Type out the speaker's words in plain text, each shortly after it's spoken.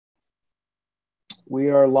We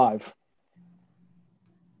are live.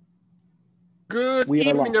 Good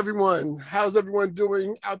evening, everyone. How's everyone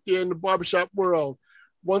doing out there in the barbershop world?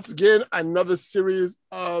 Once again, another series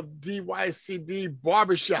of DYCD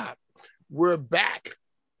Barbershop. We're back.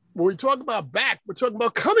 When we talk about back, we're talking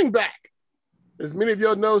about coming back. As many of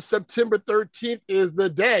y'all know, September 13th is the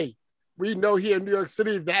day. We know here in New York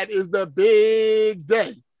City, that is the big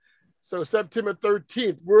day. So September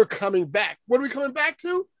 13th, we're coming back. What are we coming back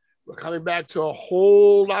to? We're coming back to a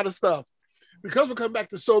whole lot of stuff. Because we're coming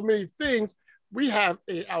back to so many things, we have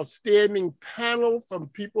an outstanding panel from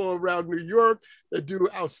people around New York that do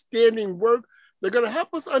outstanding work. They're going to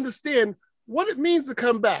help us understand what it means to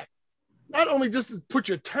come back. Not only just to put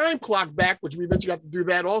your time clock back, which we eventually have to do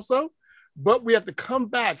that also, but we have to come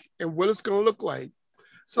back and what it's going to look like.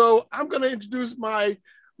 So I'm going to introduce my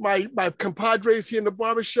compadres here in the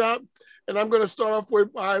barbershop, and I'm going to start off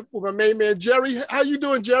with my main man, Jerry. How you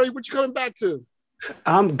doing, Jerry? What you coming back to?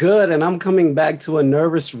 I'm good, and I'm coming back to a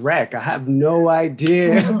nervous wreck. I have no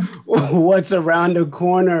idea what's around the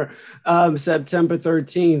corner September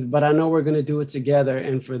 13th, but I know we're going to do it together.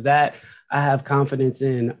 And for that, I have confidence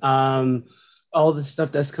in all the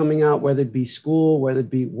stuff that's coming out, whether it be school, whether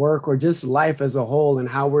it be work, or just life as a whole, and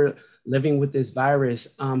how we're living with this virus,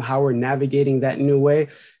 how we're navigating that new way.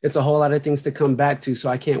 It's a whole lot of things to come back to. So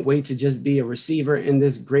I can't wait to just be a receiver in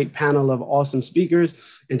this great panel of awesome speakers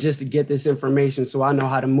and just to get this information so I know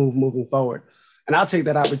how to moving forward. And I'll take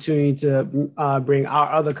that opportunity to bring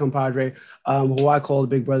our other compadre, who I call the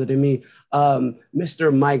big brother to me,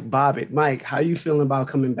 Mr. Mike Bobbitt. Mike, how are you feeling about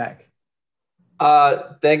coming back?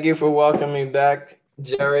 Thank you for welcoming back,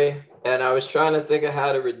 Jerry. And I was trying to think of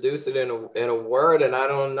how to reduce it in a word, and I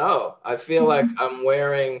don't know. I feel like I'm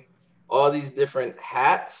wearing all these different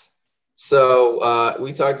hats. So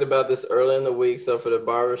we talked about this early in the week. So for the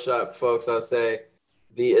barbershop folks, I'll say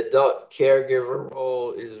the adult caregiver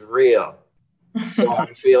role is real. So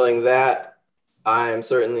I'm feeling that. I'm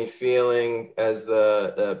certainly feeling, as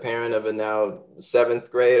the parent of a now 7th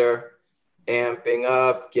grader, amping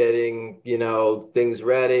up, getting, things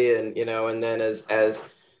ready. And, and then as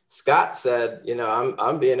Scott said,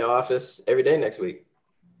 I'm being in the office every day next week.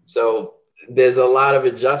 So there's a lot of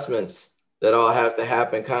adjustments that all have to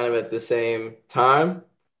happen kind of at the same time.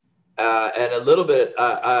 And a little bit,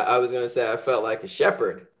 I was going to say, I felt like a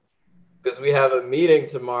shepherd because we have a meeting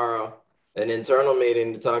tomorrow, an internal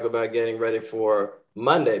meeting to talk about getting ready for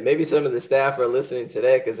Monday. Maybe some of the staff are listening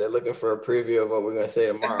today because they're looking for a preview of what we're going to say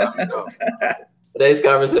tomorrow. I don't know. Today's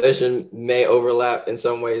conversation may overlap in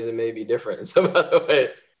some ways and may be different in some other way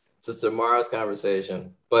to tomorrow's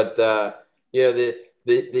conversation. But,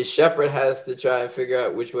 the shepherd has to try and figure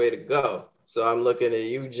out which way to go. So I'm looking at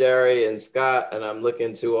you, Jerry, and Scott, and I'm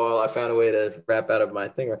looking to I found a way to wrap out of my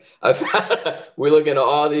thing. We're looking at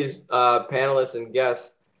all these panelists and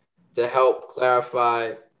guests to help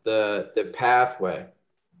clarify the pathway.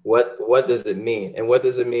 What does it mean? And what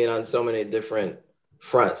does it mean on so many different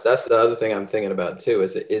fronts? That's the other thing I'm thinking about too,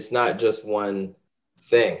 is it's not just one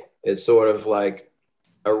thing. It's sort of like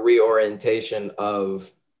a reorientation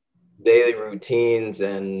of daily routines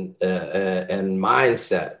and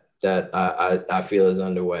mindset that I feel is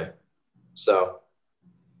underway. So,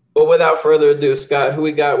 but without further ado, Scott, who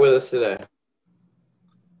we got with us today?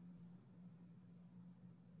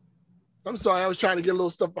 I'm sorry, I was trying to get a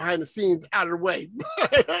little stuff behind the scenes out of the way,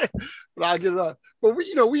 but I'll get it up. But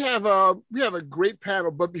we have a great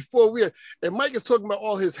panel. But before and Mike is talking about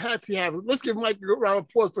all his hats he has. Let's give Mike a round of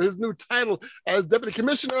applause for his new title as Deputy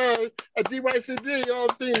Commissioner at DYCD. All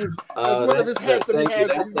things as one of his hats that he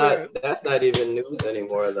has. That's not even news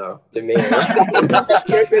anymore, though. To me, it's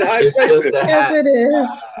just a hat. Yes, it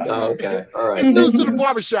is. Oh, okay, all right. It's news to the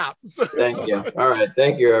barbershop. Thank you. All right,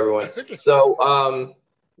 thank you, everyone. So,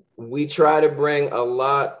 we try to bring a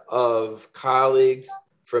lot of colleagues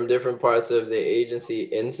from different parts of the agency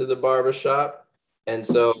into the barbershop. And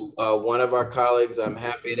so one of our colleagues I'm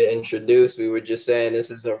happy to introduce, we were just saying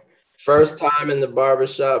this is our first time in the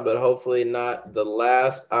barbershop, but hopefully not the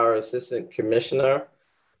last, our Assistant Commissioner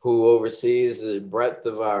who oversees the breadth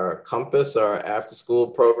of our compass, our after-school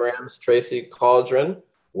programs, Tracy Cauldron.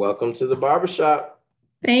 Welcome to the barbershop.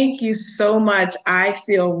 Thank you so much. I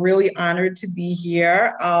feel really honored to be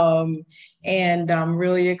here. And I'm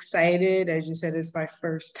really excited. As you said, it's my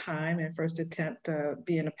first time and first attempt to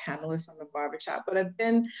being a panelist on the barbershop, but I've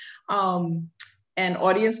been an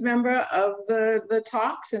audience member of the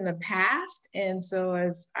talks in the past. And so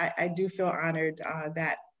as I do feel honored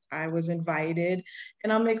that I was invited,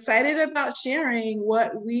 and I'm excited about sharing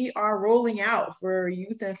what we are rolling out for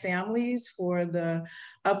youth and families for the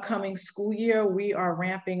upcoming school year. We are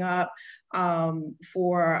ramping up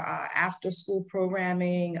for after school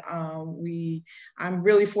programming. I'm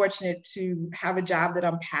really fortunate to have a job that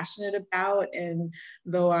I'm passionate about, and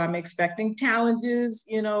though I'm expecting challenges,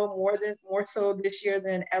 more so this year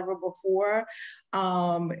than ever before,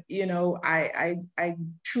 I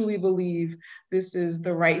truly believe this is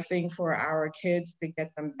the right thing for our kids to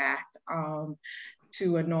get them back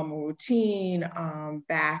to a normal routine,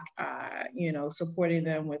 back, supporting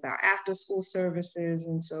them with our after school services.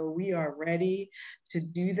 And so we are ready to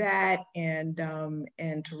do that and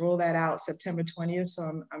to roll that out September 20th.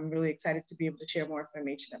 So I'm really excited to be able to share more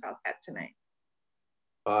information about that tonight.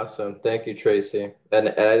 Awesome. Thank you, Tracy. And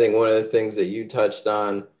I think one of the things that you touched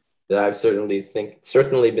on that I've certainly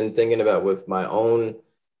been thinking about with my own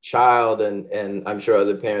child, and I'm sure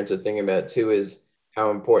other parents are thinking about too, is how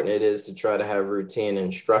important it is to try to have routine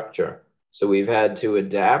and structure. So we've had to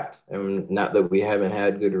adapt, and not that we haven't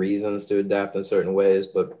had good reasons to adapt in certain ways,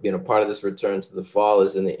 but part of this return to the fall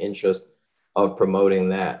is in the interest of promoting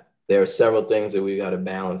that. There are several things that we've got to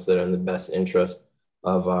balance that are in the best interest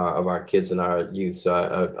of our kids and our youth. So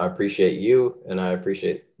I appreciate you, and I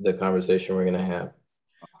appreciate the conversation we're going to have.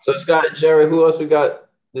 So Scott and Jerry, who else we got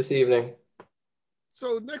this evening?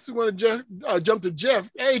 So next we want to jump to Jeff.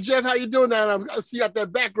 Hey, Jeff, how you doing now? I see you got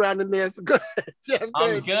that background in there. So go ahead, Jeff.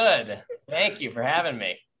 I'm good. Thank you for having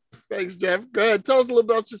me. Thanks, Jeff. Go ahead. Tell us a little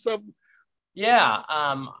about yourself. Yeah.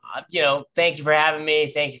 Thank you for having me.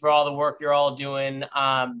 Thank you for all the work you're all doing.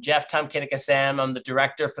 Jeff Tumkinikasam. I'm the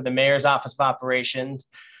director for the Mayor's Office of Operations.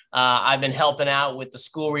 I've been helping out with the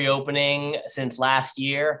school reopening since last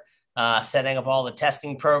year, setting up all the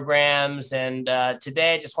testing programs. And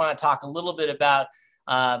today I just want to talk a little bit about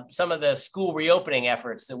some of the school reopening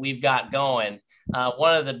efforts that we've got going.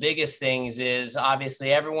 One of the biggest things is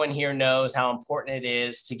obviously everyone here knows how important it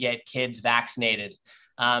is to get kids vaccinated.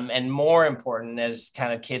 And more important as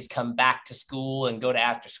kind of kids come back to school and go to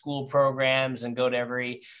after school programs and go to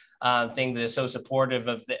every thing that is so supportive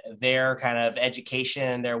of their kind of education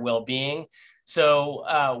and their well-being.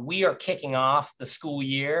 So we are kicking off the school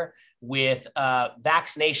year with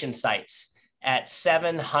vaccination sites at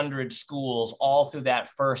 700 schools all through that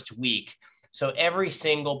first week. So every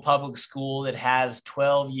single public school that has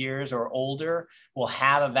 12 years or older will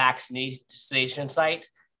have a vaccination site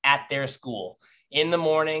at their school in the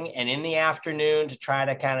morning and in the afternoon to try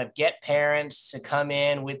to kind of get parents to come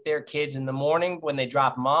in with their kids in the morning when they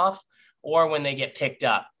drop them off or when they get picked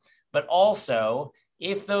up. But also,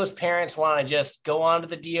 if those parents want to just go onto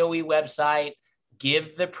the DOE website,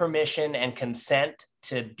 give the permission and consent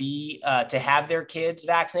to have their kids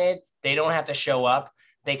vaccinated, they don't have to show up.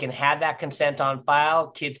 They can have that consent on file.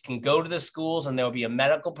 Kids can go to the schools and there'll be a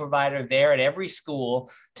medical provider there at every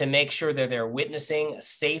school to make sure that they're witnessing a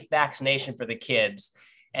safe vaccination for the kids.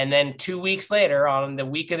 And then 2 weeks later, on the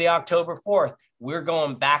week of the October 4th, we're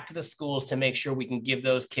going back to the schools to make sure we can give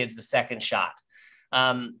those kids the second shot.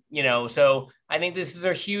 So I think this is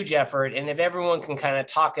a huge effort. And if everyone can kind of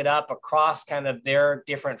talk it up across kind of their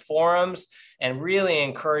different forums and really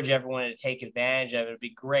encourage everyone to take advantage of it, it'd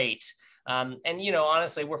be great.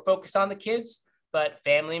 Honestly, we're focused on the kids, but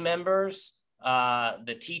family members,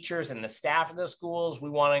 the teachers and the staff of the schools, we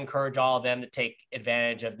want to encourage all of them to take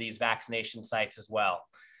advantage of these vaccination sites as well.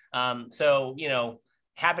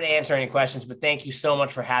 Happy to answer any questions, but thank you so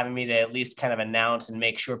much for having me to at least kind of announce and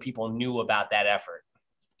make sure people knew about that effort.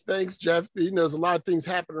 Thanks, Jeff. There's a lot of things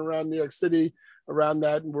happening around New York City around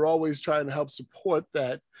that, and we're always trying to help support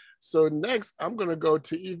that. So next, I'm going to go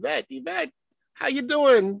to Yvette. Yvette, how you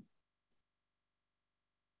doing?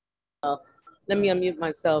 Let me unmute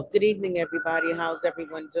myself. Good evening, everybody. How's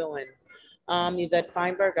everyone doing? Yvette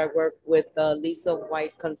Feinberg. I work with Lisa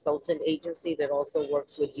White Consultant Agency that also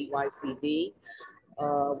works with DYCD.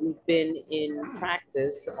 We've been in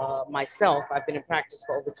practice, myself, I've been in practice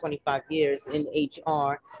for over 25 years in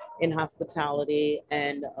HR, in hospitality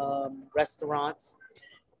and restaurants,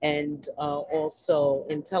 and also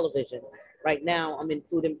in television. Right now, I'm in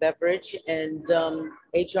food and beverage, and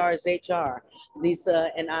HR is HR. Lisa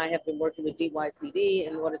and I have been working with DYCD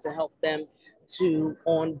in order to help them to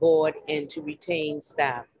onboard and to retain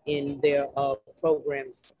staff in their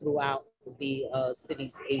programs throughout the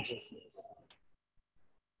city's agencies.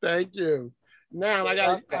 Thank you. Now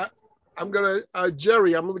I'm gonna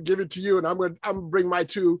Jerry, I'm gonna give it to you, and I'm gonna bring my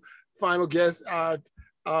two final guests,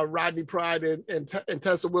 Rodney Pride and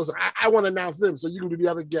Tessa Wilson. I want to announce them, so you can do the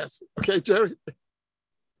other guests. Okay, Jerry.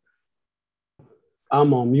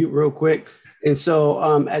 I'm on mute real quick. And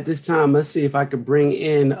so at this time, let's see if I could bring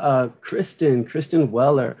in Kristen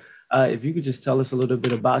Weller. If you could just tell us a little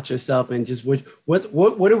bit about yourself and just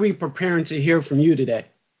what are we preparing to hear from you today?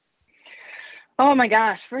 Oh my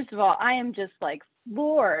gosh. First of all, I am just like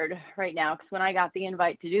floored right now because when I got the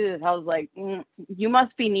invite to do this, I was like, you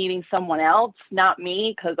must be needing someone else, not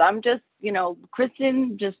me, because I'm just,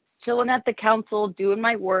 Kristen, just chilling at the council, doing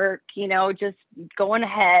my work, just going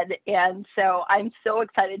ahead. And so I'm so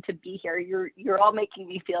excited to be here. You're all making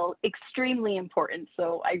me feel extremely important.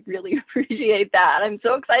 So I really appreciate that. I'm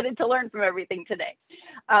so excited to learn from everything today.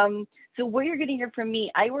 So what you're going to hear from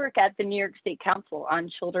me, I work at the New York State Council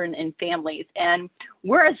on Children and Families, and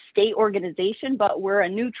we're a state organization, but we're a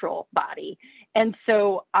neutral body. And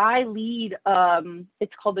so I lead,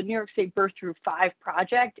 it's called the New York State Birth Through 5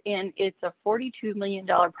 project, and it's a $42 million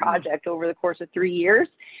project over the course of 3 years.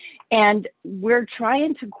 And we're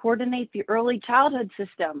trying to coordinate the early childhood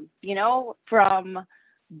system, from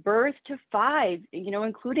birth to 5,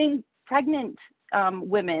 including pregnant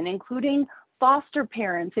women, including foster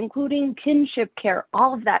parents, including kinship care,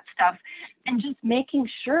 all of that stuff, and just making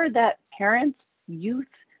sure that parents, youth,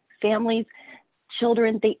 families,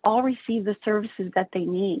 children, they all receive the services that they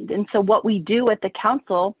need. And so what we do at the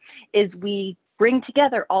council is we bring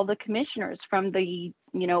together all the commissioners from the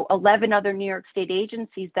 11 other New York State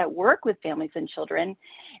agencies that work with families and children,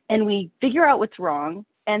 and we figure out what's wrong,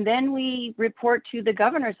 and then we report to the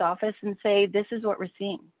governor's office and say, this is what we're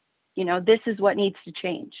seeing. This is what needs to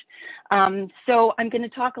change. So I'm going to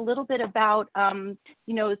talk a little bit about, some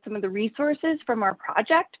of the resources from our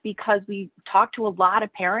project, because we talked to a lot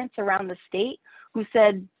of parents around the state who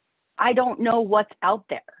said, I don't know what's out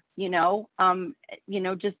there,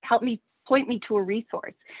 just help me, point me to a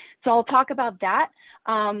resource. So I'll talk about that.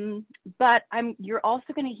 But you're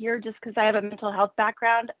also going to hear, just because I have a mental health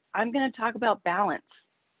background, I'm going to talk about balance,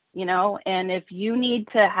 and if you need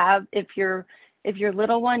to have, if your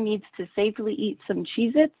little one needs to safely eat some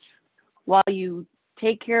Cheez-Its while you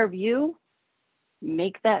take care of you,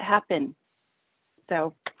 make that happen.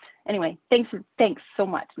 So anyway, thanks so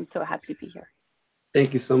much. I'm so happy to be here.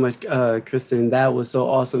 Thank you so much, Kristen. That was so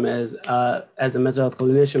awesome. As a mental health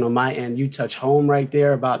clinician on my end, you touch home right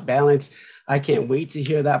there about balance. I can't wait to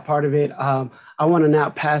hear that part of it. I want to now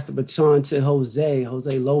pass the baton to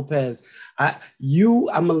Jose Lopez. I'm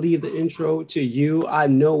going to leave the intro to you. I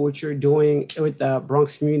know what you're doing with the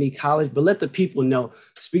Bronx Community College, but let the people know.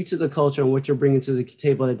 Speak to the culture and what you're bringing to the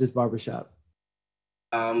table at this barbershop.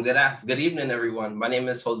 Good evening, everyone. My name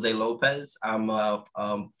is Jose Lopez. I'm a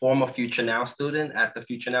former Future Now student at the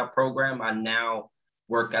Future Now program. I now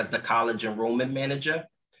work as the college enrollment manager.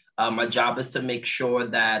 My job is to make sure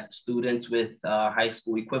that students with high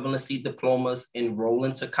school equivalency diplomas enroll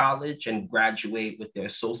into college and graduate with their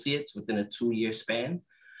associates within a 2-year span.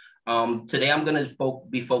 Today, I'm going to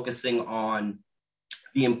be focusing on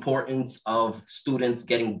the importance of students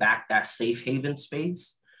getting back that safe haven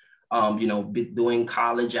space. Doing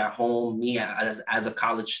college at home, me as a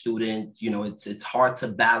college student, it's hard to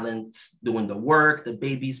balance doing the work, the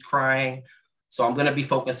baby's crying. So I'm going to be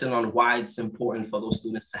focusing on why it's important for those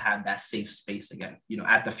students to have that safe space again,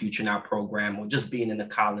 at the Future Now program, or just being in the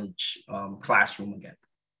college classroom again.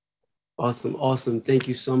 Awesome. Thank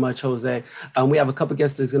you so much, Jose. We have a couple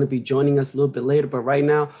guests that's going to be joining us a little bit later, but right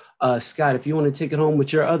now, Scott, if you want to take it home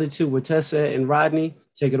with your other two, with Tessa and Rodney,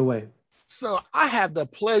 take it away. So I have the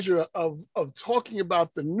pleasure of talking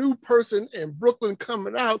about the new person in Brooklyn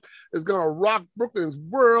coming out is going to rock Brooklyn's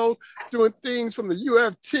world, doing things from the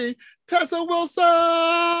UFT. Tessa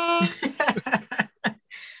Wilson!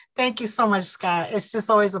 Thank you so much, Scott. It's just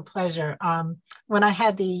always a pleasure. When I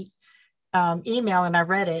had the email and I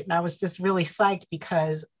read it, and I was just really psyched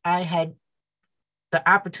because I had the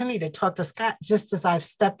opportunity to talk to Scott just as I've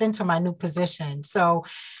stepped into my new position. So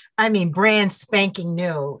brand spanking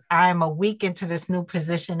new. I'm a week into this new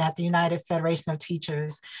position at the United Federation of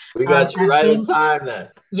Teachers. We got you right in time then.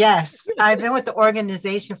 Yes, I've been with the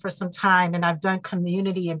organization for some time, and I've done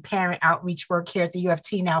community and parent outreach work here at the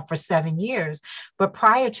UFT now for 7 years. But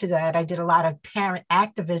prior to that, I did a lot of parent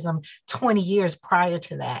activism 20 years prior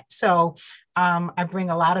to that. So I bring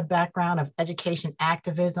a lot of background of education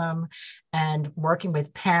activism and working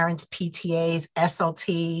with parents, PTAs,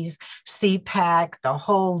 SLTs, CPAC, the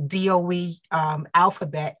whole DOE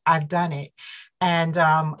alphabet. I've done it. And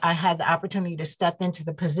I had the opportunity to step into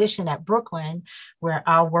the position at Brooklyn, where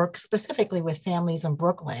I'll work specifically with families in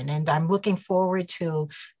Brooklyn. And I'm looking forward to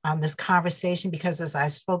this conversation because as I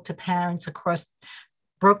spoke to parents across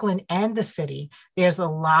Brooklyn and the city, there's a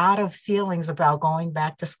lot of feelings about going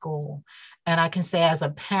back to school. And I can say as a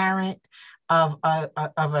parent of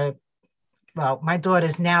a well, my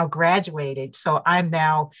daughter's now graduated, so I'm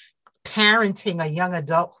now parenting a young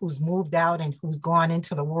adult who's moved out and who's gone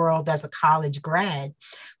into the world as a college grad,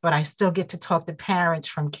 but I still get to talk to parents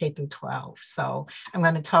from K through 12. So I'm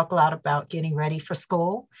going to talk a lot about getting ready for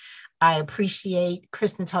school. I appreciate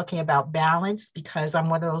Kristen talking about balance because I'm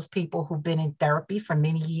one of those people who've been in therapy for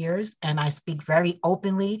many years, and I speak very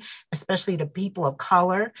openly, especially to people of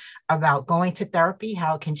color, about going to therapy,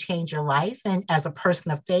 how it can change your life. And as a person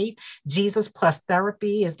of faith, Jesus plus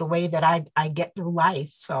therapy is the way that I get through life.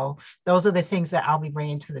 So those are the things that I'll be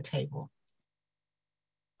bringing to the table.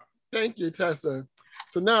 Thank you, Tessa.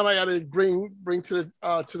 So now I got to bring to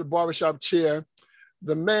the barbershop chair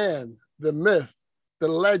the man, the myth, the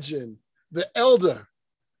legend, the elder,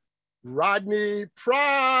 Rodney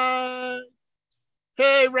Pride.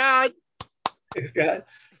 Hey, Rod. Hey, Scott.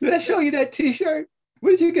 Did I show you that T-shirt?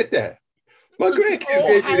 Where did you get that? My grandkids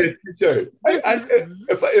gave me that T-shirt.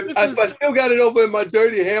 If I still got it over in my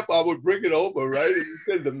dirty hamper, I would bring it over, right? And you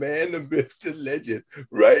said the man, the myth, the legend,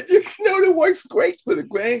 right? You know, it works great for the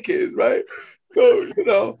grandkids, right? So, you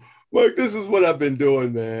know, Mark, this is what I've been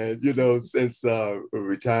doing, man, you know, since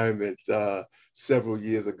retirement several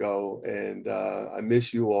years ago. And I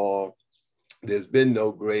miss you all. There's been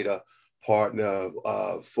no greater partner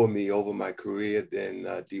for me over my career than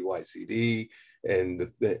DYCD and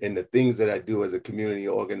the things that I do as a community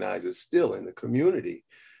organizer still in the community.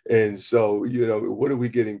 And so, you know, what are we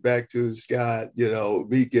getting back to, Scott? You know,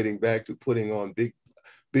 me getting back to putting on big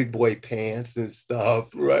boy pants and stuff,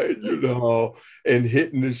 right? You know, and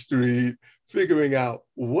hitting the street, figuring out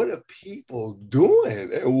what are people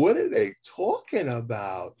doing and what are they talking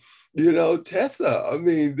about? You know, Tessa, I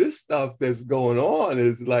mean, this stuff that's going on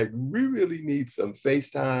is like, we really need some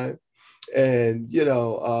FaceTime. And, you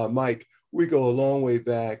know, Mike, we go a long way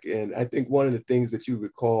back. And I think one of the things that you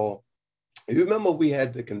recall, you remember we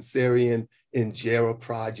had the Cancerian Injera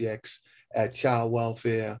projects at Child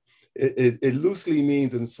Welfare. It loosely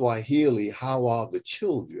means in Swahili, how are the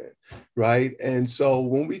children, right? And so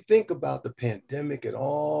when we think about the pandemic and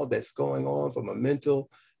all that's going on from a mental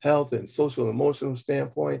health and social and emotional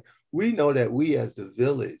standpoint, we know that we as the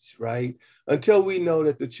village, right? Until we know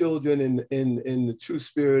that the children in the true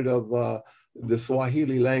spirit of the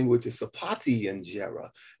Swahili language is Sapati Injera,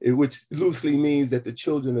 which loosely means that the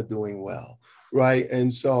children are doing well, right?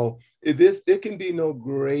 And so there can be no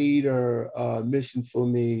greater mission for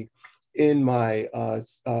me in my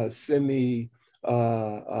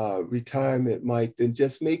semi-retirement, Mike, than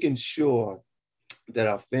just making sure that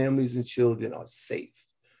our families and children are safe,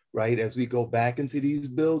 right? As we go back into these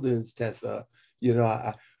buildings, Tessa, you know,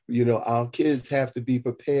 our kids have to be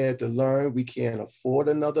prepared to learn. We can't afford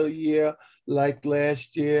another year like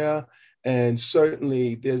last year. And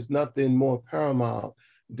certainly there's nothing more paramount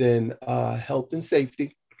than health and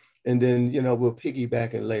safety. And then, you know, we'll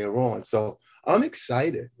piggyback and layer on. So I'm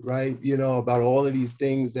excited, right? You know, about all of these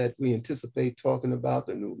things that we anticipate talking about,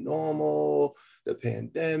 the new normal, the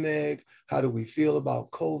pandemic, how do we feel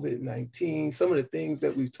about COVID-19, some of the things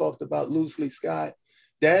that we've talked about loosely, Scott.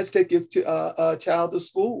 Dads take your child to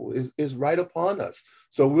school is right upon us.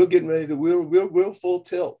 So we're getting ready to, we're full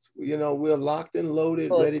tilt. You know, we're locked and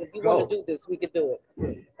loaded, ready to go. If you want to do this, we could do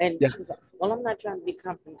it. And yes. Well, I'm not trying to be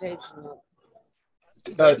confrontational.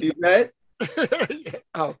 Yvette?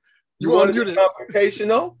 Oh, you want to be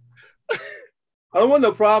confrontational? I don't want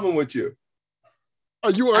no problem with you. Oh,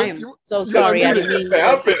 you are. I am so sorry. I didn't mean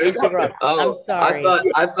to interrupt. I'm sorry.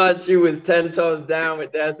 I thought she was 10 toes down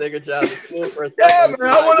with that taking child to school for a second. Yeah, man,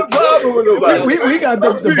 I want a problem with nobody. We got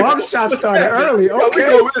the barbershop started early.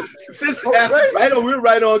 Okay. We're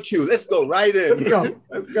right on cue. Let's go right in. Let's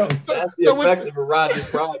go. That's the effect of a Rodney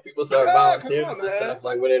Pride. People start volunteering and stuff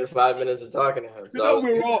like within 5 minutes of talking to him. So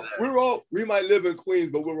you know, we might live in Queens,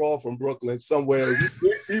 but we're all from Brooklyn somewhere.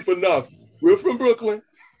 We're deep enough. We're from Brooklyn.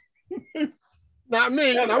 Not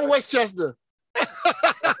me. I'm Westchester.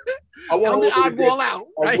 I'm the oddball out.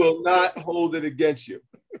 Right? I will not hold it against you.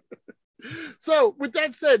 So with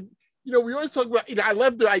that said, you know, we always talk about, you know, I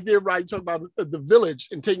love the idea, right? You talk about the village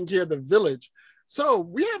and taking care of the village. So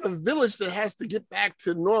we have a village that has to get back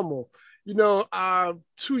to normal. You know,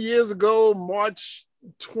 2 years ago, March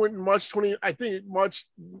 19th,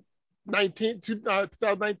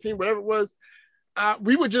 2019, whatever it was,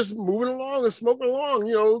 we were just moving along and smoking along.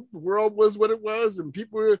 You know, the world was what it was, and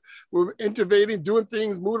people were innovating, doing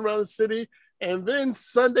things, moving around the city. And then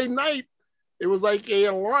Sunday night, it was like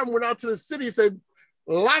an alarm went out to the city, said,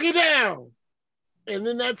 lock it down. And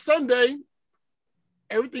then that Sunday,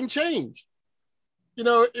 everything changed. You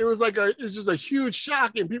know, it was just a huge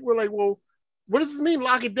shock. And people were like, well, what does this mean,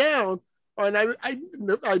 lock it down? And I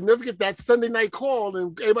never forget that Sunday night call,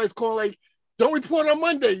 and everybody's calling like, Don't report on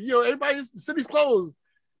Monday. You know, the city's closed.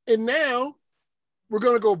 And now we're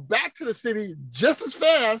going to go back to the city just as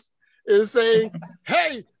fast as saying,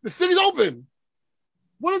 hey, the city's open.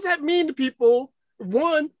 What does that mean to people?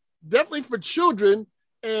 One, definitely for children.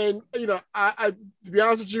 And, you know, I to be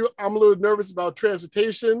honest with you, I'm a little nervous about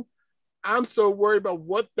transportation. I'm so worried about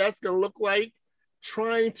what that's going to look like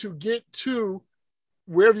trying to get to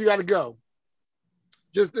wherever you got to go.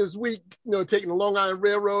 Just this week, you know, taking the Long Island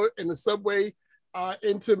Railroad and the subway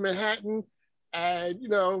into Manhattan, and you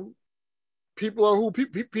know, people are who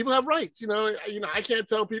people have rights. You know, I can't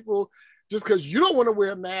tell people just because you don't want to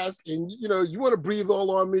wear a mask and you know you want to breathe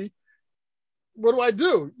all on me. What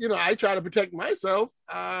do? You know, I try to protect myself.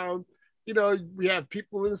 You know, we have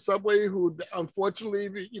people in the subway who,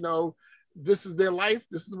 unfortunately, you know, this is their life.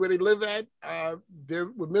 This is where they live at. They're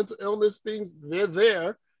with mental illness things. They're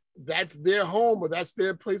there. That's their home or that's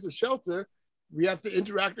their place of shelter. We have to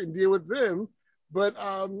interact and deal with them. But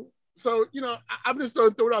so, you know, I'm just going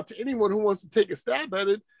to throw it out to anyone who wants to take a stab at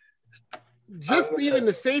it. Just leaving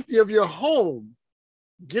the safety of your home,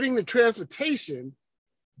 getting the transportation,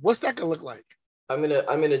 what's that going to look like? I'm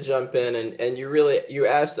gonna jump in and you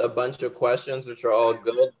asked a bunch of questions, which are all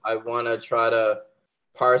good. I want to try to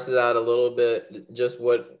parse it out a little bit, just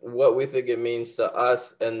what we think it means to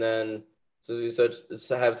us, and then so we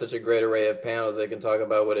have such a great array of panels, they can talk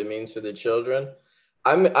about what it means for the children.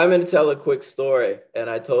 I'm going to tell a quick story, and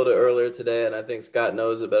I told it earlier today, and I think Scott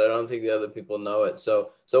knows it, but I don't think the other people know it. So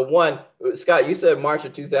one, Scott, you said March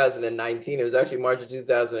of 2019. It was actually March of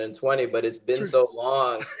 2020, but it's been so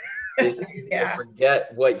long, it's easy to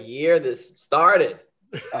forget what year this started.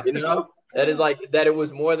 You know, that is like that. It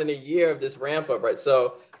was more than a year of this ramp up, right?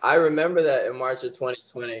 So I remember that in March of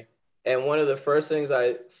 2020, and one of the first things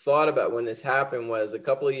I thought about when this happened was a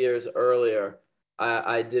couple of years earlier.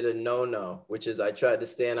 I did a no-no, which is I tried to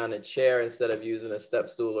stand on a chair instead of using a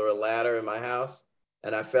step stool or a ladder in my house,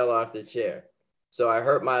 and I fell off the chair. So I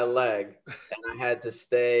hurt my leg, and I had to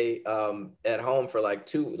stay at home for like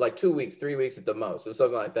 2 weeks, 3 weeks at the most, or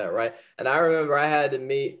something like that, right? And I remember I had to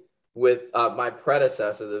meet with my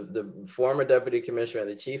predecessor, the former deputy commissioner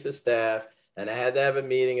and the chief of staff, and I had to have a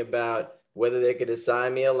meeting about whether they could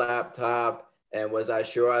assign me a laptop. And was I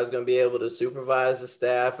sure I was going to be able to supervise the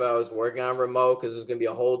staff? I was working on remote because it was going to be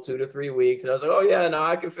a whole 2 to 3 weeks. And I was like, oh, yeah, no,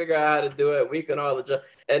 I can figure out how to do it. We can all adjust.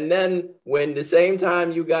 And then when the same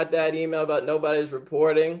time you got that email about nobody's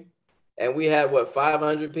reporting, and we had,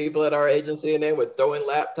 500 people at our agency, and they were throwing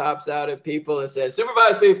laptops out at people and saying,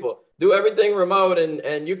 supervise people, do everything remote,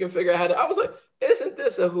 and you can figure out how to. I was like, isn't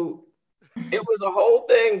this a hoot? It was a whole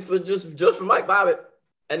thing for just for Mike Bobbitt.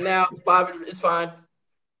 And now 500 is fine.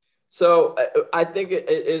 So I think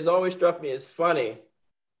it has always struck me as funny,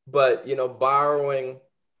 but, you know, borrowing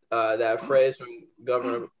that phrase from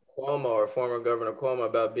Governor Cuomo or former Governor Cuomo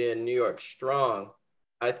about being New York strong,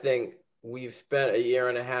 I think we've spent a year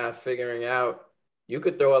and a half figuring out you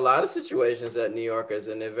could throw a lot of situations at New Yorkers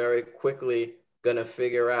and they're very quickly going to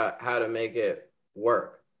figure out how to make it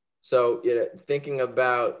work. So, you know, thinking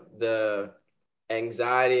about the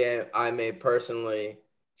anxiety I may personally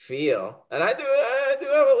feel, and I do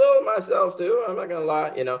have a little myself too, I'm not gonna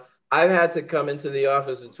lie. You know, I've had to come into the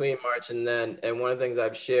office between March and then, and one of the things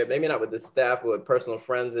I've shared, maybe not with the staff, but with personal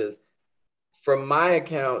friends, is from my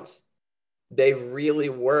accounts, they've really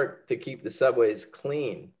worked to keep the subways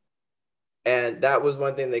clean. And that was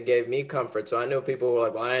one thing that gave me comfort. So I know people were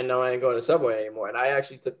like, well, I didn't know I ain't going to subway anymore. And I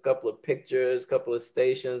actually took a couple of pictures, a couple of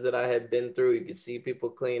stations that I had been through. You could see people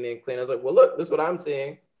cleaning. I was like, well, look, this is what I'm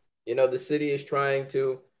seeing. You know, the city is trying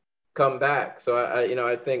to come back. So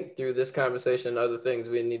I think through this conversation and other things,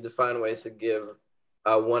 we need to find ways to give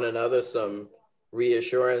one another some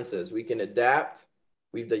reassurances. We can adapt.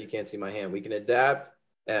 You can't see my hand. We can adapt.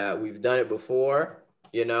 We've done it before,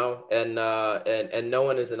 you know, and no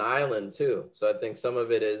one is an island too. So I think some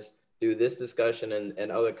of it is through this discussion and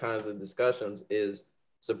other kinds of discussions is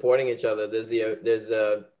supporting each other. There's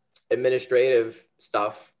the administrative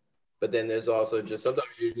stuff, but then there's also just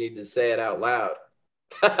sometimes you need to say it out loud.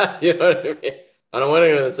 You know what I mean? I don't want to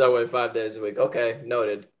go to the subway 5 days a week. Okay,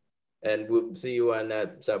 noted. And we'll see you on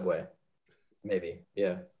that subway. Maybe,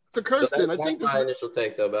 yeah. So Kirsten, that's I think my initial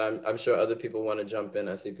take though, but I'm sure other people want to jump in.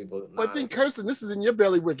 I see people. I think Kirsten, this is in your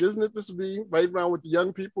bailiwick, isn't it? This will be right around with the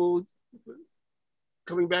young people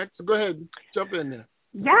coming back. So go ahead, jump in there.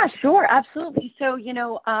 Yeah, sure, absolutely. So, you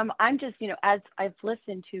know, I'm just, you know, as I've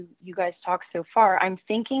listened to you guys talk so far, I'm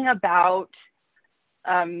thinking about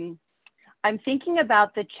the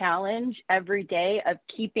challenge every day of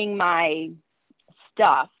keeping my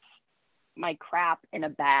stuff, my crap in a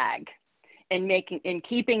bag. and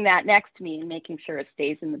keeping that next to me and making sure it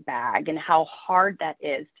stays in the bag, and how hard that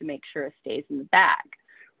is to make sure it stays in the bag,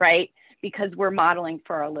 right? Because we're modeling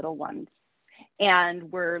for our little ones,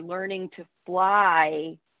 and we're learning to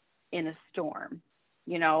fly in a storm,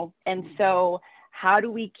 you know? And so how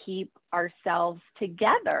do we keep ourselves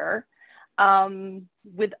together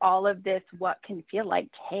with all of this, what can feel like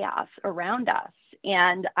chaos around us?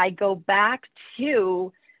 And I go back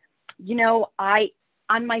to, you know,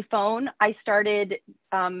 on my phone, I started,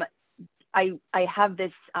 I have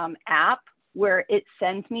this app where it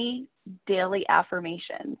sends me daily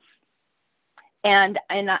affirmations. And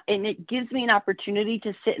it gives me an opportunity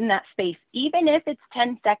to sit in that space. Even if it's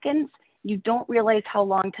 10 seconds, you don't realize how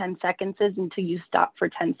long 10 seconds is until you stop for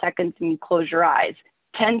 10 seconds and you close your eyes.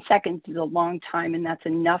 10 seconds is a long time, and that's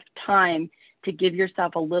enough time to give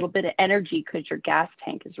yourself a little bit of energy because your gas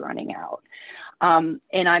tank is running out. And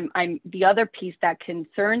I'm the other piece that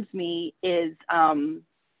concerns me is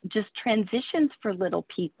just transitions for little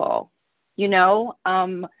people, you know,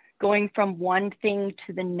 going from one thing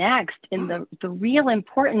to the next, and the real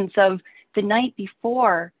importance of the night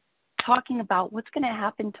before talking about what's going to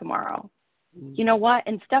happen tomorrow. You know what?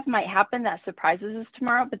 And stuff might happen that surprises us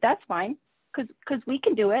tomorrow, but that's fine, because we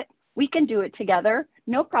can do it. We can do it together.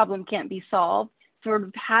 No problem can't be solved. Sort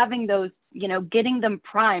of having those, you know, getting them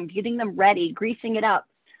primed, getting them ready, greasing it up,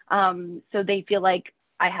 so they feel like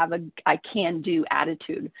I can do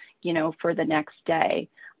attitude, you know, for the next day.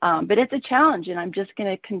 But it's a challenge, and I'm just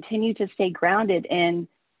going to continue to stay grounded in,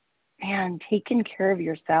 man, taking care of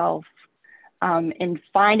yourself, and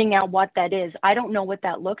finding out what that is. I don't know what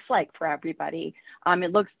that looks like for everybody.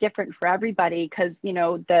 It looks different for everybody because, you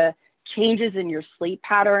know, the changes in your sleep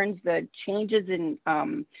patterns, the changes in,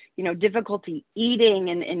 you know, difficulty eating,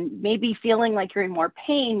 and maybe feeling like you're in more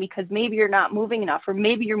pain because maybe you're not moving enough, or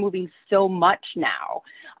maybe you're moving so much now.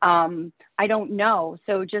 I don't know.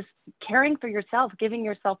 So just caring for yourself, giving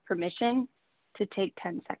yourself permission to take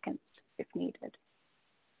 10 seconds if needed.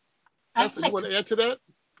 Tessa, you want to add to that?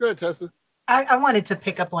 Go ahead, Tessa. I wanted to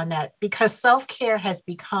pick up on that because self-care has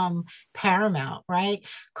become paramount, right?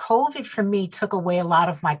 COVID for me took away a lot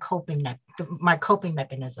of my coping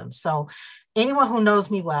mechanisms. So anyone who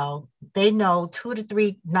knows me well, they know 2 to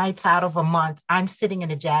 3 nights out of a month, I'm sitting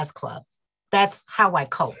in a jazz club. That's how I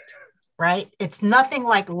coped, right? It's nothing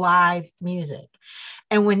like live music.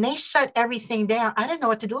 And when they shut everything down, I didn't know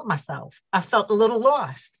what to do with myself. I felt a little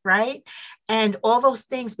lost, right? And all those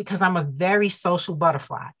things, because I'm a very social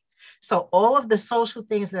butterfly. So all of the social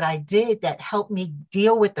things that I did that helped me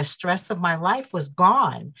deal with the stress of my life was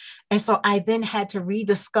gone. And so I then had to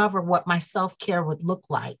rediscover what my self-care would look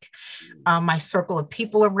like. My circle of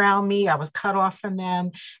people around me, I was cut off from them.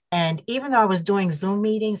 And even though I was doing Zoom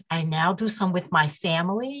meetings, I now do some with my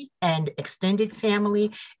family and extended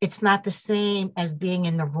family. It's not the same as being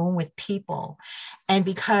in the room with people. And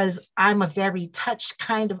because I'm a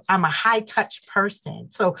I'm a high touch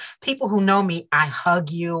person. So people who know me, I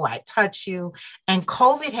hug you, I touch you. And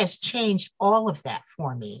COVID has changed all of that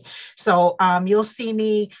for me. So you'll see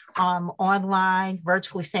me online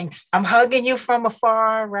virtually saying, I'm hugging you from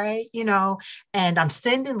afar, right? You know, and I'm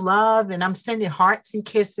sending love and I'm sending hearts and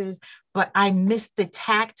kisses, but I miss the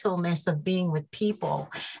tactileness of being with people.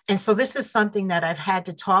 And so this is something that I've had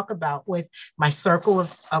to talk about with my circle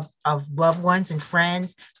of loved ones and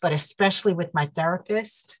friends, but especially with my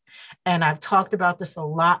therapist. And I've talked about this a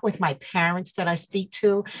lot with my parents that I speak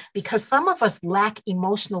to, because some of us lack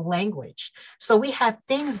emotional language. So we have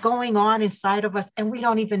things going on inside of us and we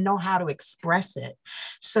don't even know how to express it.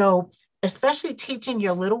 So especially teaching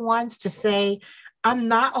your little ones to say, I'm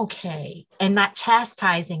not okay, and not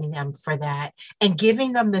chastising them for that, and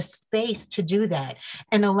giving them the space to do that,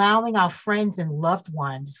 and allowing our friends and loved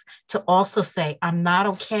ones to also say, I'm not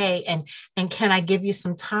okay, and can I give you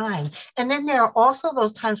some time? And then there are also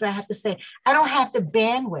those times where I have to say, I don't have the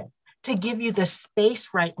bandwidth to give you the space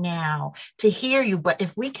right now to hear you, but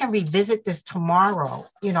if we can revisit this tomorrow,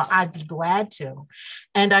 you know, I'd be glad to.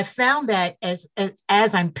 And I found that as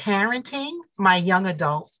I'm parenting my young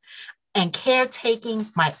adult, and caretaking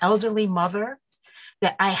my elderly mother,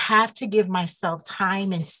 that I have to give myself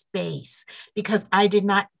time and space, because I did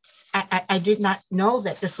not know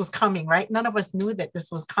that this was coming, right? None of us knew that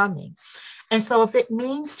this was coming. And so if it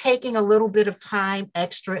means taking a little bit of time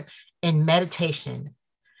extra in meditation,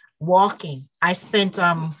 walking, I spent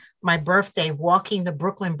my birthday walking the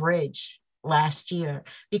Brooklyn Bridge last year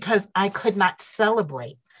because I could not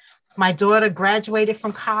celebrate. My daughter graduated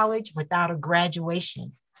from college without a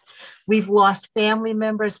graduation. We've lost family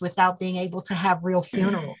members without being able to have real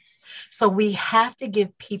funerals. So we have to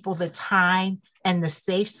give people the time and the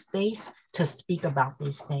safe space to speak about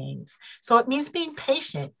these things. So it means being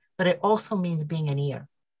patient, but it also means being an ear.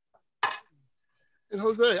 And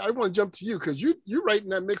Jose, I want to jump to you because you right in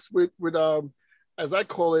that mix with as I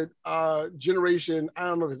call it, generation, I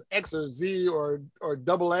don't know if it's X or Z or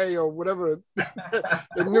double A or whatever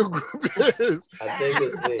the new group is. I think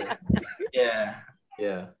it's Z. Yeah.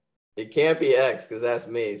 Yeah. It can't be X because that's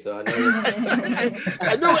me. So I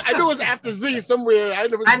know. I know it's after Z somewhere. I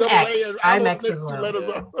know it's I'm double X. A. And I'm X as well.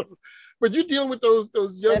 Letters but you're dealing with those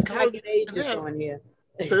young. Let's not get ages on here.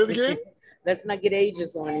 Say it again. Let's not get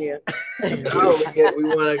ages on here. No,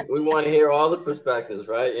 we want to hear all the perspectives,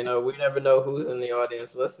 right? You know, we never know who's in the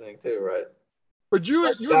audience listening too, right? But you're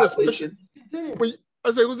in a special.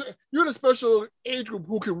 You're in a special age group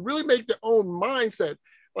who can really make their own mindset.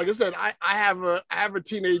 Like I said, I have a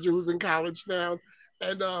teenager who's in college now,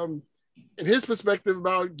 and his perspective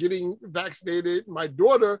about getting vaccinated. My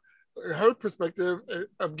daughter, her perspective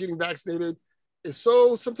of getting vaccinated is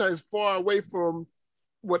so sometimes far away from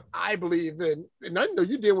what I believe in. And I know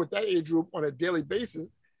you're dealing with that age group on a daily basis.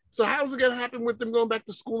 So how's it going to happen with them going back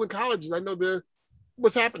to school and colleges? I know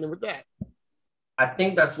what's happening with that. I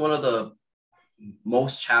think that's one of the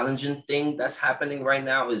most challenging thing that's happening right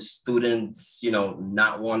now is students,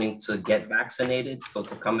 not wanting to get vaccinated. So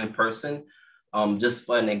to come in person, just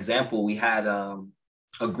for an example, we had a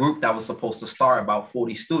group that was supposed to start about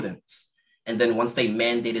 40 students. And then once they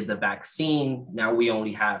mandated the vaccine, now we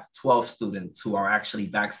only have 12 students who are actually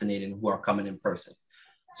vaccinated and who are coming in person.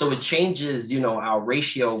 So it changes, our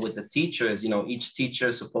ratio with the teachers. Each teacher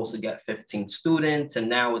is supposed to get 15 students, and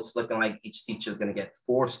now it's looking like each teacher is going to get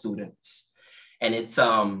 4 students. And it's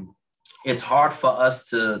hard for us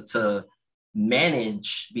to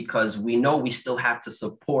manage because we know we still have to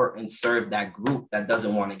support and serve that group that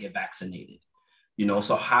doesn't want to get vaccinated.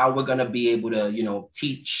 So how we're going to be able to,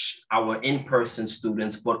 teach our in-person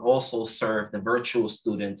students, but also serve the virtual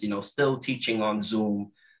students, still teaching on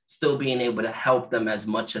Zoom, still being able to help them as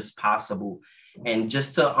much as possible. And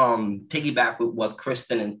just to piggyback with what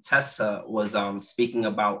Kristen and Tessa was speaking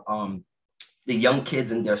about, the young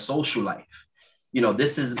kids and their social life.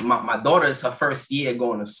 This is my daughter is her first year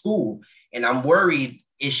going to school, and I'm worried,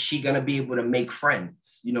 is she going to be able to make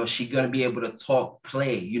friends? She going to be able to talk,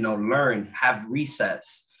 play, learn, have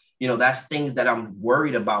recess. That's things that I'm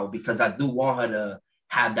worried about because I do want her to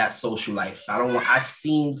have that social life. I've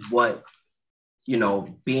seen what,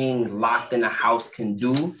 being locked in a house can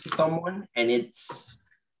do to someone. And it's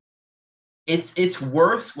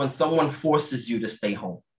worse when someone forces you to stay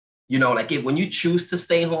home. When you choose to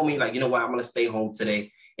stay home, you're like, you know what, I'm going to stay home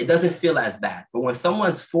today. It doesn't feel as bad. But when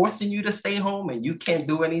someone's forcing you to stay home and you can't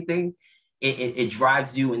do anything, it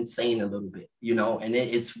drives you insane a little bit, and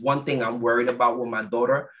it's one thing I'm worried about with my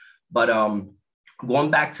daughter. But going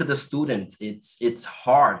back to the students, it's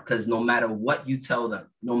hard because no matter what you tell them,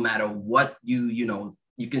 no matter what you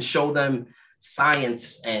can show them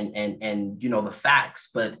science and the facts,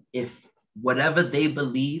 but if whatever they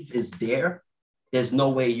believe is there's no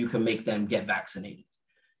way you can make them get vaccinated.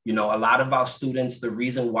 A lot of our students, the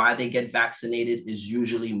reason why they get vaccinated is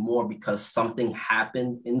usually more because something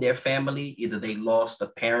happened in their family. Either they lost a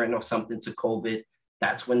parent or something to COVID.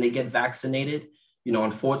 That's when they get vaccinated.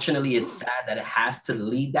 Unfortunately, it's sad that it has to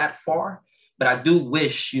lead that far. But I do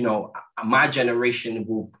wish, my generation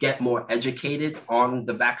will get more educated on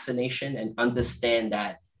the vaccination and understand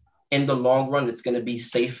that in the long run, it's going to be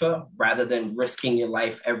safer rather than risking your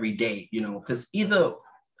life every day, because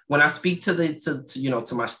when I speak to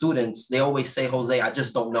my students, they always say, Jose, I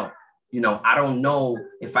just don't know. I don't know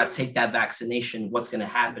if I take that vaccination, what's going to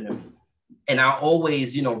happen to me. And I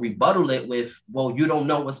always, rebuttal it with, well, you don't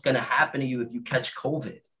know what's going to happen to you if you catch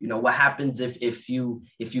COVID. What happens if you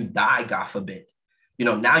die, God forbid.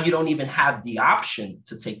 Now you don't even have the option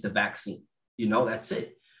to take the vaccine. That's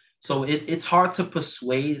it. So it's hard to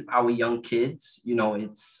persuade our young kids.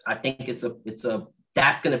 I think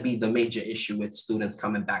that's going to be the major issue with students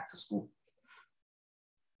coming back to school.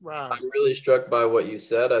 Wow. I'm really struck by what you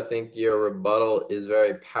said. I think your rebuttal is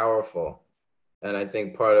very powerful. And I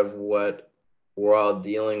think part of what we're all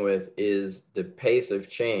dealing with is the pace of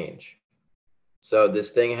change. So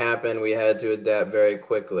this thing happened, we had to adapt very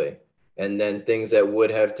quickly. And then things that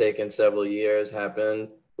would have taken several years happened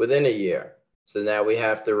within a year. So now we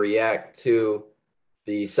have to react to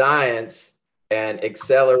the science and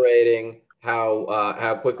accelerating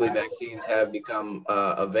how quickly vaccines have become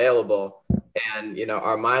available. And,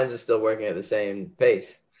 our minds are still working at the same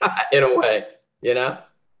pace in a way,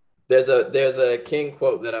 There's a King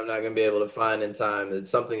quote that I'm not going to be able to find in time. It's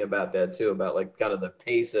something about that too, about like kind of the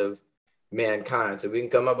pace of mankind. So we can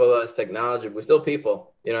come up with all this technology, we're still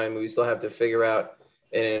people, you know what I mean? We still have to figure out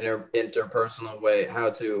in an interpersonal way how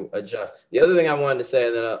to adjust. The other thing I wanted to say,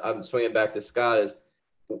 and then I'm swinging back to Scott, is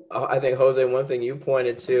I think, Jose, one thing you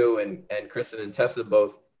pointed to, and Kristen and Tessa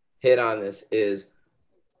both hit on this, is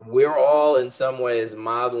we're all in some ways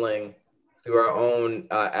modeling through our own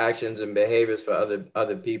actions and behaviors for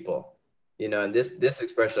other people. You know, and this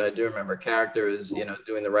expression I do remember, character is, you know,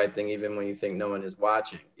 doing the right thing even when you think no one is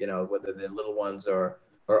watching, you know, whether they're little ones or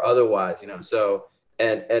otherwise, you know. So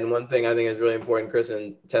and one thing I think is really important, Chris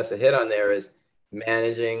and Tessa hit on there, is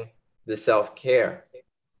managing the self-care.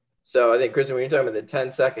 So I think, Kristen, when you're talking about the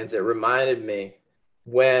 10 seconds, it reminded me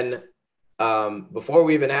when before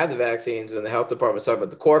we even had the vaccines, when the health department was talking about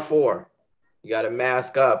the core 4, you got to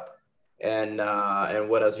mask up, and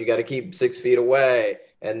what else? You got to keep 6 feet away,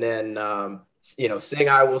 and then you know, sing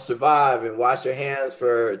 "I Will Survive" and wash your hands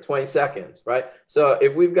for 20 seconds, right? So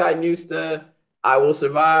if we've gotten used to "I will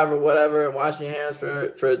survive" or whatever, and washing your hands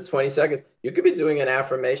for 20 seconds, you could be doing an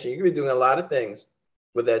affirmation. You could be doing a lot of things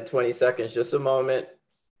with that 20 seconds, just a moment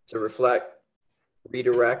to reflect,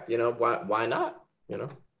 redirect. You know, why not? You know.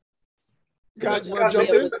 God, you want to jump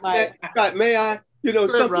in? God, may I? You know,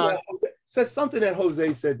 something that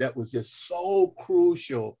Jose said that was just so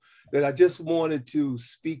crucial that I just wanted to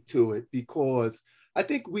speak to it, because I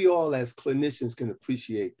think we all as clinicians can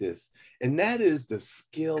appreciate this, and that is the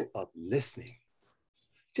skill of listening.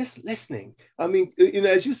 Just listening. I mean, you know,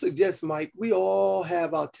 as you suggest, Mike, we all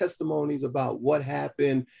have our testimonies about what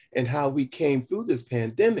happened and how we came through this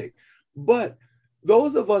pandemic. But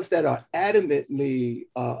those of us that are adamantly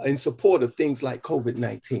in support of things like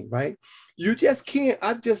COVID-19, right? You just can't,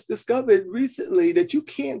 I've just discovered recently that you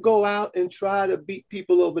can't go out and try to beat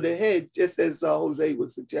people over the head, just as Jose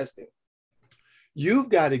was suggesting. You've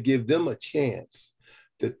got to give them a chance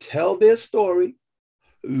to tell their story,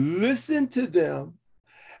 listen to them,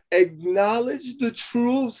 acknowledge the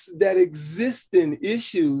truths that exist in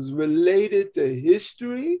issues related to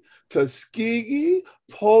history, Tuskegee,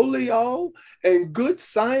 polio, and good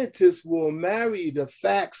scientists will marry the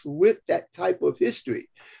facts with that type of history.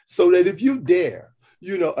 So that if you dare,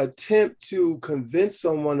 you know, attempt to convince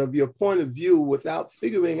someone of your point of view without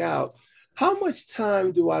figuring out how much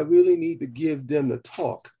time do I really need to give them to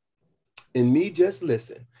talk, and me just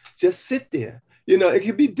listen, just sit there. You know, it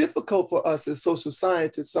can be difficult for us as social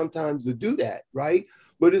scientists sometimes to do that, right?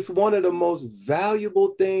 But it's one of the most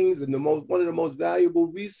valuable things and one of the most valuable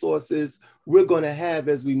resources we're going to have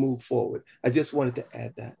as we move forward. I just wanted to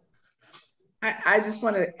add that. I just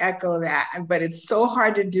want to echo that, but it's so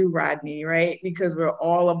hard to do, Rodney, right? Because we're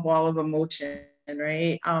all a ball of emotion,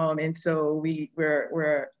 right? And so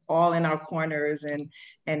we're all in our corners and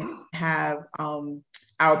have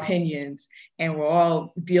our opinions, and we're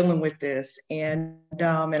all dealing with this. And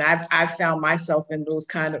I've found myself in those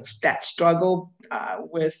kind of that struggle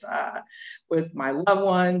with my loved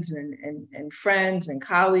ones and friends and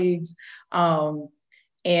colleagues,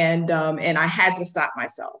 and I had to stop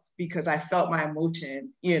myself because I felt my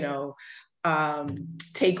emotion, you know,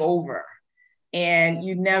 take over. And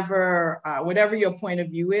you never, whatever your point of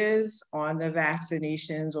view is on the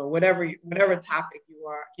vaccinations or whatever topic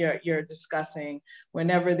you're discussing,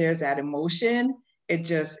 whenever there's that emotion, it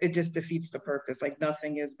just defeats the purpose. Like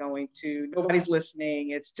nobody's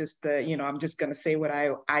listening. It's just I'm just going to say what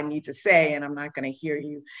I need to say, and I'm not going to hear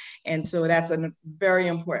you. And so that's a very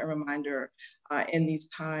important reminder in these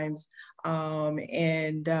times.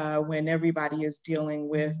 And when everybody is dealing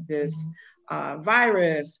with this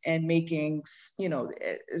virus and making,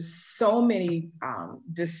 so many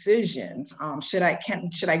decisions. Should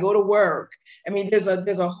I go to work? I mean, there's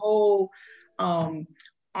a whole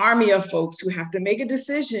army of folks who have to make a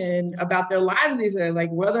decision about their livelihood, like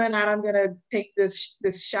whether or not I'm going to take this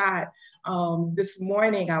shot. This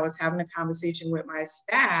morning, I was having a conversation with my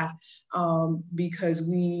staff because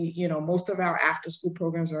most of our after-school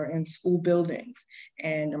programs are in school buildings.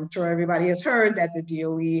 And I'm sure everybody has heard that the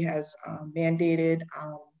DOE has mandated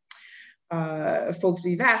folks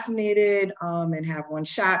be vaccinated and have one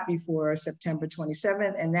shot before September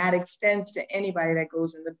 27th. And that extends to anybody that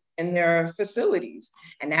goes in their facilities.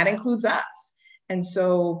 And that includes us. And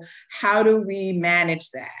so how do we manage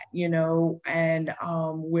that, and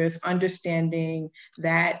with understanding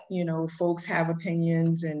that, folks have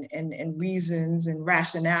opinions and reasons and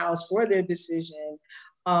rationales for their decision,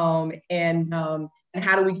 and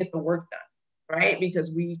how do we get the work done, right?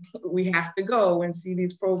 Because we have to go and see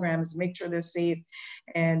these programs, make sure they're safe,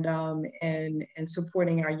 and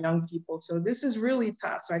supporting our young people. So this is really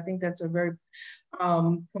tough. So I think that's a very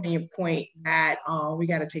poignant point that we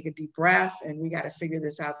got to take a deep breath and we got to figure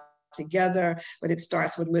this out together. But it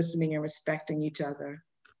starts with listening and respecting each other.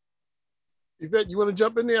 Yvette, you want to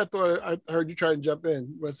jump in there? I thought I heard you try to jump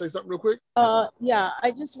in. You want to say something real quick? Yeah,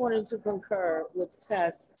 I just wanted to concur with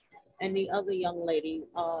Tess and the other young lady,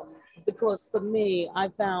 because for me, I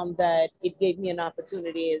found that it gave me an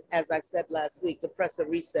opportunity, as I said last week, to press a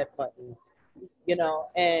reset button, you know,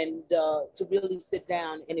 and to really sit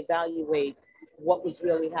down and evaluate what was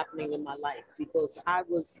really happening in my life, because I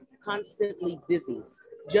was constantly busy,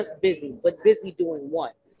 just busy, but busy doing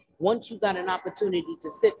what? Once you got an opportunity to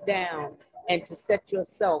sit down and to set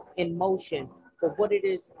yourself in motion for what it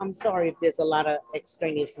is, I'm sorry if there's a lot of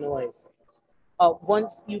extraneous noise.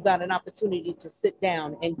 Once you got an opportunity to sit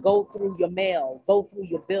down and go through your mail, go through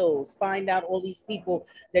your bills, find out all these people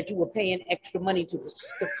that you were paying extra money to,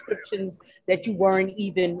 subscriptions that you weren't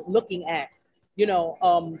even looking at, you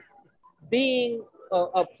know, being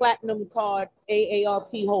a platinum card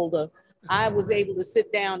AARP holder, I was able to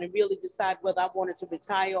sit down and really decide whether I wanted to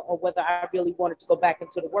retire or whether I really wanted to go back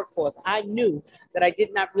into the workforce. I knew that I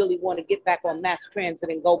did not really want to get back on mass transit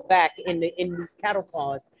and go back in these cattle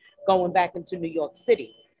cars going back into New York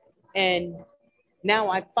City. And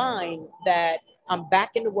now I find that I'm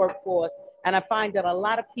back in the workforce, and I find that a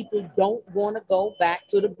lot of people don't want to go back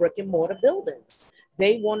to the brick and mortar buildings.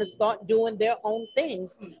 They want to start doing their own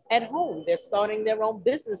things at home. They're starting their own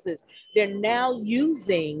businesses. They're now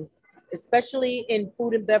using, especially in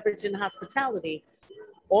food and beverage and hospitality,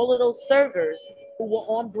 all of those servers who were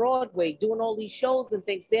on Broadway doing all these shows and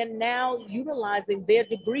things, they're now utilizing their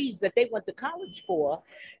degrees that they went to college for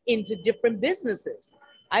into different businesses.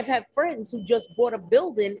 I've had friends who just bought a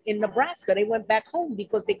building in Nebraska. They went back home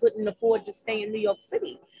because they couldn't afford to stay in New York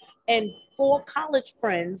City. And 4 college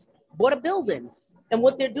friends bought a building. And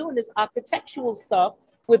what they're doing is architectural stuff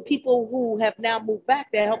with people who have now moved back.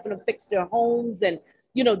 They're helping them fix their homes and,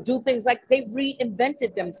 you know, do things like they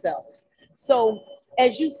reinvented themselves. So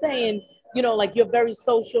as you saying, you know, like you're very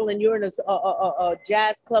social and you're in a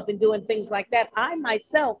jazz club and doing things like that. I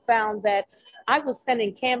myself found that I was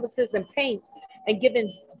sending canvases and paint and giving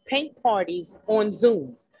paint parties on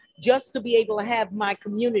Zoom just to be able to have my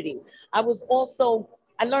community. I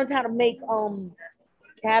learned how to make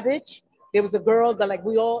cabbage. There was a girl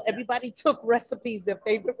that everybody took recipes, their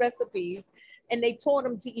favorite recipes, and they taught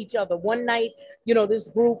them to each other. One night, you know, this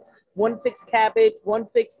group, one fixed cabbage, one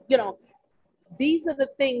fixed, you know, these are the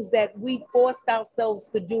things that we forced ourselves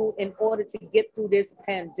to do in order to get through this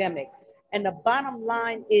pandemic. And the bottom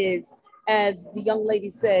line is, as the young lady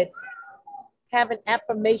said, having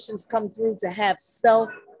affirmations come through to have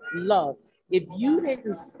self-love. If you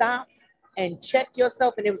didn't stop and check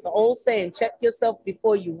yourself, and it was the old saying, check yourself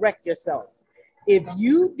before you wreck yourself. If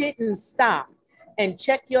you didn't stop and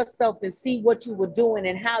check yourself and see what you were doing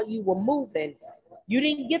and how you were moving, you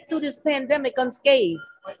didn't get through this pandemic unscathed.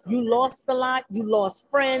 You lost a lot, you lost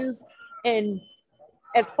friends. And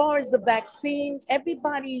as far as the vaccine,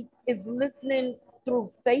 everybody is listening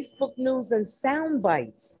through Facebook news and sound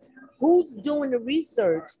bites. Who's doing the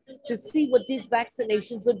research to see what these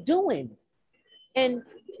vaccinations are doing? And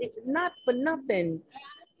not for nothing,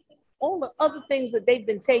 all the other things that they've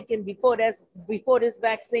been taking before this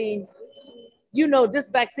vaccine, you know, this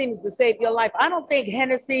vaccine is to save your life. I don't think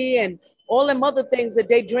Hennessy and all them other things that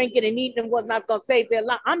they drinking and eating and whatnot gonna save their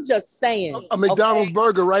life. I'm just saying. A McDonald's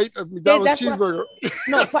burger, right? A McDonald's cheeseburger.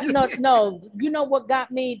 No. You know what got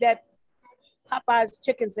me? That Popeye's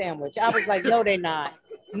chicken sandwich. I was like, no, they're not.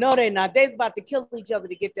 No, they're not. They're about to kill each other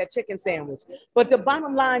to get that chicken sandwich. But the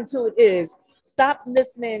bottom line to it is, stop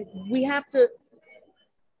listening. We have to,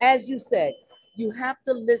 as you said, you have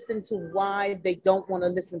to listen to why they don't want to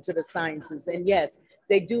listen to the sciences. And yes,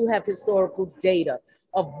 they do have historical data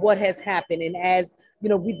of what has happened. And as you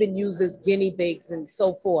know, we've been used as guinea pigs and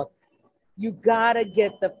so forth. You gotta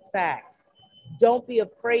get the facts. Don't be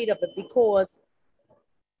afraid of it, because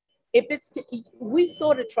we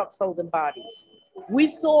saw the trucks holding bodies.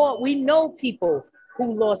 We know people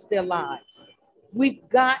who lost their lives. We've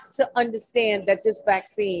got to understand that this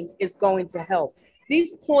vaccine is going to help.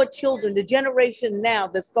 These poor children, the generation now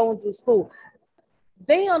that's going through school,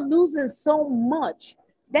 they are losing so much.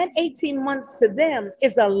 That 18 months to them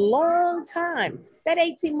is a long time. That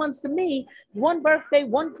 18 months to me, one birthday,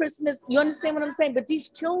 one Christmas, you understand what I'm saying? But these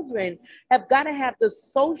children have got to have the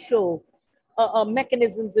social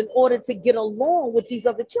mechanisms in order to get along with these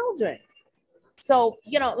other children. So,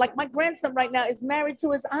 you know, like my grandson right now is married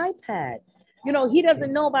to his iPad. You know, he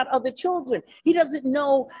doesn't know about other children. He doesn't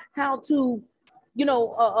know how to, you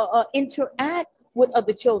know, interact with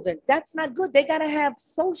other children. That's not good. They got to have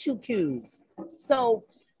social cues. So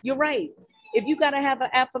you're right. If you got to have an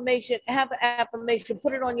affirmation,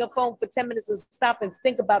 put it on your phone for 10 minutes and stop and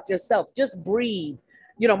think about yourself. Just breathe.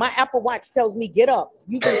 You know, my Apple Watch tells me, get up.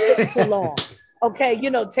 You've been sitting too long. Okay, you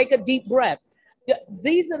know, take a deep breath.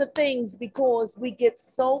 These are the things, because we get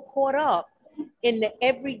so caught up in the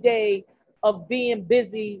everyday of being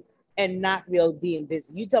busy and not real being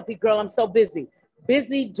busy. You tell people, girl, I'm so busy.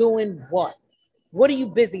 Busy doing what? What are you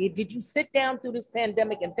busy? Did you sit down through this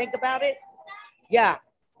pandemic and think about it? Yeah.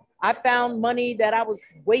 I found money that I was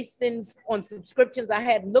wasting on subscriptions I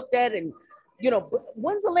hadn't looked at. And, you know,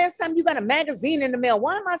 when's the last time you got a magazine in the mail?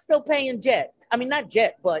 Why am I still paying Jet? I mean, not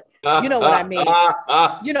Jet, but you know what I mean?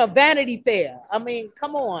 You know, Vanity Fair. I mean,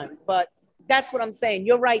 come on. But that's what I'm saying.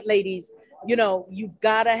 You're right, ladies. You know, you've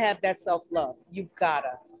got to have that self-love. You've got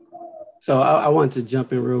to. So I want to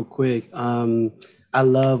jump in real quick. I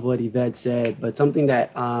love what Yvette said, but something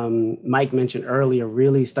that Mike mentioned earlier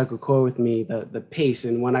really stuck a chord with me, the pace.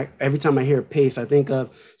 And every time I hear pace, I think of,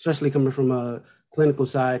 especially coming from a clinical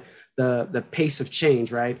side, the pace of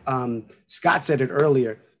change, right? Scott said it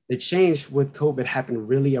earlier, the change with COVID happened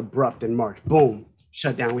really abrupt in March. Boom,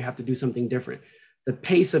 shut down, we have to do something different. The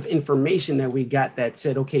pace of information that we got that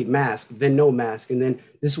said, okay, mask, then no mask, and then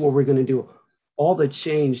this is what we're gonna do. All the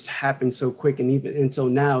change happened so quick, and so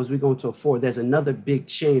now as we go into a 4, there's another big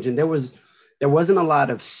change, and there wasn't a lot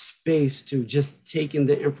of space to just take in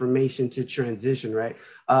the information to transition, right?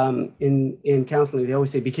 In counseling, they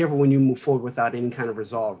always say, be careful when you move forward without any kind of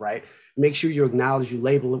resolve, right? Make sure you acknowledge, you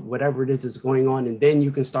label it, whatever it is that's going on, and then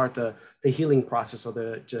you can start the healing process or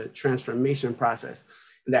the transformation process.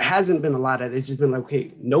 And there hasn't been a lot of it. It's just been like,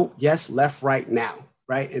 okay, nope, yes, left, right, now,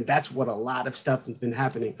 right? And that's what a lot of stuff has been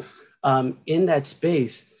happening. In that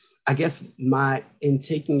space, I guess in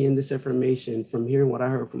taking in this information, from hearing what I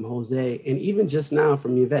heard from Jose, and even just now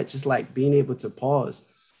from Yvette, just like being able to pause,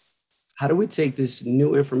 how do we take this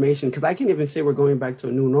new information? Because I can't even say we're going back to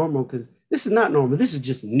a new normal, because this is not normal. This is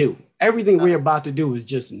just new. Everything we're about to do is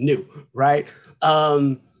just new, right?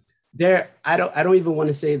 I don't even want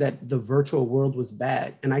to say that the virtual world was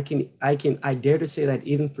bad. And I dare to say that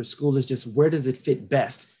even for school, is just, where does it fit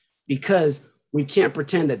best? Because we can't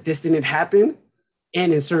pretend that this didn't happen,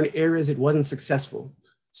 and in certain areas it wasn't successful.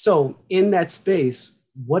 So in that space,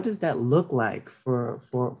 what does that look like for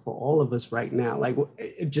all of us right now? Like,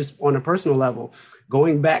 just on a personal level,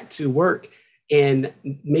 going back to work, and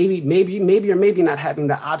maybe or maybe not having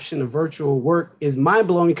the option of virtual work is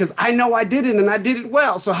mind-blowing, because I know I did it and I did it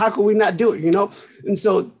well. So how could we not do it, you know? And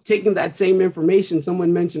so taking that same information,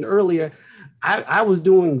 someone mentioned earlier, I was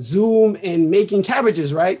doing Zoom and making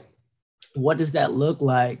cabbages, right? What does that look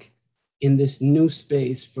like in this new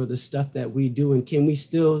space for the stuff that we do? And can we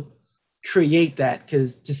still create that?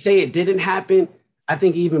 Because to say it didn't happen, I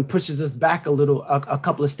think even pushes us back a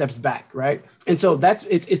couple of steps back, right? And so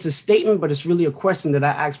it's a statement, but it's really a question that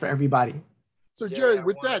I ask for everybody. So Jerry,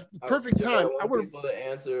 with that, perfect time. I want people to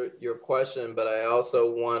answer your question, but I also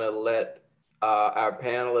want to let our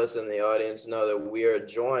panelists and the audience know that we are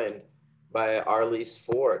joined by Arlise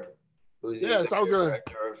Ford, who's the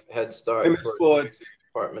director of Head Start for the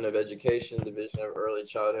Department of Education, Division of Early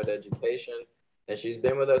Childhood Education. And she's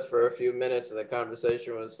been with us for a few minutes, and the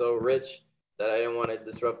conversation was so rich that I didn't want to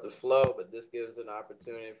disrupt the flow, but this gives an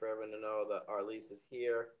opportunity for everyone to know that Arlise is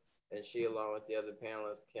here, and she, along with the other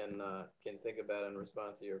panelists, can think about and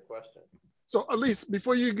respond to your question. So Arlise,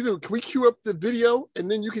 before you do, can we cue up the video, and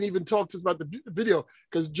then you can even talk to us about the video?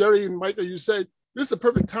 Because Jerry and Mike, as you said, this is a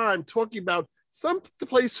perfect time talking about some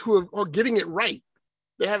place who are getting it right.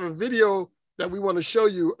 They have a video that we want to show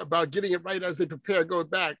you about getting it right as they prepare going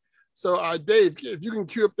back. So Dave, if you can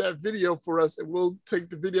cue up that video for us, and we'll take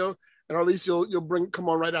the video, and Arlise, you'll come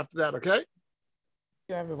on right after that, okay? Thank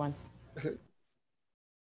you, everyone. Okay.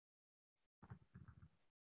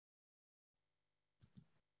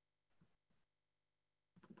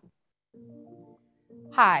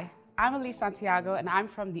 Hi, I'm Elise Santiago, and I'm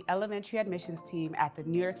from the elementary admissions team at the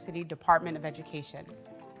New York City Department of Education.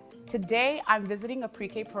 Today, I'm visiting a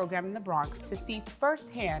pre-K program in the Bronx to see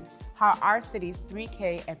firsthand how our city's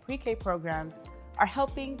 3K and pre-K programs are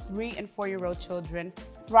helping 3- and 4-year-old children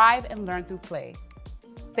thrive and learn through play,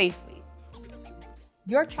 safely.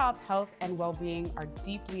 Your child's health and well-being are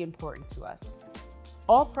deeply important to us.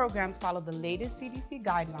 All programs follow the latest CDC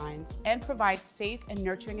guidelines and provide safe and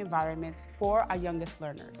nurturing environments for our youngest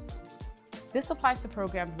learners. This applies to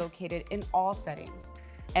programs located in all settings: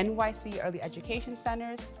 NYC early education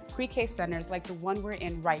centers, pre-K centers like the one we're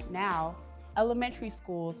in right now, elementary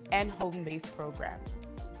schools, and home-based programs.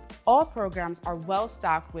 All programs are well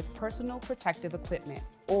stocked with personal protective equipment,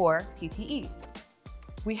 or PPE.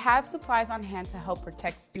 We have supplies on hand to help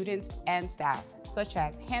protect students and staff, such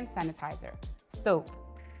as hand sanitizer, soap,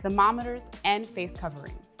 thermometers, and face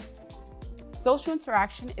coverings. Social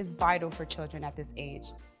interaction is vital for children at this age.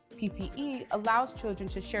 PPE allows children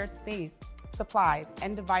to share space, supplies,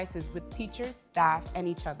 and devices with teachers, staff, and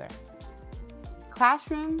each other.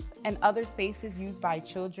 Classrooms and other spaces used by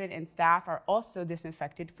children and staff are also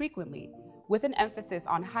disinfected frequently, with an emphasis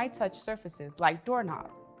on high-touch surfaces like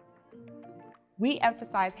doorknobs. We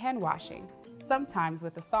emphasize hand washing, sometimes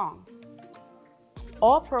with a song.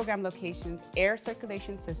 All program locations, air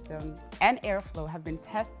circulation systems, and airflow have been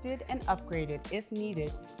tested and upgraded if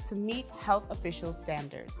needed to meet health officials'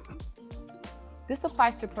 standards. This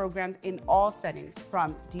applies to programs in all settings,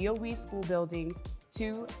 from DOE school buildings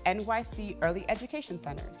to NYC early education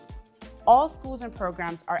centers. All schools and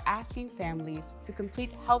programs are asking families to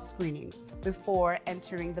complete health screenings before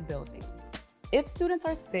entering the building. If students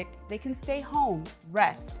are sick, they can stay home,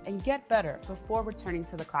 rest, and get better before returning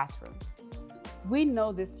to the classroom. We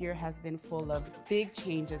know this year has been full of big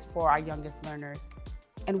changes for our youngest learners,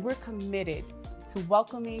 and we're committed to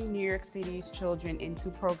welcoming New York City's children into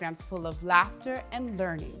programs full of laughter and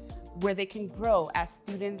learning, where they can grow as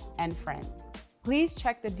students and friends. Please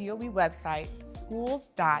check the DOE website,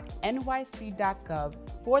 schools.nyc.gov,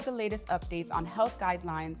 for the latest updates on health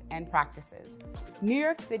guidelines and practices. New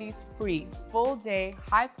York City's free, full-day,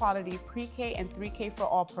 high-quality pre-K and 3K for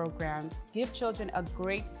all programs give children a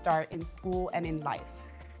great start in school and in life.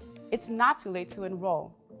 It's not too late to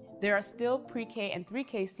enroll. There are still pre-K and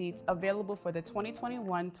 3K seats available for the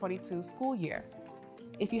 2021-22 school year.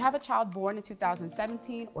 If you have a child born in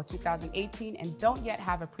 2017 or 2018 and don't yet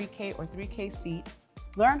have a pre-K or 3K seat,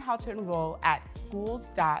 learn how to enroll at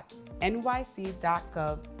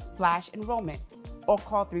schools.nyc.gov/enrollment or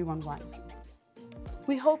call 311.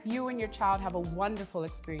 We hope you and your child have a wonderful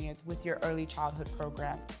experience with your early childhood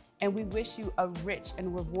program, and we wish you a rich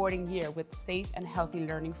and rewarding year with safe and healthy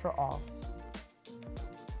learning for all.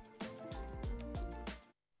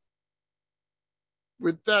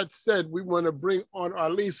 With that said, we want to bring on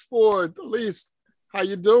Elise Ford. Elise, how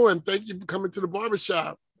you doing? Thank you for coming to the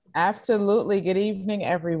barbershop. Absolutely. Good evening,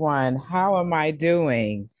 everyone. How am I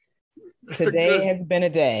doing? Today has been a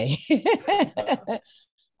day.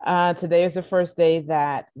 Today is the first day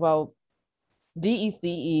that, well,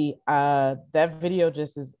 DECE, that video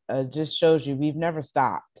just shows you we've never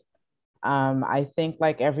stopped. I think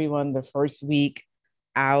like everyone, the first week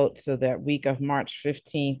out, so that week of March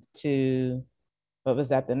 15th to, what was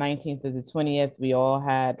that, the 19th to the 20th, we all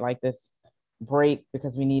had like this break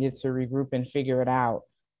because we needed to regroup and figure it out.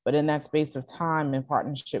 But in that space of time, in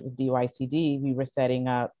partnership with DYCD, we were setting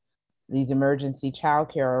up these emergency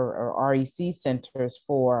childcare or REC centers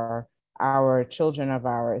for our children of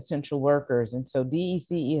our essential workers. And so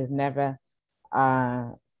DECE has never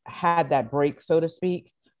had that break, so to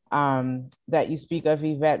speak, that you speak of,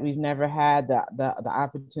 Yvette. We've never had the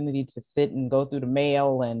opportunity to sit and go through the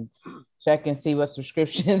mail and check and see what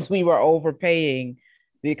subscriptions we were overpaying,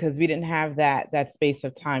 because we didn't have that space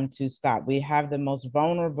of time to stop. We have the most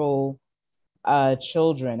vulnerable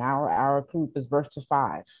children. Our group is birth to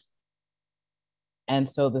 5. And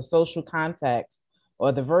so the social context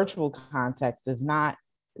or the virtual context is not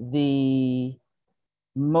the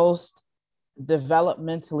most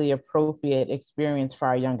developmentally appropriate experience for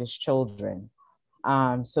our youngest children.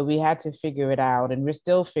 So we had to figure it out, and we're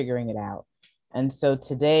still figuring it out. And so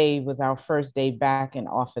today was our first day back in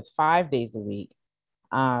office 5 days a week,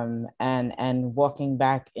 and walking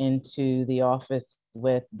back into the office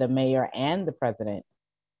with the mayor and the president,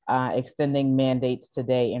 extending mandates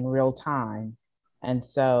today in real time. And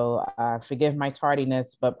so forgive my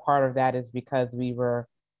tardiness, but part of that is because we were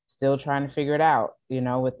still trying to figure it out,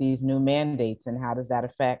 with these new mandates, and how does that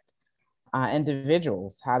affect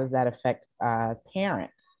individuals? How does that affect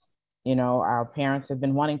parents? Our parents have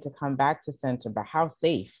been wanting to come back to center, but how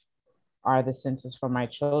safe are the centers for my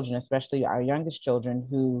children, especially our youngest children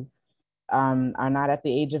who are not at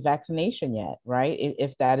the age of vaccination yet, right?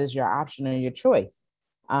 If that is your option or your choice.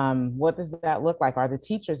 What does that look like? Are the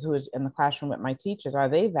teachers who are in the classroom with my teachers, are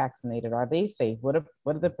they vaccinated? Are they safe? What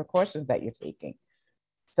are the precautions that you're taking?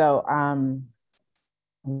 So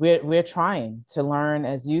we're trying to learn,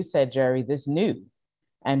 as you said, Jerry, this new,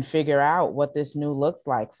 and figure out what this new looks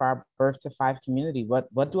like for our birth to 5 community.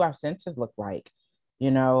 What do our centers look like?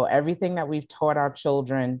 Everything that we've taught our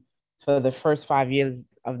children for the first 5 years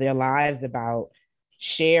of their lives about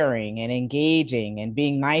sharing and engaging and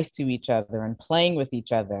being nice to each other and playing with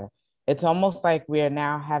each other, it's almost like we are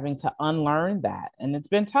now having to unlearn that. And it's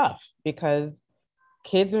been tough because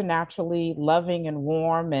kids are naturally loving and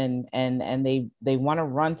warm, and they want to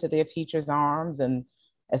run to their teacher's arms, and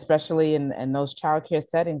especially in those childcare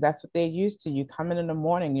settings, that's what they're used to. You come in the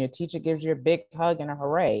morning, your teacher gives you a big hug and a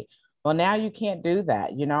hooray. Well, now you can't do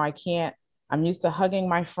that. You know, I'm used to hugging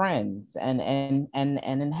my friends, and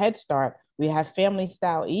in Head Start, we have family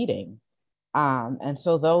style eating. And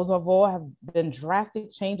so those of all have been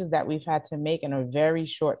drastic changes that we've had to make in a very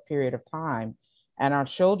short period of time. And our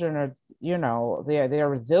children are, you know, they're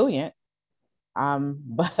resilient,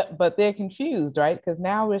 but they're confused, right? Because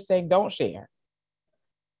now we're saying don't share.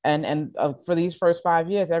 And for these first 5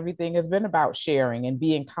 years, everything has been about sharing and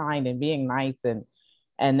being kind and being nice,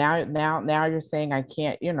 and now you're saying I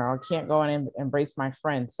can't, you know, I can't go and embrace my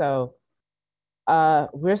friend. So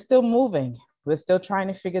we're still moving. We're still trying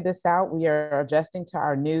to figure this out. We are adjusting to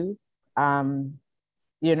our new,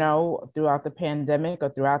 you know, throughout the pandemic or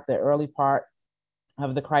throughout the early part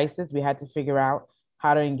of the crisis, we had to figure out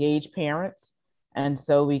how to engage parents. And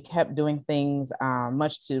so we kept doing things,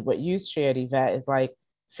 much to what you shared, Yvette, is like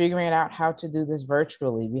figuring out how to do this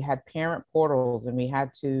virtually. We had parent portals, and we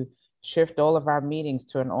had to shift all of our meetings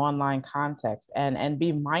to an online context, and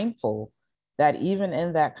be mindful that even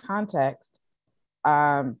in that context,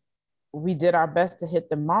 we did our best to hit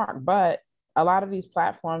the mark, but a lot of these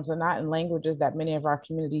platforms are not in languages that many of our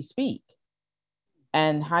communities speak.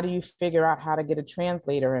 And how do you figure out how to get a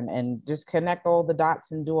translator and just connect all the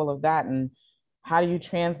dots and do all of that? And how do you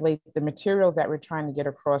translate the materials that we're trying to get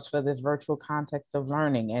across for this virtual context of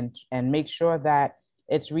learning, and make sure that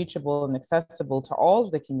it's reachable and accessible to all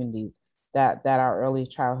of the communities that our early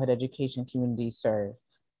childhood education communities serve?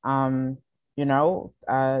 You know,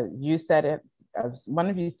 you said it, one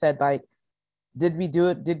of you said, like, did we do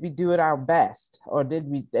it our best, or did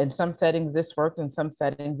we, in some settings this worked, in some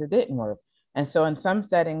settings it didn't work? And so in some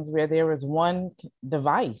settings where there was one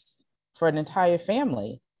device for an entire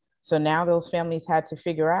family, so now those families had to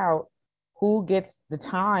figure out who gets the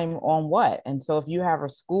time on what. And so if you have a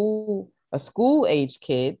school age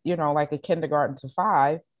kid, you know, like a kindergarten to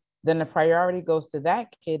 5, then the priority goes to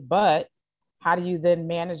that kid. But how do you then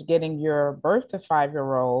manage getting your birth to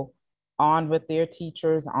 5-year-old on with their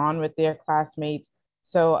teachers, on with their classmates?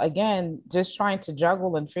 So again, just trying to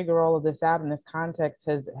juggle and figure all of this out in this context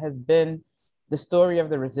has been the story of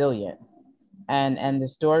the resilient, and the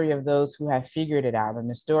story of those who have figured it out, and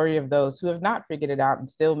the story of those who have not figured it out and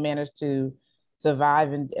still managed to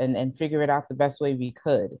survive and figure it out the best way we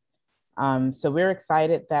could. So we're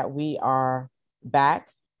excited that we are back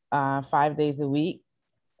 5 days a week.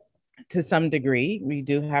 To some degree, we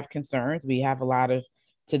do have concerns. We have a lot of,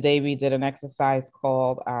 today we did an exercise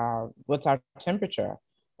called what's our temperature,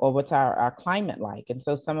 or what's our climate like? And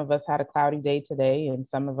so some of us had a cloudy day today, and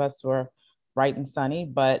some of us were bright and sunny.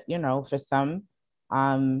 But, you know, for some,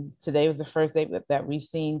 today was the first day that we've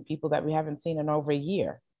seen people that we haven't seen in over a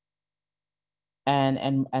year.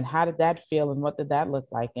 And how did that feel, and what did that look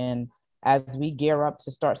like? And as we gear up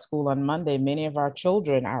to start school on Monday, many of our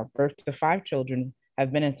children, our birth to 5 children,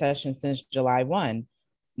 have been in session since July 1,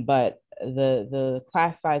 but the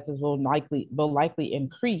class sizes will likely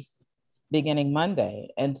increase beginning Monday.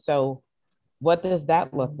 And so what does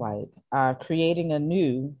that look like? Creating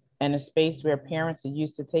anew in a space where parents are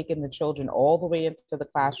used to taking the children all the way into the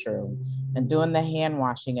classroom and doing the hand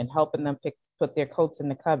washing and helping them put their coats in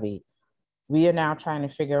the cubby. We are now trying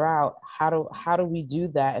to figure out how do we do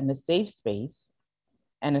that in a safe space,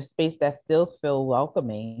 and a space that still feels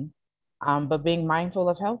welcoming, but being mindful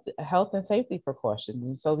of health and safety precautions.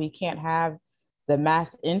 And so we can't have the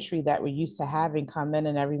mass entry that we're used to having come in,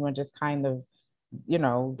 and everyone just kind of, you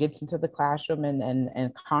know, gets into the classroom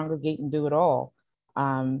and congregate and do it all.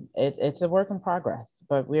 It's a work in progress,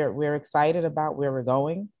 but we're excited about where we're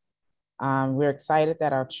going. We're excited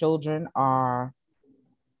that our children are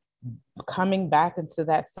coming back into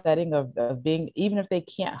that setting of being, even if they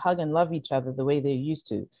can't hug and love each other the way they're used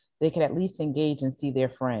to, they can at least engage and see their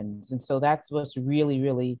friends. And so that's what's really,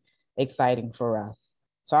 really exciting for us.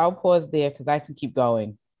 So I'll pause there because I can keep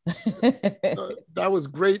going. That was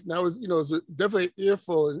great. And that was, you know, it's definitely an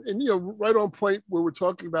earful, and, you know, right on point where we're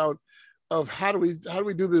talking about of how do we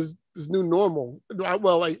do this new normal?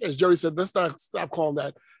 Well, like as Jerry said, let's not stop calling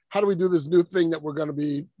that. How do we do this new thing that we're going to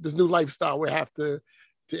be, this new lifestyle we have to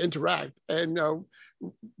interact? And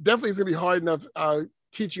definitely it's going to be hard enough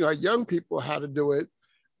teaching our young people how to do it.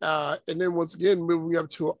 And then once again, moving up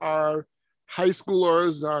to our high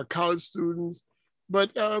schoolers and our college students.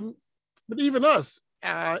 But even us,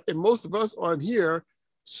 and most of us on here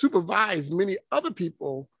supervise many other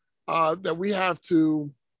people that we have to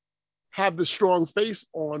have the strong face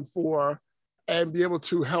on for and be able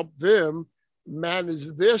to help them manage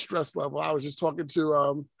their stress level. I was just talking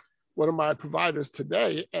to one of my providers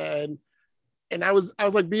today, and I was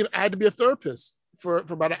like I had to be a therapist for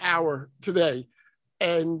about an hour today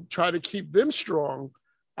and try to keep them strong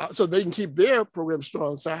so they can keep their program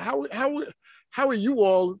strong. So how are you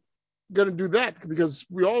all going to do that? Because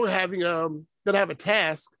we all having going to have a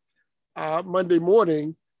task Monday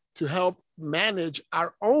morning to help manage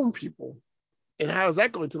our own people. And how is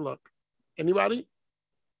that going to look? Anybody?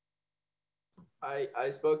 I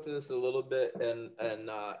spoke to this a little bit,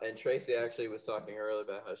 and Tracy actually was talking earlier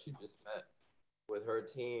about how she just met with her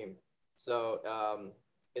team. So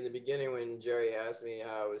in the beginning, when Jerry asked me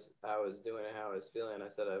how I was doing and how I was feeling, I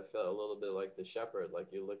said I felt a little bit like the shepherd, like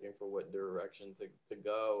you're looking for what direction to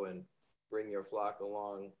go and bring your flock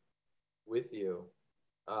along with you.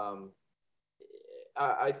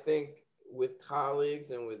 I think with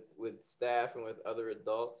colleagues and with staff and with other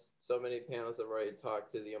adults, so many panels have already talked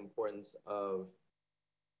to the importance of,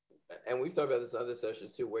 and we've talked about this in other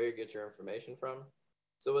sessions too, where you get your information from.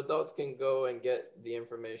 So adults can go and get the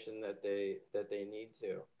information that they need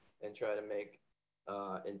to and try to make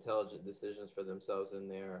intelligent decisions for themselves and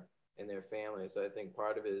their families. So I think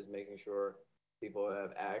part of it is making sure people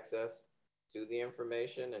have access to the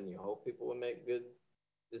information, and you hope people will make good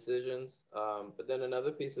decisions. But then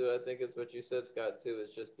another piece of it, I think it's what you said, Scott, too,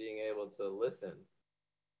 is just being able to listen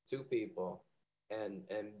to people and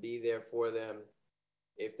be there for them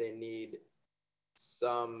if they need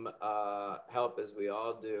some help, as we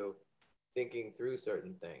all do, thinking through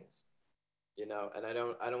certain things, you know. And I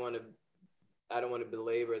don't want to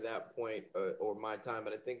belabor that point or my time,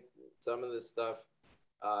 but I think some of the stuff,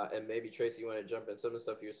 and maybe Tracy, you want to jump in, some of the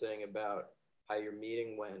stuff you're saying about how your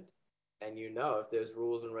meeting went, and you know, if there's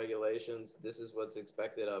rules and regulations, this is what's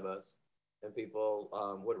expected of us. And people,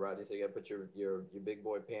 what Rodney said, you got to put your big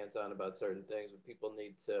boy pants on about certain things, but people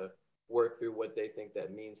need to work through what they think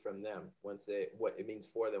that means from them what it means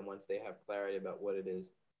for them once they have clarity about what it is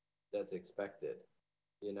that's expected.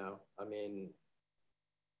 You know, I mean,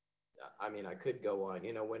 I could go on.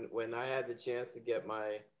 You know, when I had the chance to get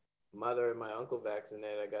my mother and my uncle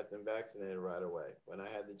vaccinated, I got them vaccinated right away. When I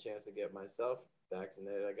had the chance to get myself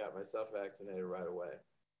vaccinated, I got myself vaccinated right away.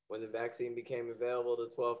 When the vaccine became available to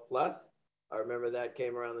 12 plus, I remember that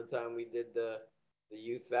came around the time we did the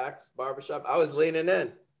youth vax barbershop. I was leaning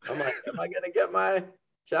in. I'm like, am I gonna get my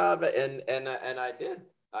job? And I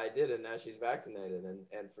did, and now she's vaccinated.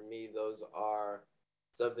 And for me, those are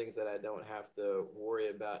some things that I don't have to worry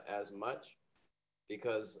about as much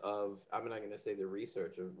because of, I'm not gonna say the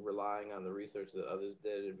research, of relying on the research that others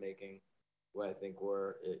did and making what I think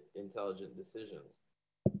were intelligent decisions.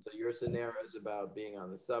 So your scenario is about being on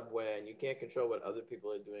the subway, and you can't control what other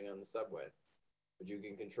people are doing on the subway, but you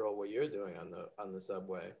can control what you're doing on the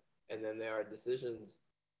subway. And then there are decisions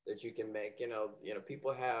that you can make. You know,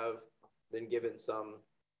 people have been given some,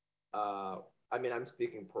 I'm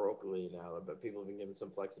speaking parochially now, but people have been given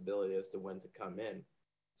some flexibility as to when to come in.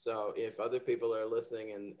 So if other people are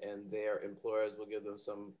listening and their employers will give them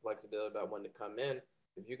some flexibility about when to come in,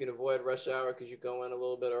 if you can avoid rush hour because you go in a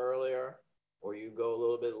little bit earlier, or you go a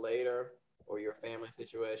little bit later, or your family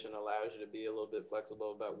situation allows you to be a little bit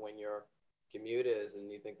flexible about when your commute is,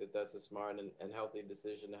 and you think that that's a smart and healthy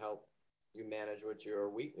decision to help you manage what your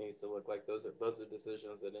week needs to look like, those are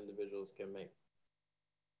decisions that individuals can make.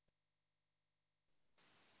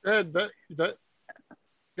 Go ahead, Bet.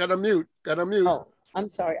 Got a mute. Oh, I'm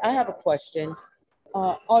sorry. I have a question.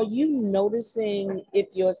 Are you noticing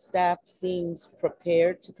if your staff seems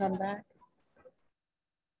prepared to come back?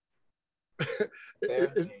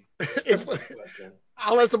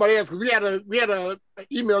 I'll let somebody ask. We had a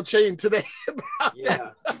email chain today about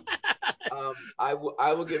that. I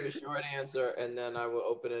will give a short answer, and then I will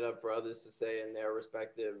open it up for others to say in their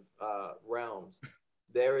respective realms.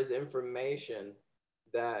 There is information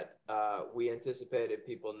that we anticipated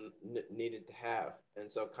people needed to have,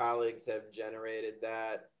 and so colleagues have generated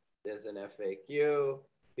that. There's an FAQ.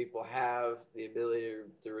 People have the ability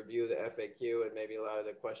to review the FAQ, and maybe a lot of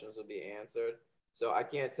their questions will be answered. So I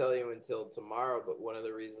can't tell you until tomorrow, but one of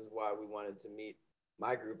the reasons why we wanted to meet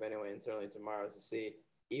my group anyway internally tomorrow is to see,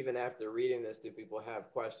 even after reading this, do people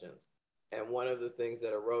have questions? And one of the things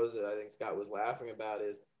that arose that I think Scott was laughing about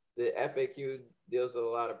is the FAQ deals with a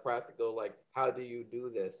lot of practical, like, how do you do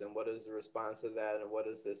this? And what is the response to that? And what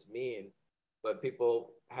does this mean? But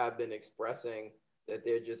people have been expressing that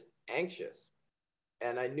they're just anxious.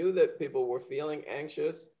 And I knew that people were feeling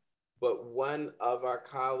anxious, but one of our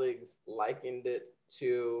colleagues likened it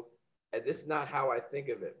to, and this is not how I think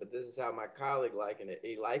of it, but this is how my colleague likened it.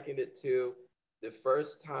 He likened it to the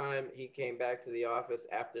first time he came back to the office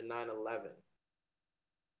after 9/11.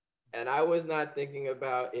 And I was not thinking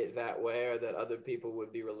about it that way, or that other people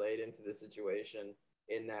would be relating to the situation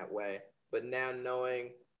in that way. But now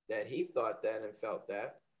knowing that he thought that and felt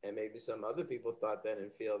that, and maybe some other people thought that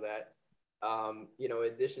and feel that, you know,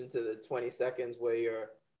 in addition to the 20 seconds where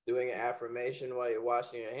you're doing an affirmation while you're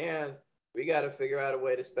washing your hands, we got to figure out a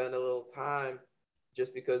way to spend a little time,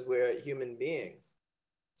 just because we're human beings.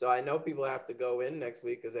 So I know people have to go in next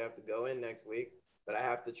week because they have to go in next week, but I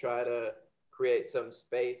have to try to create some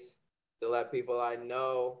space to let people I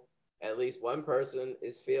know, at least one person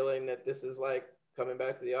is feeling that this is like coming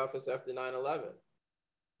back to the office after 9/11.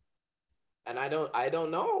 And I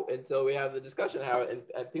don't know until we have the discussion how,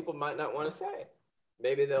 and people might not want to say.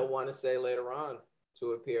 Maybe they'll want to say later on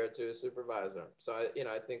to appear to a supervisor. So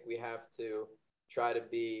I think we have to try to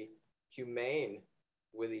be humane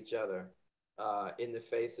with each other in the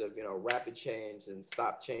face of, rapid change and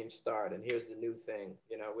stop, change, start. And here's the new thing.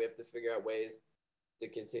 We have to figure out ways to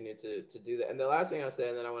continue to do that. And the last thing I'll say,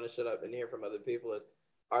 and then I want to shut up and hear from other people, is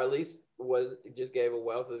our lease just gave a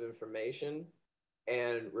wealth of information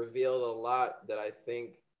and revealed a lot that I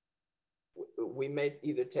think we may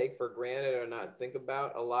either take for granted or not think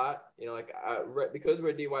about a lot. Because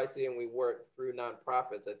we're DYC and we work through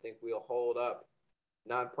nonprofits, I think we'll hold up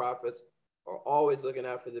nonprofits are always looking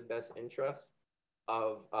out for the best interests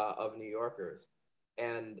of New Yorkers.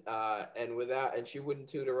 And she wouldn't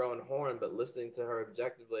toot her own horn, but listening to her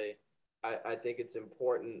objectively, I think it's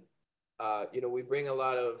important. We bring a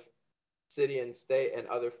lot of city and state and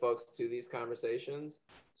other folks to these conversations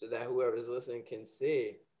so that whoever is listening can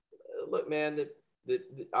see, look, man,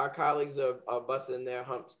 our colleagues are busting their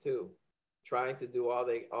humps too, trying to do all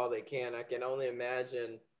they can. I can only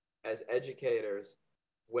imagine as educators,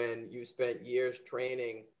 when you spent years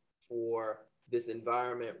training for this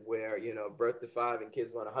environment where, birth to 5 and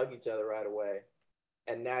kids want to hug each other right away.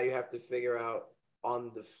 And now you have to figure out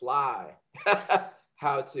on the fly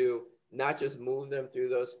how to not just move them through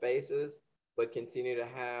those spaces, but continue to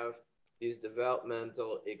have these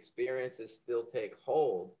developmental experiences still take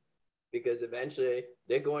hold, because eventually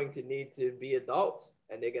they're going to need to be adults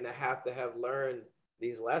and they're going to have learned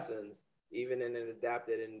these lessons, even in an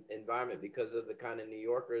adapted environment, because of the kind of New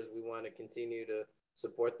Yorkers we want to continue to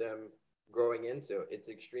support them growing into. It's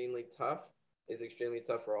extremely tough. It's extremely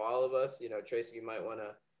tough for all of us. Tracy, you might want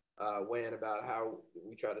to weigh in about how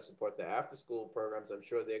we try to support the after school programs. I'm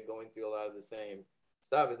sure they're going through a lot of the same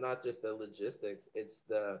stuff. It's not just the logistics, it's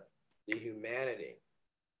the humanity,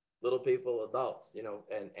 little people, adults,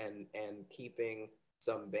 and keeping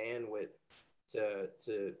some bandwidth to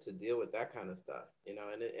deal with that kind of stuff, and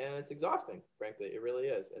it's exhausting, frankly. It really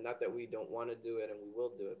is. And not that we don't want to do it and we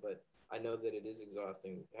will do it, but I know that it is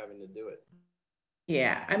exhausting having to do it.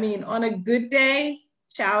 Yeah, I mean, on a good day,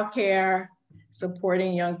 childcare,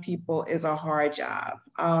 supporting young people is a hard job.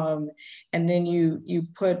 And then you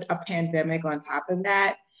put a pandemic on top of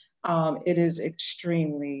that. It is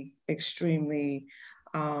extremely, extremely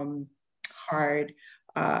hard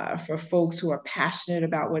for folks who are passionate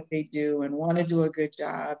about what they do and want to do a good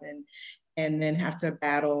job, and then have to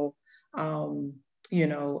battle,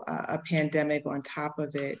 a pandemic on top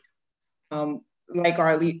of it. Like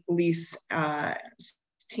our lease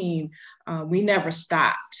team, we never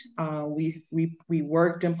stopped. We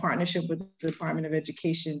worked in partnership with the Department of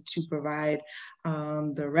Education to provide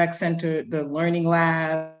the rec center, the learning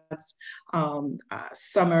labs,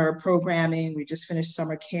 summer programming. We just finished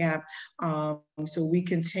summer camp. So we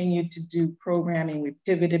continued to do programming. We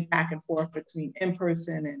pivoted back and forth between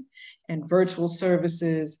in-person and virtual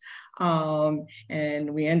services.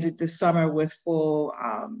 And we ended the summer with full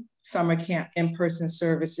summer camp in-person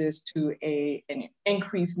services to an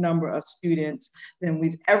increased number of students than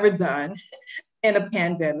we've ever done in a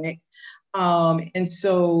pandemic. And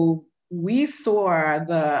so we saw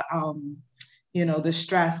the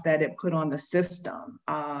stress that it put on the system.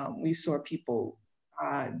 We saw people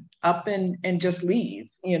up and just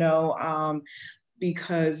leave,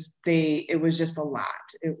 because it was just a lot.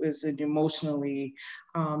 It was an emotionally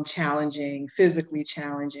challenging, physically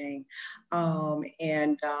challenging.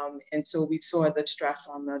 And so we saw the stress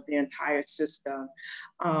on the entire system.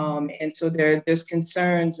 And so there's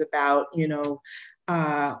concerns about,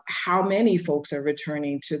 how many folks are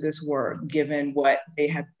returning to this work, given what they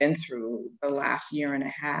have been through the last year and a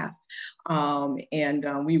half.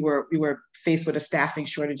 We were faced with a staffing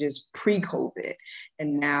shortages pre-COVID,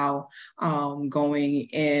 and now going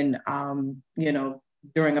in,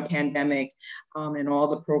 during a pandemic, and all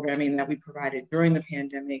the programming that we provided during the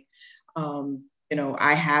pandemic,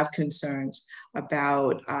 I have concerns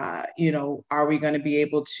about, are we going to be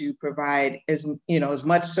able to provide as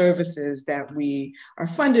much services that we are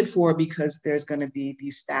funded for, because there's going to be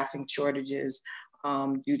these staffing shortages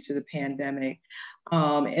due to the pandemic.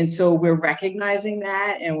 And so we're recognizing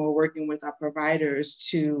that, and we're working with our providers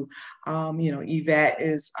to, Yvette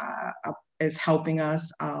is helping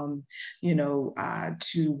us,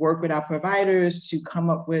 to work with our providers to come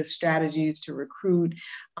up with strategies to recruit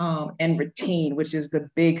and retain, which is the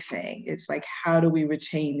big thing. It's like, how do we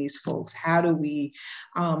retain these folks? How do we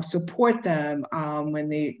support them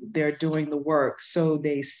when they're doing the work so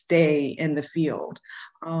they stay in the field?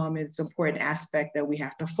 It's an important aspect that we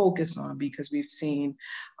have to focus on, because we've seen,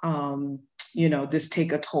 this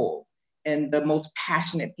take a toll. And the most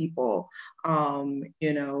passionate people,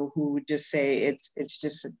 who just say it's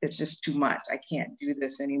just too much. I can't do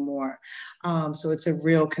this anymore. So it's a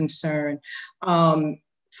real concern.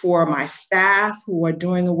 For my staff who are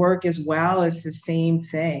doing the work as well, it's the same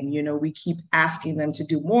thing. We keep asking them to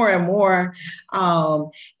do more and more,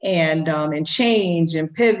 and change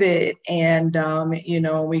and pivot, and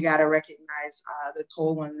we got to recognize the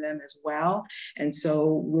toll on them as well. And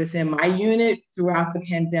so within my unit, throughout the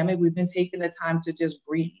pandemic, we've been taking the time to just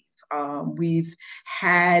breathe. We've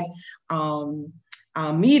had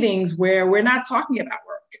meetings where we're not talking about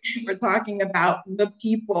work. We're talking about the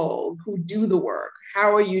people who do the work.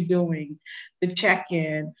 How are you doing? The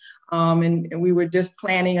check-in. And we were just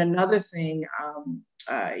planning another thing,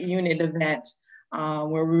 unit event,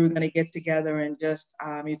 where we were going to get together and just,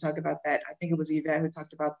 you talk about that. I think it was Yvette who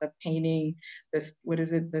talked about the painting,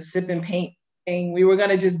 the sip and paint thing. We were going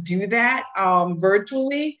to just do that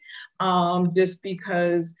virtually, just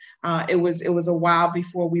because it was a while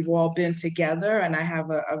before we've all been together, and I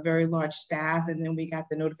have a very large staff, and then we got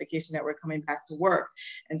the notification that we're coming back to work.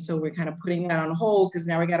 And so we're kind of putting that on hold, because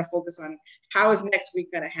now we got to focus on how is next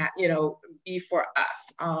week going to be for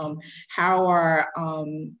us. How are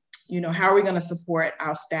we going to support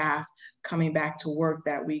our staff coming back to work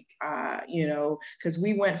that week, because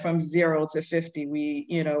we went from 0 to 50.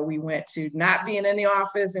 We went to not being in the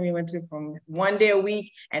office, and we went to from 1 day a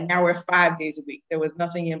week, and now we're 5 days a week. There was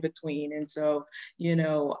nothing in between. And so,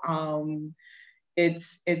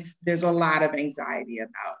 there's a lot of anxiety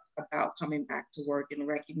about coming back to work, and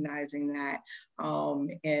recognizing that,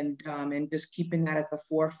 and just keeping that at the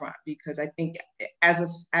forefront, because I think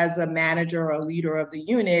as a manager or a leader of the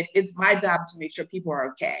unit, it's my job to make sure people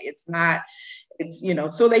are okay. It's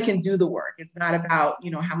so they can do the work. It's not about,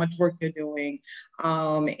 how much work they're doing.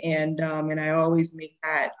 And I always make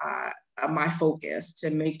that my focus,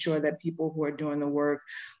 to make sure that people who are doing the work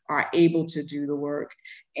are able to do the work,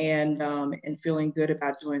 and feeling good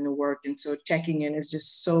about doing the work. And so checking in is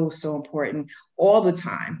just so important all the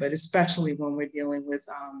time, but especially when we're dealing with,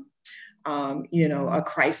 a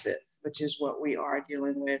crisis, which is what we are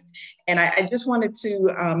dealing with. And I just wanted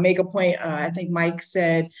to make a point. I think Mike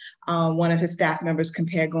said one of his staff members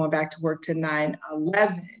compared going back to work to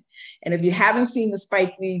 9/11. And if you haven't seen the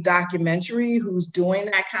Spike Lee documentary, who's doing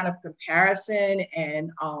that kind of comparison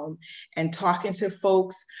and talking to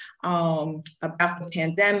folks about the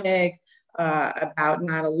pandemic, about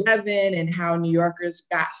 9/11 and how New Yorkers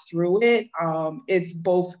got through it. It's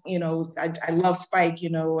both, I love Spike, I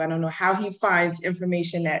don't know how he finds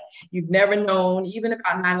information that you've never known, even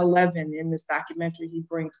about 9/11 in this documentary. He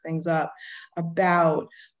brings things up about,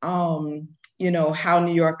 how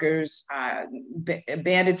New Yorkers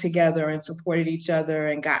banded together and supported each other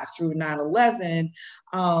and got through 9/11,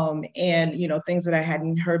 and things that I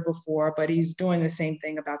hadn't heard before, but he's doing the same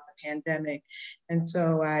thing about the pandemic. And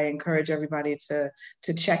so I encourage everybody to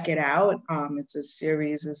check it out. It's a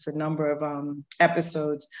series, it's a number of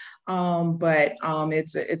episodes, but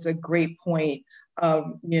it's a great point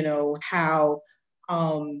of, how,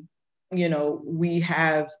 we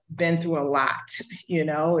have been through a lot.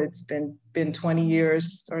 It's been 20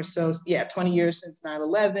 years or so. Yeah, 20 years since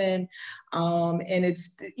 9/11. And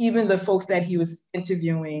it's even the folks that he was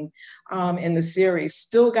interviewing in the series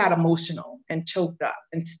still got emotional and choked up,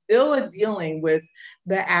 and still are dealing with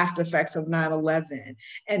the after effects of 9/11.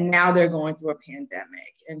 And now they're going through a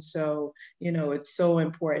pandemic. And so, it's so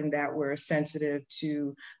important that we're sensitive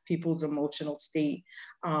to people's emotional state.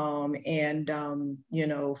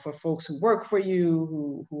 For folks who work for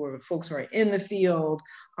you, who are folks who are in the field,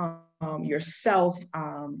 yourself,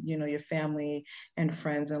 your family and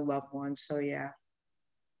friends and loved ones. So, yeah.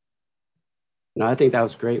 No, I think that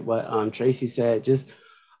was great what Tracy said. Just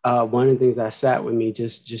one of the things that sat with me,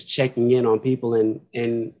 just checking in on people.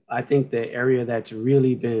 And I think the area that's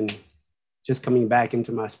really been just coming back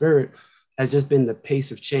into my spirit has just been the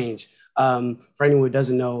pace of change. For anyone who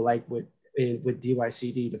doesn't know, like with with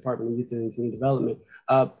DYCD, Department of Youth and Community Development.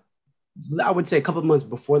 I would say a couple of months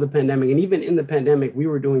before the pandemic, and even in the pandemic, we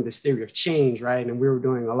were doing this theory of change, right? And we were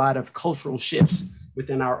doing a lot of cultural shifts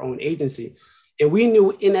within our own agency. And we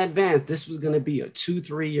knew in advance this was going to be a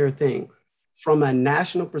 2-3 year thing. From a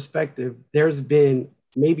national perspective, there's been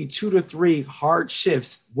maybe 2 to 3 hard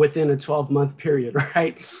shifts within a 12-month period,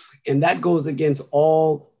 right? And that goes against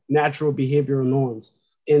all natural behavioral norms.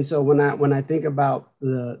 And so when I think about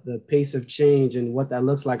the pace of change and what that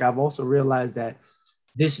looks like, I've also realized that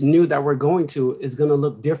this new that we're going to is going to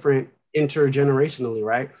look different intergenerationally,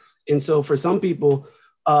 right? And so for some people,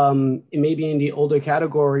 maybe in the older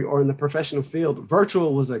category or in the professional field,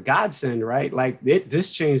 virtual was a godsend, right? Like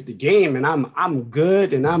this changed the game, and I'm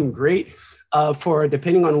good and I'm great. For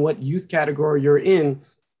depending on what youth category you're in,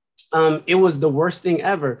 it was the worst thing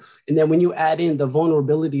ever. And then when you add in the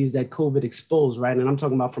vulnerabilities that COVID exposed, right? And I'm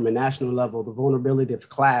talking about from a national level, the vulnerability of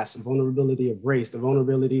class, the vulnerability of race, the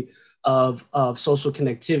vulnerability of social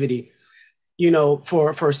connectivity. You know,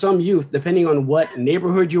 for some youth, depending on what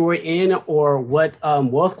neighborhood you were in or what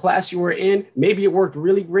wealth class you were in, maybe it worked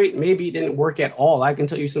really great. Maybe it didn't work at all. I can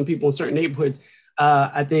tell you some people in certain neighborhoods,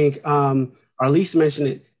 I think Arlise mentioned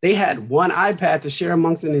it, they had one iPad to share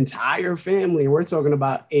amongst an entire family. And we're talking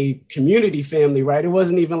about a community family, right? It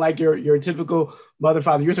wasn't even like your typical mother,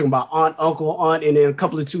 father. You're talking about aunt, uncle, aunt, and then a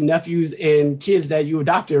couple of 2 nephews and kids that you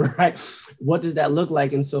adopted, right? What does that look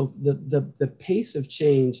like? And so the pace of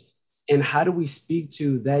change and how do we speak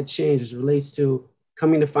to that change as it relates to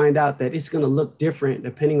coming to find out that it's going to look different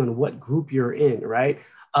depending on what group you're in, right?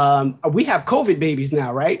 We have COVID babies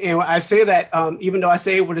now, right? And I say that even though I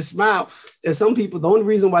say it with a smile, there's some people, the only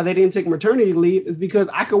reason why they didn't take maternity leave is because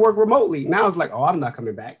I could work remotely. Now it's like, oh, I'm not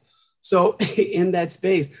coming back. So in that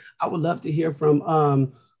space, I would love to hear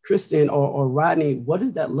from Kristen or Rodney. What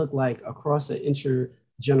does that look like across an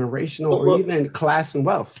intergenerational or even class and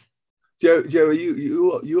wealth? Jerry,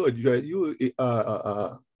 you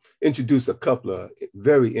introduced a couple of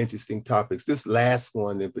very interesting topics. This last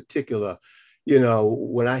one in particular, you know,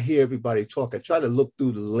 when I hear everybody talk, I try to look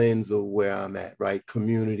through the lens of where I'm at, right?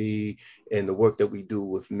 Community and the work that we do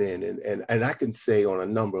with men. And I can say on a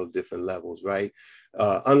number of different levels, right?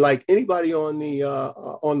 Unlike anybody on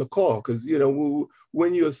the call, because, you know,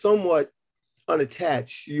 when you're somewhat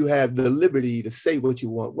unattached, you have the liberty to say what you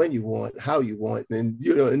want, when you want, how you want, and,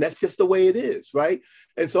 you know, and that's just the way it is, right?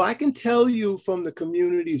 And so I can tell you from the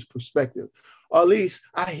community's perspective, or at least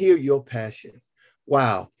I hear your passion.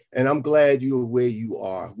 Wow. And I'm glad you're where you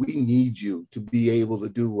are. We need you to be able to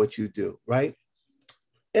do what you do, right?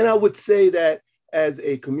 And I would say that as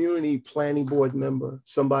a community planning board member,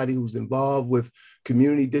 somebody who's involved with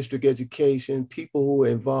community district education, people who are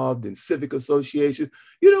involved in civic association,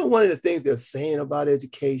 you know, one of the things they're saying about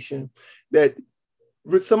education, that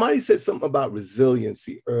somebody said something about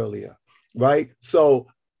resiliency earlier, right? So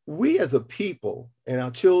we as a people and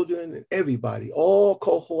our children and everybody, all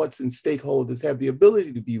cohorts and stakeholders have the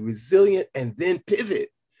ability to be resilient and then pivot.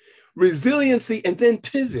 Resiliency and then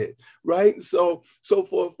pivot, right? So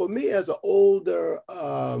for me as an older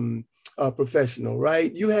professional,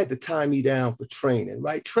 right, you had to tie me down for training,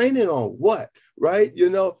 right? Training on what, right? You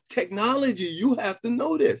know, technology, you have to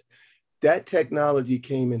know this. That technology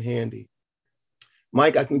came in handy.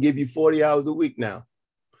 Mike, I can give you 40 hours a week now,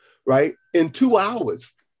 right? In 2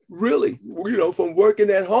 hours. Really, you know, from working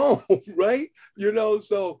at home, right? You know,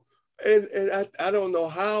 so, and I don't know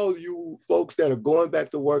how you folks that are going back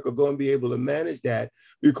to work are going to be able to manage that,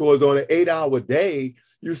 because on an 8-hour day,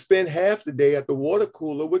 you spend half the day at the water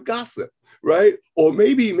cooler with gossip, right? Or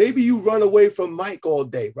maybe you run away from Mike all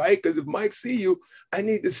day, right? Because if Mike see you, I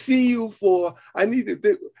need to see you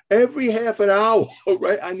every half an hour,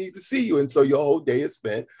 right? I need to see you. And so your whole day is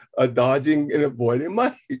spent dodging and avoiding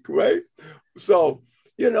Mike, right? So,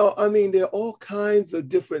 you know, I mean, there are all kinds of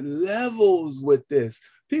different levels with this.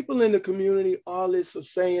 People in the community, Arliss, are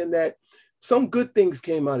saying that some good things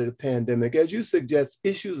came out of the pandemic. As you suggest,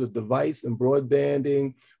 issues of device and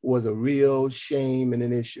broadbanding was a real shame and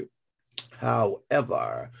an issue.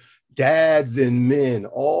 However, dads and men,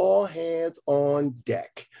 all hands on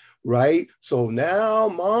deck, right? So now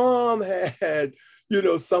mom had, you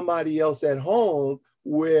know, somebody else at home,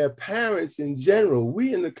 where parents in general,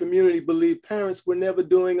 we in the community believe parents were never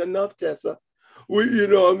doing enough, Tessa. You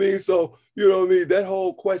know what I mean? So, you know what I mean? That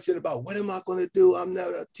whole question about what am I going to do? I'm not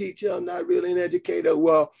a teacher. I'm not really an educator.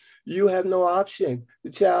 Well, you have no option. The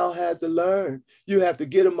child has to learn. You have to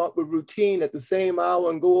get them up with routine at the same hour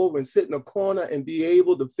and go over and sit in a corner and be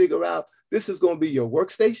able to figure out this is going to be your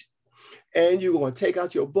workstation. And you're going to take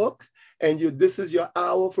out your book and this is your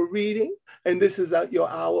hour for reading, and this is your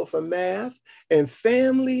hour for math. And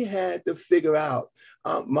family had to figure out,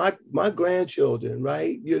 my grandchildren,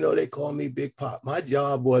 right? You know, they call me Big Pop. My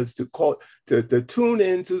job was to tune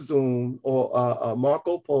into Zoom or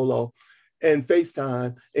Marco Polo and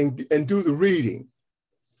FaceTime and do the reading.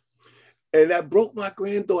 And that broke my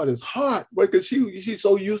granddaughter's heart because she's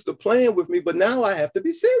so used to playing with me, but now I have to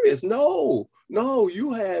be serious. No,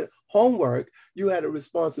 you had homework, you had a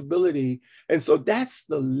responsibility. And so that's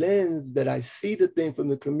the lens that I see the thing from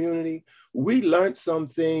the community. We learned some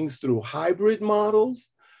things through hybrid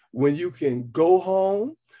models, when you can go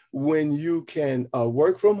home, when you can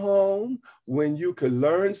work from home, when you can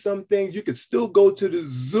learn some things. You could still go to the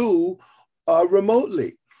zoo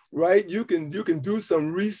remotely. Right? You can do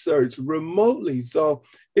some research remotely. So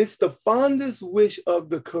it's the fondest wish of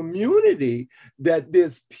the community that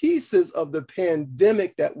there's pieces of the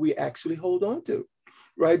pandemic that we actually hold on to,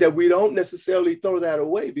 right? That we don't necessarily throw that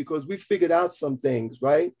away because we figured out some things,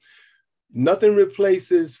 right? Nothing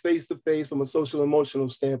replaces face-to-face from a social emotional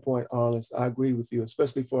standpoint, Arliss. I agree with you,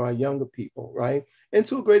 especially for our younger people, right? And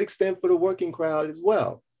to a great extent for the working crowd as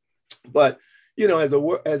well. But you know,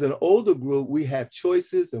 as an older group, we have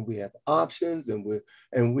choices and we have options, and we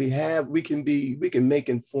can make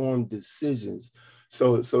informed decisions.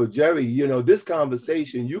 So Jerry, you know, this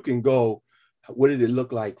conversation, you can go, what did it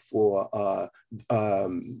look like for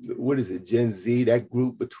what is it, Gen Z, that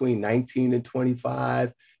group between 19 and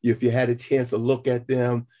 25? If you had a chance to look at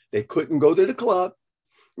them, they couldn't go to the club,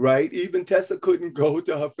 right? Even Tessa couldn't go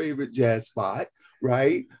to her favorite jazz spot,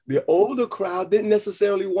 right? The older crowd didn't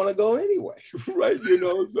necessarily want to go anyway, right? You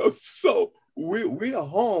know, so we are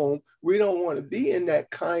home. We don't want to be in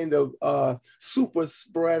that kind of super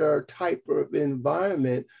spreader type of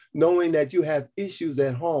environment, knowing that you have issues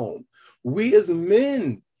at home. We as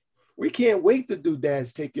men, we can't wait to do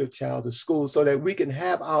Dads Take Your Child to School so that we can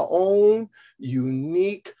have our own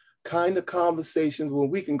unique kind of conversations where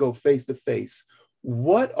we can go face to face.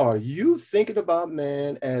 What are you thinking about,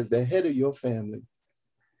 man, as the head of your family?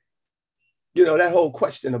 You know, that whole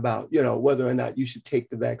question about, you know, whether or not you should take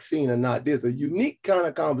the vaccine or not. There's a unique kind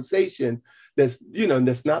of conversation that's, you know,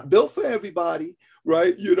 that's not built for everybody,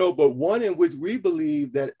 right? You know, but one in which we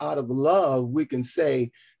believe that out of love, we can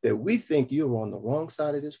say that we think you're on the wrong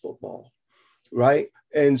side of this football, right?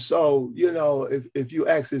 And so, you know, if you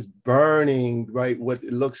ask this burning, right, what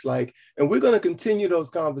it looks like, and we're going to continue those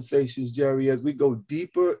conversations, Jerry, as we go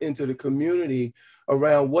deeper into the community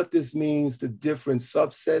around what this means to different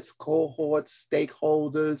subsets, cohorts,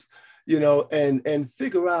 stakeholders, you know, and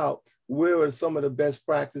figure out where are some of the best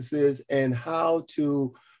practices and how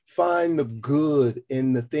to find the good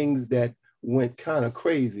in the things that went kind of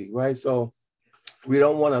crazy, right? So we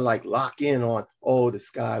don't want to like lock in on, oh, the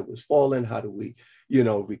sky was falling. How do we, you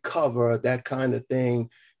know, recover, that kind of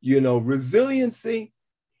thing? You know, resiliency,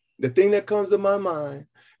 the thing that comes to my mind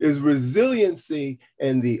is resiliency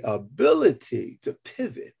and the ability to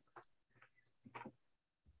pivot.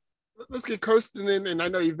 Let's get Kirsten in, and I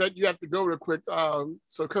know Yvette, you have to go real quick.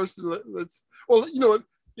 So Kirsten, well, you know what,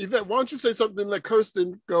 Yvette, why don't you say something, let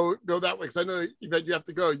Kirsten go that way, because I know, Yvette, you have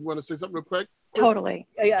to go. You want to say something real quick? Totally.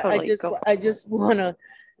 Yeah, totally. I just want to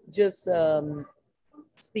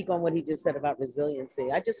speak on what he just said about resiliency.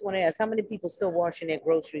 I just want to ask, how many people still washing their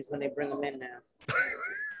groceries when they bring them in now?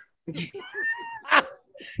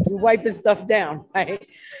 You wiping stuff down, right?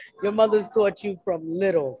 Your mother's taught you from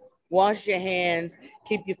little. Wash your hands,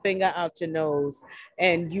 keep your finger out your nose,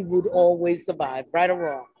 and you would always survive, right or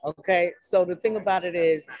wrong, okay? So the thing about it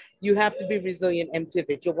is, you have to be resilient and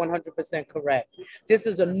pivot. You're 100% correct. This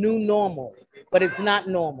is a new normal, but it's not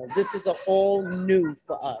normal. This is all new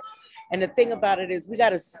for us. And the thing about it is, we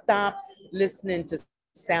got to stop listening to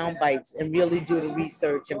sound bites and really do the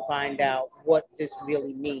research and find out what this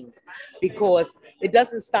really means, because it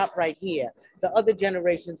doesn't stop right here. The other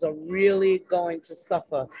generations are really going to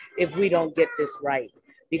suffer if we don't get this right,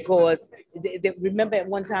 because remember at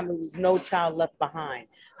one time it was no child left behind.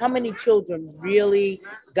 How many children really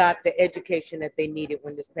got the education that they needed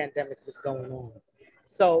when this pandemic was going on?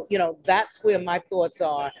 So, you know, that's where my thoughts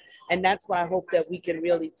are. And that's why I hope that we can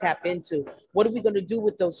really tap into what are we going to do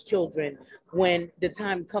with those children when the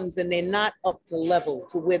time comes and they're not up to level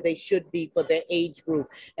to where they should be for their age group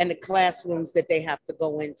and the classrooms that they have to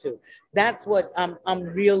go into. That's what I'm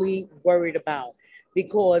really worried about,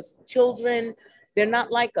 because children, they're not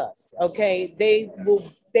like us, okay? They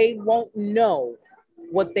won't know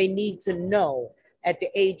what they need to know at the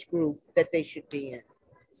age group that they should be in.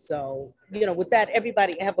 So, you know, with that,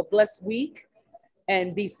 everybody have a blessed week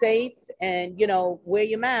and be safe, and, you know, wear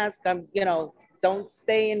your mask. You know, Don't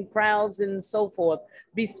stay in crowds and so forth.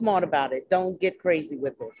 Be smart about it. Don't get crazy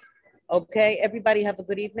with it. Okay, everybody have a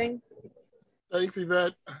good evening. Thanks,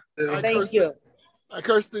 Yvette. Thank you.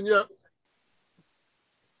 Kirsten, yep.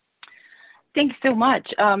 Thanks so much.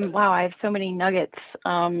 Wow, I have so many nuggets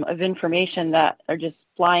of information that are just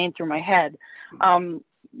flying through my head.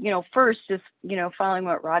 First, just, following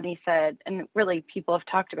what Rodney said, and really people have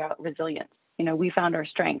talked about resilience. We found our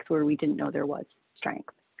strength where we didn't know there was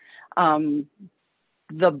strength.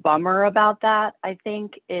 The bummer about that, I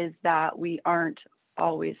think, is that we aren't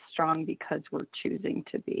always strong because we're choosing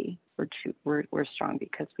to be. We're strong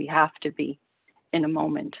because we have to be in a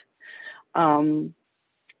moment.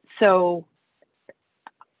 So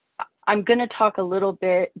I'm going to talk a little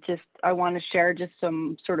bit, I want to share just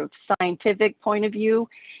some sort of scientific point of view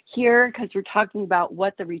here, because we're talking about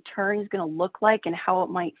what the return is going to look like and how it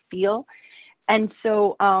might feel. And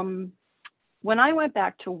so when I went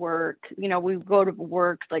back to work, we go to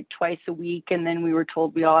work like twice a week, and then we were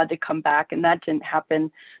told we all had to come back, and that didn't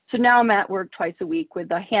happen. So now I'm at work twice a week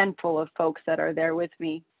with a handful of folks that are there with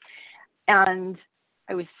me. And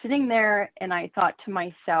I was sitting there and I thought to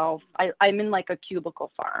myself, I'm in like a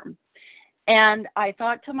cubicle farm. And I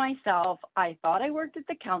thought to myself, I thought I worked at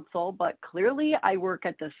the council, but clearly I work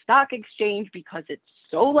at the stock exchange because it's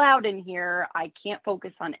so loud in here. I can't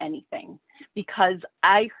focus on anything because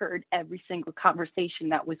I heard every single conversation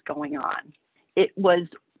that was going on. It was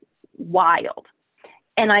wild.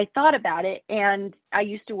 And I thought about it, and I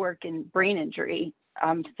used to work in brain injury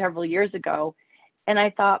several years ago. And I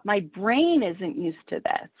thought, my brain isn't used to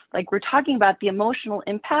this. Like, we're talking about the emotional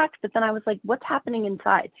impact, but then I was like, what's happening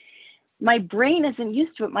inside? My brain isn't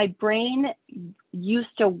used to it. My brain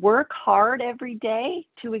used to work hard every day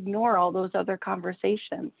to ignore all those other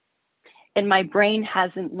conversations. And my brain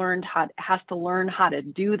has to learn how to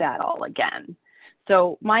do that all again.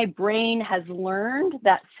 So my brain has learned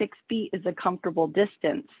that 6 feet is a comfortable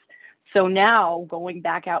distance. So now going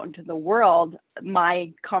back out into the world,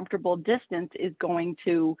 my comfortable distance is going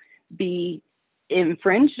to be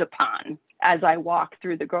infringed upon as I walk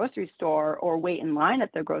through the grocery store or wait in line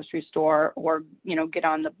at the grocery store or, get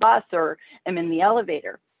on the bus or am in the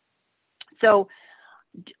elevator. So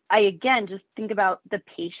I, again, just think about the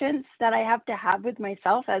patience that I have to have with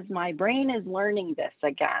myself as my brain is learning this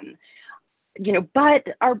again. But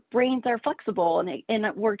our brains are flexible and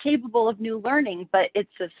we're capable of new learning, but it's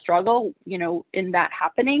a struggle, in that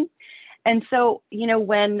happening. And so,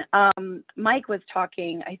 when Mike was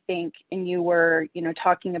talking, I think, and you were,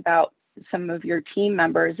 talking about some of your team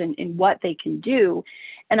members and what they can do.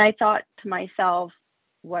 And I thought to myself,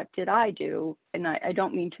 what did I do? And I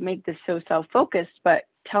don't mean to make this so self-focused, but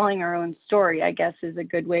telling our own story, I guess, is a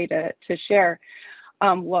good way to share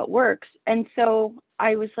what works. And so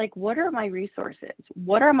I was like, what are my resources?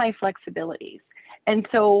 What are my flexibilities? And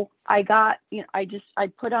so I got, I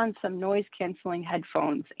put on some noise canceling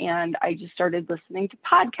headphones and I just started listening to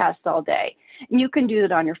podcasts all day. And you can do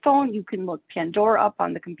that on your phone. You can look Pandora up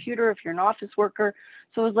on the computer if you're an office worker.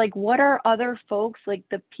 So I was like, what are other folks, like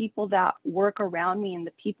the people that work around me and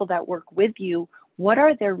the people that work with you, what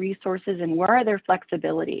are their resources and where are their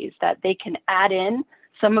flexibilities that they can add in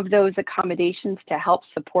some of those accommodations to help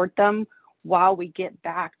support them while we get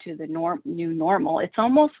back to the new normal. It's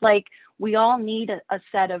almost like we all need a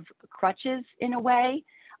set of crutches in a way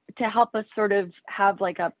to help us sort of have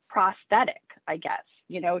like a prosthetic, I guess,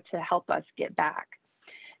 to help us get back.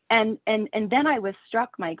 And then I was struck,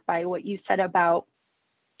 Mike, by what you said about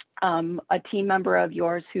a team member of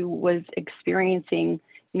yours who was experiencing,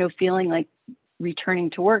 feeling like returning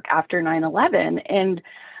to work after 9/11 and,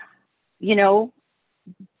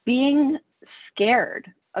 being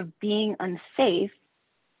scared of being unsafe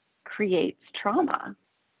creates trauma.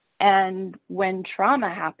 And when trauma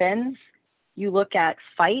happens, you look at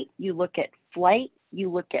fight, you look at flight, you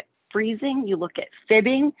look at freezing, you look at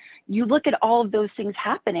fibbing, you look at all of those things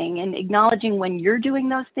happening and acknowledging when you're doing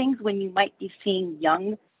those things, when you might be seeing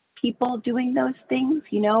young people doing those things.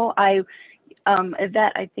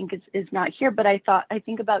 Yvette, I think is not here, but I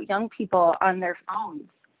think about young people on their phones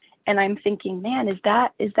and I'm thinking, man, is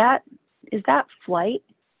that flight?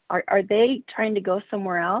 Are they trying to go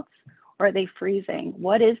somewhere else or are they freezing?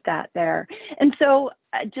 What is that there? And so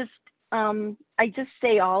I just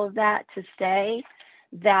say all of that to say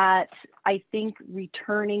that I think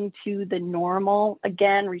returning to the normal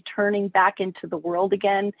again, returning back into the world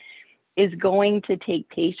again is going to take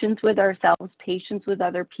patience with ourselves, patience with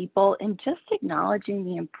other people, and just acknowledging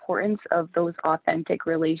the importance of those authentic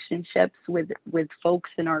relationships with folks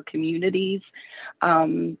in our communities,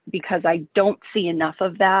 because I don't see enough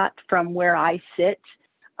of that from where I sit.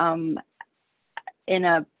 in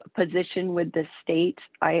a position with the state,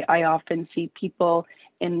 I often see people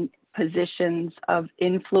in positions of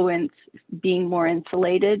influence being more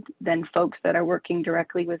insulated than folks that are working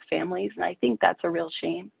directly with families. And I think that's a real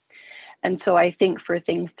shame. And so I think for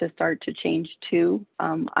things to start to change too,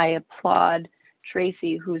 I applaud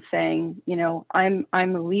Tracy, who's saying, you know, I'm a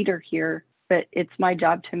leader here, but it's my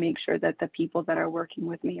job to make sure that the people that are working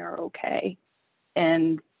with me are okay.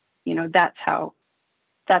 And, you know, that's how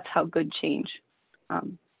good change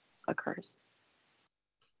occurs.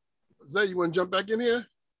 Zay, you want to jump back in here?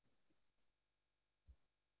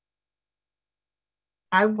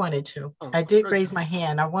 I wanted to. I did raise my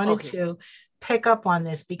hand. I wanted to pick up on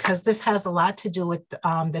this because this has a lot to do with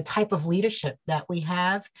the type of leadership that we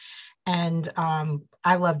have. And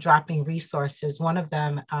I love dropping resources. One of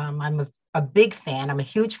them, I'm a big fan. I'm a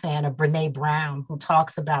huge fan of Brene Brown, who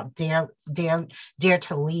talks about dare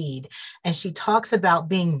to lead. And she talks about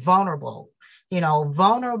being vulnerable. You know,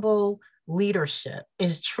 vulnerable leadership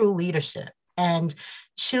is true leadership. And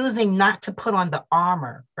choosing not to put on the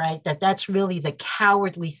armor, right? That's really the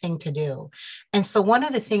cowardly thing to do. And so one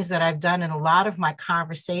of the things that I've done in a lot of my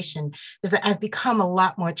conversation is that I've become a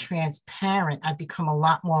lot more transparent. I've become a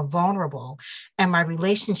lot more vulnerable, and my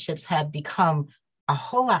relationships have become a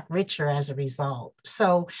whole lot richer as a result.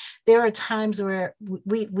 So there are times where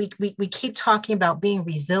we keep talking about being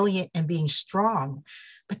resilient and being strong,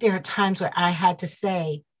 but there are times where I had to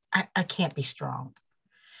say, I can't be strong.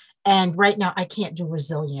 And right now I can't do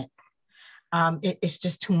resilient. It's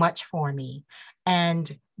just too much for me.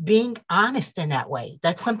 And being honest in that way,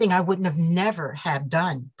 that's something I wouldn't have never have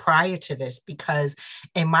done prior to this, because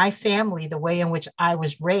in my family, the way in which I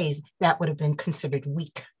was raised, that would have been considered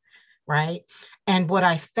weak, right? And what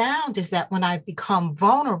I found is that when I've become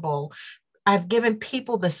vulnerable, I've given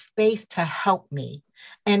people the space to help me.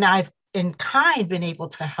 And I've in kind been able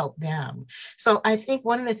to help them. So I think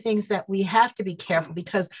one of the things that we have to be careful,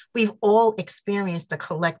 because we've all experienced a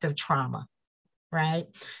collective trauma, right?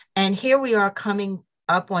 And here we are coming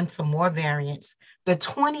up on some more variants, the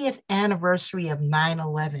 20th anniversary of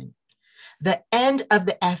 9/11, the end of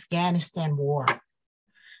the Afghanistan war,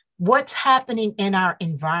 what's happening in our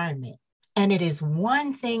environment. And it is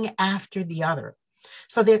one thing after the other.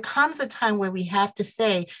 So there comes a time where we have to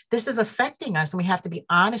say, this is affecting us, and we have to be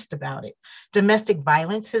honest about it. Domestic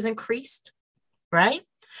violence has increased, right?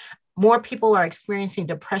 More people are experiencing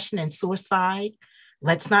depression and suicide.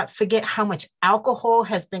 Let's not forget how much alcohol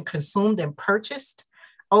has been consumed and purchased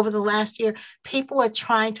over the last year. People are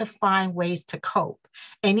trying to find ways to cope.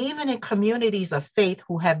 And even in communities of faith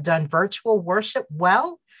who have done virtual worship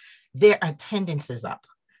well, their attendance is up.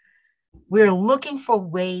 We're looking for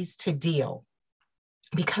ways to deal,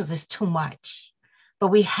 because it's too much. But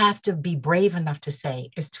we have to be brave enough to say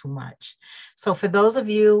it's too much. So for those of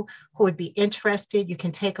you who would be interested, you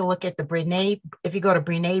can take a look at the Brene, if you go to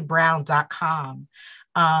BreneBrown.com.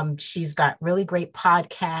 She's got really great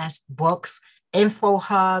podcasts, books, info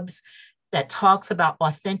hubs that talks about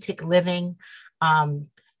authentic living. And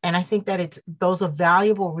I think that those are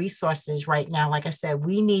valuable resources right now. Like I said,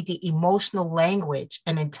 we need the emotional language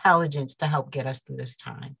and intelligence to help get us through this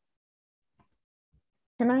time.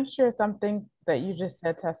 Can I share something that you just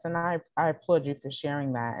said, Tess? And I applaud you for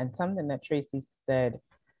sharing that. And something that Tracy said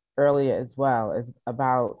earlier as well is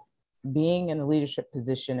about being in a leadership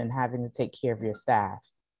position and having to take care of your staff,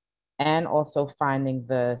 and also finding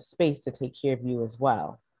the space to take care of you as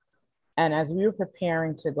well. And as we were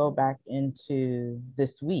preparing to go back into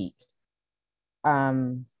this week,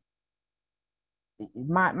 my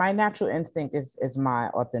natural instinct is my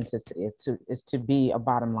authenticity, is to be a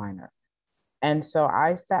bottom liner. And so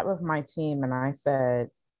I sat with my team and I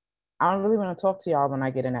said, I don't really want to talk to y'all when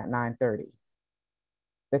I get in at 9:30,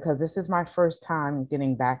 because this is my first time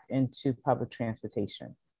getting back into public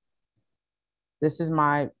transportation. This is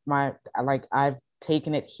like I've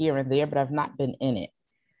taken it here and there, but I've not been in it.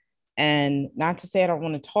 And not to say I don't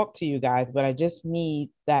want to talk to you guys, but I just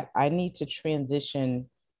need to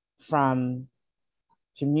transition from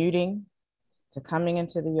commuting to coming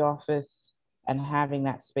into the office and having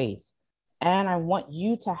that space. And I want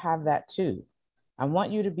you to have that too. I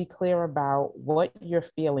want you to be clear about what you're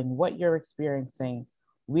feeling, what you're experiencing,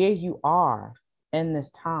 where you are in this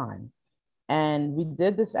time. And we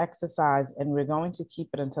did this exercise, and we're going to keep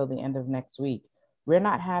it until the end of next week. We're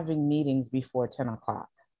not having meetings before 10 o'clock.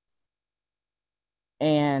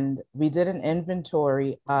 And we did an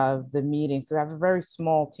inventory of the meetings. So I have a very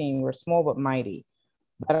small team. We're small but mighty,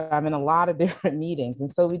 but I'm in a lot of different meetings.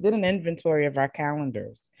 And so we did an inventory of our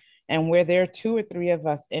calendars. And where there are 2 or 3 of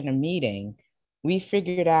us in a meeting, we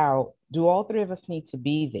figured out, do all 3 of us need to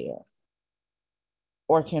be there?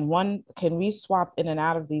 Or can we swap in and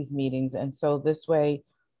out of these meetings? And so this way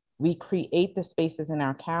we create the spaces in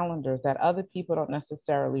our calendars that other people don't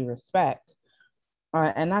necessarily respect.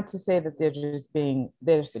 And not to say that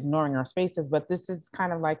they're just ignoring our spaces, but this is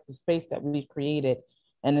kind of like the space that we've created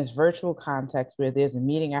in this virtual context where there's a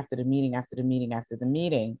meeting after the meeting after the meeting after the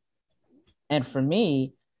meeting. And for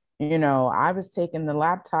me, I was taking the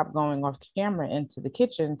laptop going off camera into the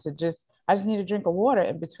kitchen I just need a drink of water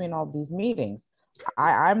in between all these meetings.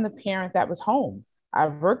 I'm the parent that was home. I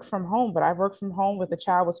worked from home, but I worked from home with a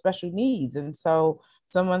child with special needs. And so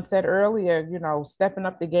someone said earlier, stepping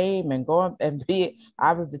up the game and going and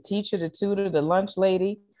I was the teacher, the tutor, the lunch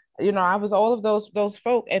lady. I was all of those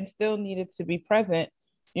folk and still needed to be present,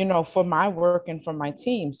 for my work and for my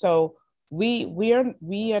team. So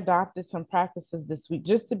we adopted some practices this week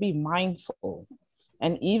just to be mindful.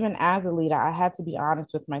 And even as a leader, I had to be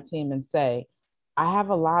honest with my team and say,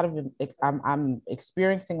 I'm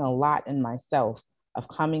experiencing a lot in myself of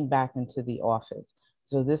coming back into the office.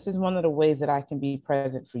 So this is one of the ways that I can be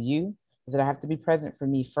present for you, is that I have to be present for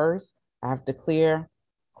me first. I have to clear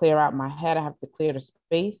out my head. I have to clear the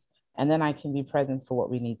space, and then I can be present for what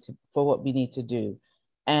we need to do.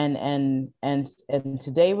 And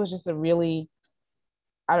today was just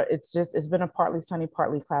it's been a partly sunny,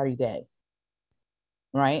 partly cloudy day,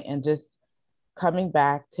 right? And just coming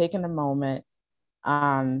back, taking a moment,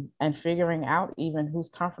 and figuring out even who's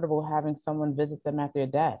comfortable having someone visit them at their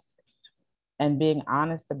desk, and being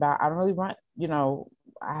honest about, I don't really want,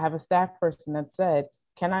 I have a staff person that said,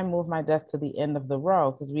 can I move my desk to the end of the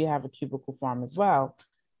row? Because we have a cubicle farm as well,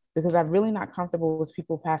 because I'm really not comfortable with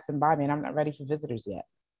people passing by me and I'm not ready for visitors yet.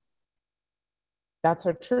 That's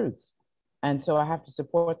her truth. And so I have to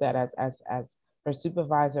support that as her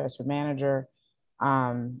supervisor, as her manager,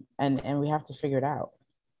 and we have to figure it out.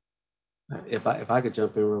 If I could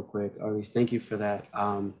jump in real quick, Arlise, thank you for that.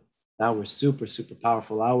 That was super, super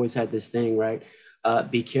powerful. I always had this thing, right?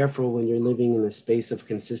 Be careful when you're living in a space of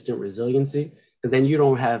consistent resiliency, because then you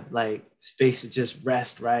don't have like space to just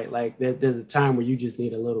rest, right? Like there's a time where you just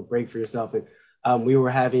need a little break for yourself. And we were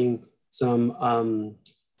having some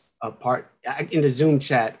a part in the Zoom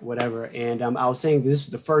chat, whatever. And I was saying this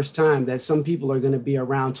is the first time that some people are going to be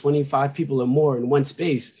around 25 people or more in one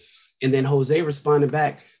space. And then Jose responded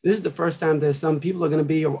back, this is the first time that some people are going to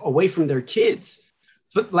be away from their kids,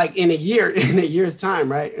 like in a year's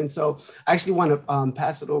time, right? And so I actually want to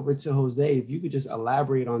pass it over to Jose. If you could just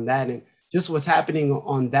elaborate on that and just what's happening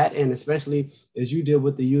on that end, especially as you deal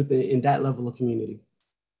with the youth in that level of community.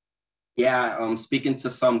 Yeah, speaking to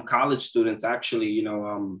some college students, actually,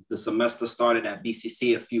 the semester started at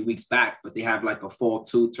BCC a few weeks back, but they have like a fall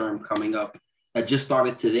 2 term coming up that just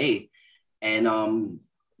started today. And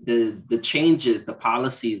the changes, the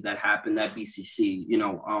policies that happened at BCC,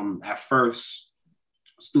 at first,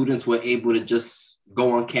 students were able to just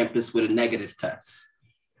go on campus with a negative test.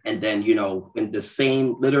 And then,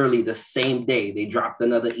 in literally the same day, they dropped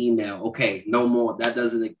another email. Okay, no more.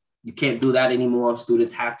 You can't do that anymore.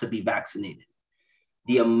 Students have to be vaccinated.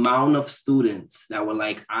 The amount of students that were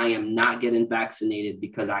like, I am not getting vaccinated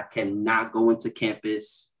because I cannot go into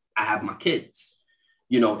campus. I have my kids.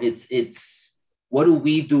 It's what do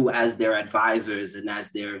we do as their advisors and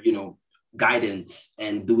as their, guidance?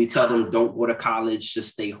 And do we tell them don't go to college,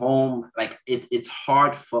 just stay home? Like it's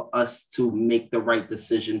hard for us to make the right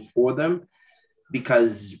decision for them,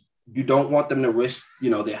 because you don't want them to risk,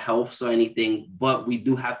 their health or anything, but we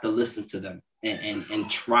do have to listen to them and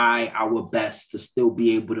try our best to still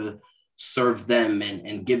be able to serve them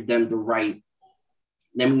and give them the right,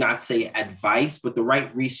 let me not say advice, but the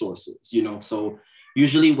right resources, So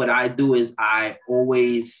usually what I do is I'm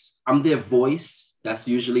their voice. That's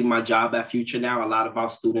usually my job at Future Now. A lot of our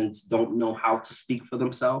students don't know how to speak for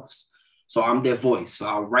themselves. So I'm their voice. So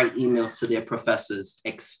I'll write emails to their professors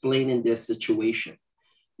explaining their situation.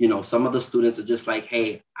 Some of the students are just like,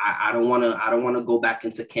 hey, I don't want to go back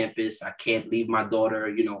into campus. I can't leave my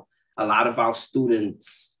daughter. A lot of our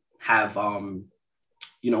students have,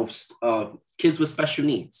 kids with special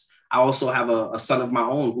needs. I also have a son of my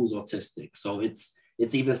own who's autistic. So it's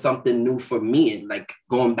even something new for me, like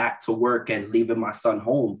going back to work and leaving my son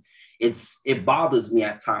home. It bothers me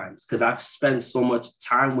at times because I've spent so much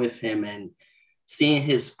time with him and seeing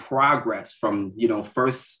his progress from,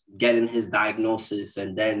 first getting his diagnosis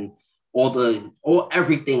and then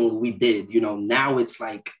everything we did, now it's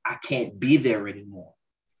like, I can't be there anymore,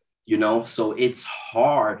 so it's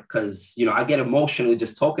hard because, I get emotional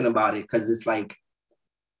just talking about it because it's like,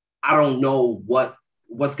 I don't know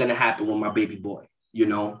what's going to happen with my baby boy,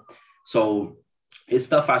 so it's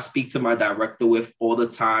stuff I speak to my director with all the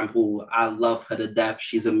time, who I love her to death.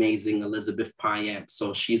 She's amazing, Elizabeth Pyamp.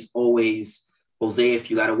 So she's always, Jose, if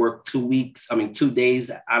you got to work 2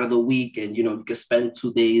 days out of the week, and, you know, you can spend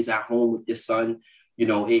 2 days at home with your son, you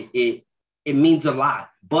know, it means a lot.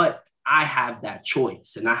 But I have that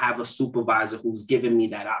choice, and I have a supervisor who's given me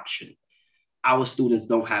that option. Our students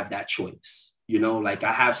don't have that choice. You know, like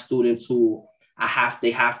I have students who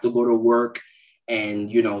they have to go to work,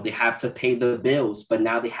 and, you know, they have to pay the bills, but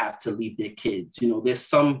now they have to leave their kids. You know, there's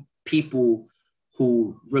some people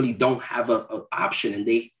who really don't have an option,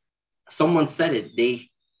 and someone said it, they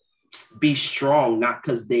be strong, not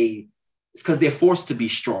because it's because they're forced to be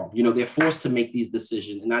strong. You know, they're forced to make these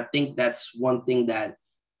decisions. And I think that's one thing that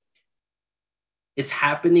it's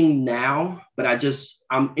happening now, but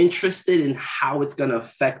I'm interested in how it's going to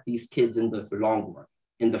affect these kids in the long run,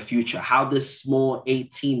 in the future, how this small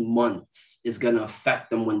 18 months is going to affect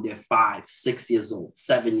them when they're 5, 6 years old,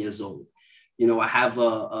 7 years old. You know, I have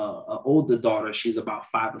a older daughter. She's about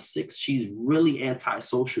 5 or 6. She's really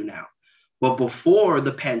antisocial now. But before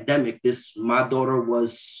the pandemic, my daughter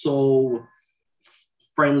was so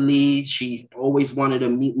friendly. She always wanted to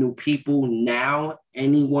meet new people. Now,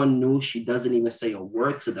 anyone new, she doesn't even say a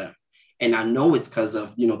word to them. And I know it's because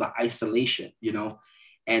of, you know, the isolation, you know.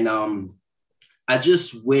 And I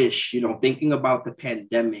just wish, you know, thinking about the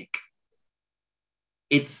pandemic,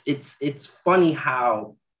 it's funny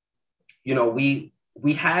how, you know,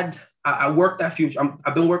 I worked at Future.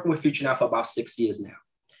 I've been working with Future now for about 6 years now.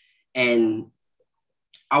 And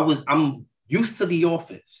I'm used to the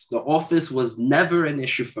office. The office was never an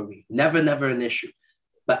issue for me. Never an issue.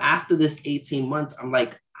 But after this 18 months, I'm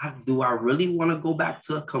like, do I really want to go back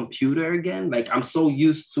to a computer again? Like, I'm so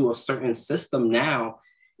used to a certain system now.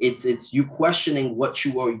 It's you questioning what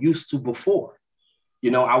you were used to before.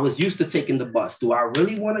 You know, I was used to taking the bus. Do I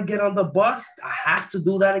really want to get on the bus? I have to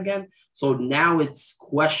do that again. So now it's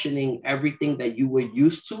questioning everything that you were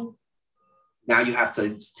used to. Now you have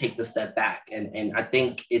to take the step back. And I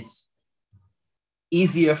think it's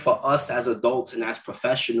easier for us as adults and as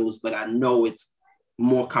professionals, but I know it's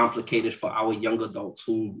more complicated for our young adults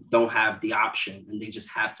who don't have the option, and they just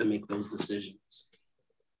have to make those decisions.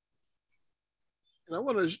 And I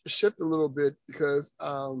want to shift a little bit because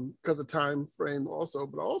of time frame also,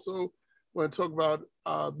 but I also want to talk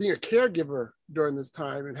about being a caregiver during this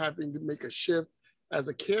time and having to make a shift as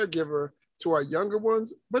a caregiver to our younger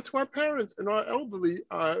ones, but to our parents and our elderly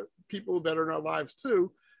people that are in our lives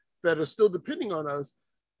too, that are still depending on us.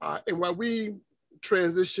 And while we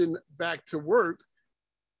transition back to work,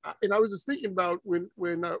 and I was just thinking about when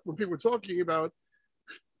people were talking about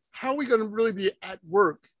how are we going to really be at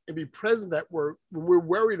work and be present at work when we're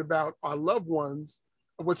worried about our loved ones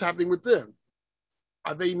and what's happening with them.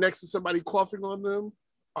 Are they next to somebody coughing on them?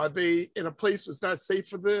 Are they in a place that's not safe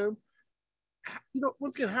for them? You know,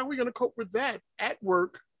 once again, how are we going to cope with that at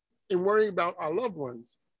work and worrying about our loved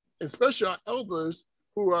ones, especially our elders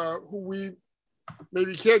who we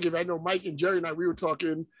maybe caregiver? I know Mike and Jerry and we were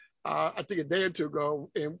talking, I think a day or two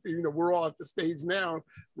ago, and you know, we're all at the stage now,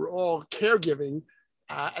 we're all caregiving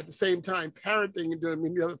at the same time, parenting and doing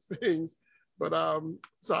many other things. But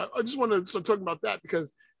so I just want to start talking about that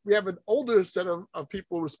because we have an older set of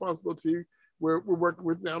people responsibility we're working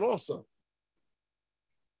with now also.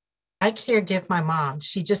 I caregive my mom.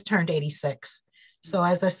 She just turned 86. So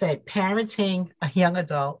as I said, parenting a young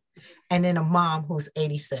adult and then a mom who's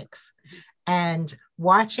 86 and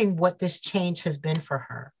watching what this change has been for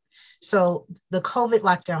her. So the COVID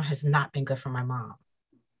lockdown has not been good for my mom.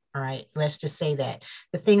 All right, let's just say that.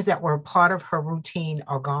 The things that were part of her routine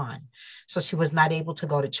are gone. So she was not able to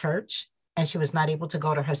go to church and she was not able to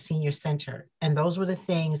go to her senior center. And those were the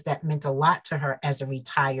things that meant a lot to her as a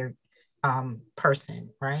retired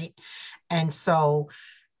person, right? And so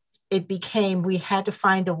it became, we had to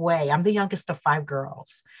find a way. I'm the youngest of 5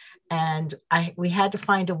 girls. And we had to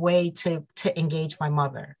find a way to engage my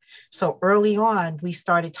mother. So early on, we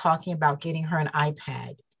started talking about getting her an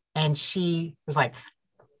iPad. And she was like,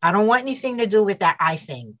 I don't want anything to do with that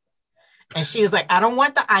iThing. And she was like, I don't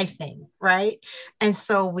want the iThing, right? And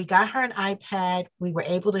so we got her an iPad. We were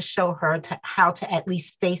able to show her how to at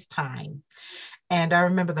least FaceTime. And I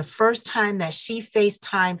remember the first time that she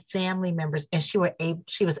FaceTimed family members and she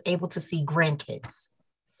was able to see grandkids.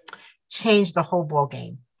 Changed the whole ball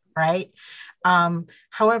game, right?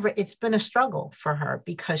 However, it's been a struggle for her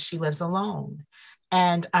because she lives alone.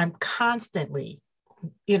 And I'm constantly,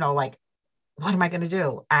 you know, like, what am I going to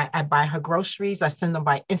do? I buy her groceries. I send them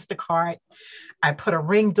by Instacart. I put a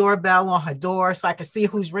Ring doorbell on her door so I can see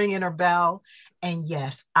who's ringing her bell. And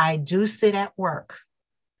yes, I do sit at work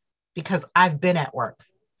because I've been at work.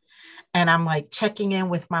 And I'm like checking in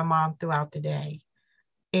with my mom throughout the day.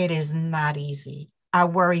 It is not easy. I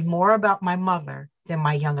worry more about my mother than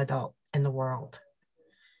my young adult in the world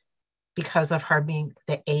because of her being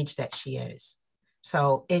the age that she is.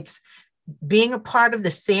 So it's being a part of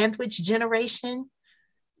the sandwich generation.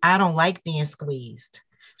 I don't like being squeezed.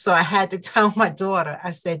 So I had to tell my daughter,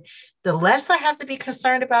 I said, the less I have to be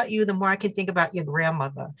concerned about you, the more I can think about your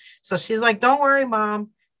grandmother. So she's like, don't worry, Mom,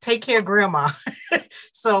 take care of grandma.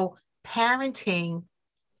 So parenting,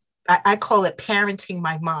 I call it parenting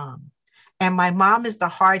my mom. And my mom is the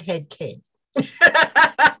hard head kid.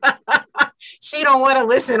 She don't want to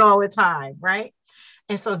listen all the time, right?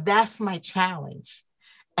 And so that's my challenge.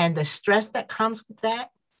 And the stress that comes with that,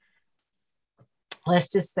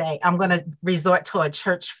 let's just say, I'm going to resort to a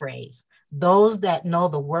church phrase. Those that know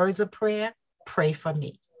the words of prayer, pray for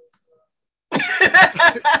me.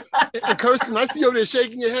 And Kirsten, I see you over there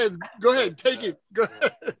shaking your head. Go ahead, take it. Go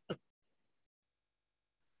ahead.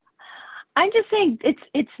 I'm just saying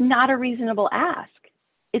it's not a reasonable ask.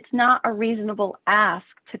 It's not a reasonable ask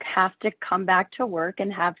to have to come back to work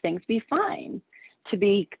and have things be fine. To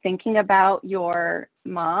be thinking about your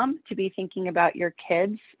mom, to be thinking about your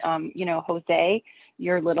kids, Jose,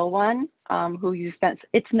 your little one, who you spent,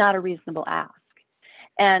 it's not a reasonable ask.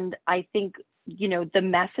 And I think, the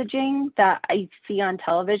messaging that I see on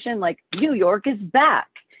television, like New York is back.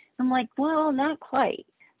 I'm like, well, not quite.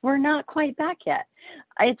 We're not quite back yet.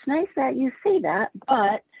 It's nice that you say that,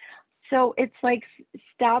 but so it's like,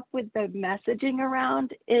 stop with the messaging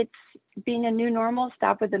around it's being a new normal,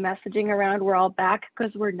 stop with the messaging around we're all back,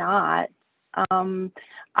 because we're not.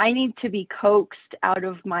 I need to be coaxed out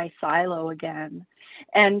of my silo again.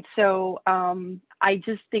 And so I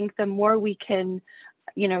just think the more we can,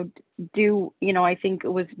 do, I think it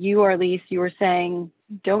was you, Arlise, you were saying,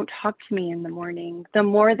 don't talk to me in the morning. The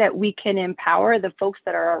more that we can empower the folks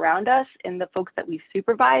that are around us and the folks that we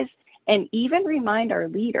supervise, and even remind our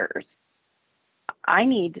leaders, I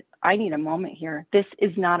need a moment here. This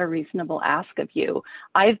is not a reasonable ask of you.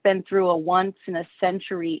 I've been through a once in a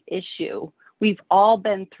century issue. We've all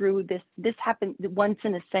been through this. This happened once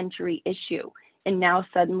in a century issue. And now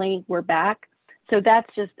suddenly we're back. So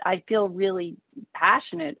that's just, I feel really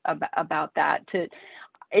passionate about that.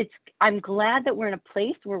 I'm glad that we're in a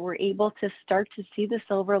place where we're able to start to see the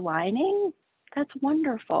silver lining. That's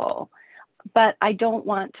wonderful. But I don't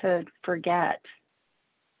want to forget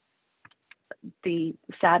the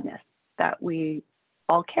sadness that we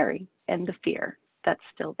all carry and the fear that's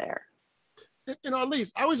still there. And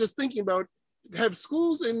Arlise, I was just thinking about, have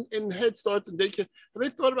schools and Head Starts and daycare, have they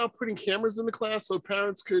thought about putting cameras in the class so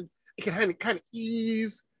parents could kind of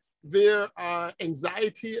ease their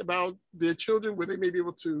anxiety about their children, where they may be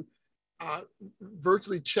able to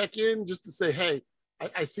virtually check in just to say, hey,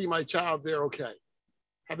 I see my child, they're okay.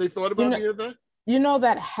 Have they thought about any of that?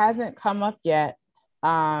 That hasn't come up yet,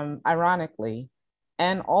 ironically.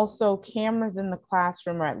 And also cameras in the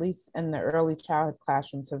classroom, or at least in the early childhood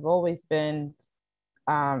classrooms, have always been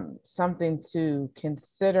something to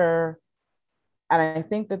consider. And I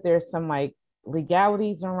think that there's some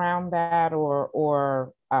legalities around that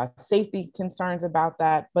or safety concerns about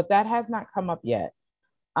that, but that has not come up yet.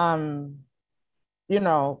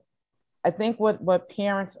 I think what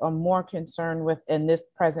parents are more concerned with in this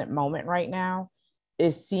present moment right now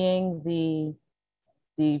is seeing the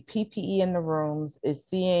PPE in the rooms, is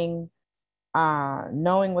seeing,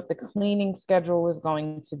 knowing what the cleaning schedule is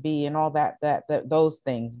going to be and all that those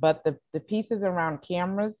things. But the pieces around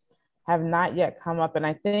cameras have not yet come up. And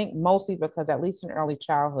I think mostly because, at least in early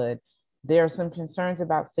childhood, there are some concerns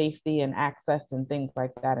about safety and access and things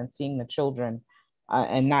like that, and seeing the children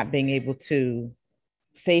and not being able to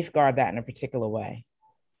safeguard that in a particular way.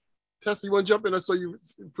 Tessa, you want to jump in? I saw you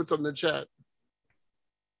put something in the chat.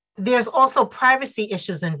 There's also privacy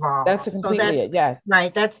issues involved. That's completely it, yes.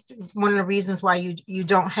 Right, that's one of the reasons why you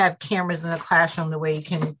don't have cameras in the classroom the way you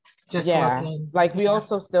can just look in. We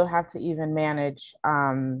also still have to even manage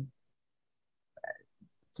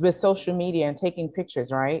with social media and taking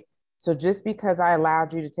pictures, right? So just because I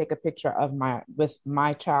allowed you to take a picture of with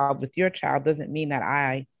my child, with your child, doesn't mean that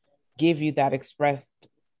I give you that expressed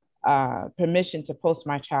permission to post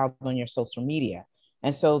my child on your social media.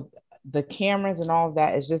 And so the cameras and all of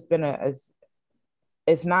that has just been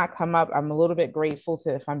it's not come up. I'm a little bit grateful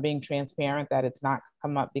to, if I'm being transparent, that it's not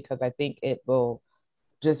come up, because I think it will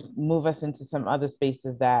just move us into some other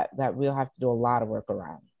spaces that we'll have to do a lot of work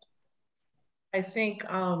around. I think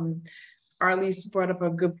Arlise brought up a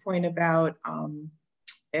good point about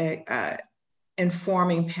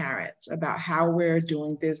informing parents about how we're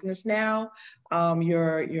doing business now.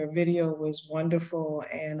 Your video was wonderful,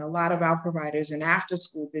 and a lot of our providers in after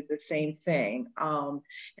school did the same thing. And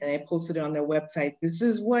they posted it on their website. This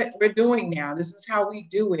is what we're doing now. This is how we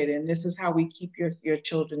do it, and this is how we keep your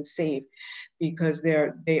children safe, because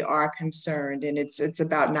they are concerned, and it's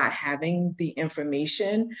about not having the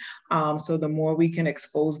information. So the more we can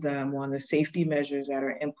expose them on the safety measures that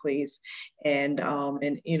are in place, and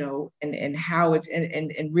you know, and how it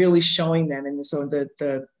and really showing them. And so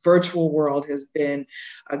the virtual world has been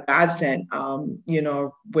a godsend, you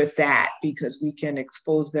know, with that, because we can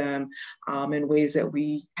expose them in ways that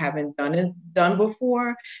we haven't done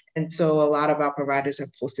before. And so a lot of our providers have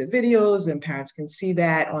posted videos, and parents can see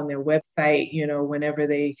that on their website, you know, whenever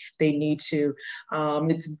they need to.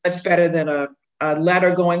 It's much better than a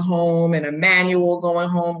letter going home and a manual going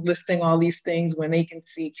home listing all these things, when they can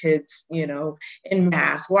see kids, you know, in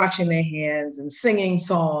mass, washing their hands and singing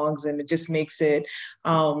songs, and it just makes it,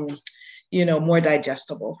 you know, more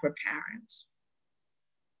digestible for parents.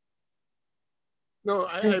 No,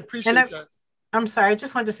 I appreciate that. I'm sorry, I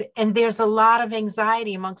just wanted to say, and there's a lot of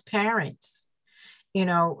anxiety amongst parents. You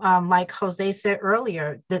know, like Jose said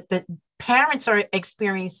earlier, that the parents are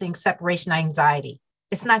experiencing separation anxiety.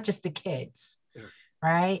 It's not just the kids,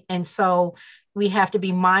 right? And so we have to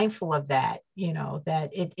be mindful of that, you know,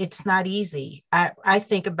 that it's not easy. I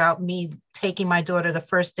think about me taking my daughter the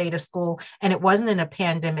first day to school, and it wasn't in a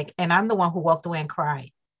pandemic, and I'm the one who walked away and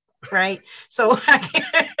cried, right? So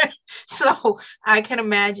I can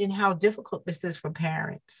imagine how difficult this is for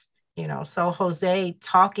parents, you know. So Jose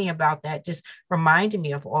talking about that just reminded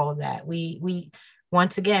me of all of that. We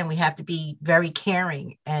once again, we have to be very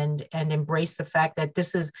caring and embrace the fact that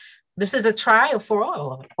this is a trial for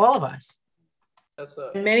all of us.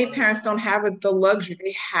 Many parents don't have the luxury.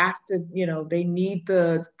 They have to, you know, they need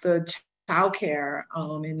the childcare,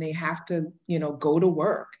 and they have to, you know, go to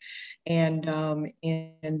work, and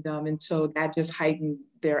so that just heightened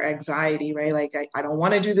their anxiety, right? Like, I don't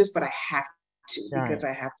want to do this, but I have to, because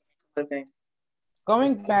I have to live.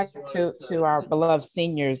 Going back to our beloved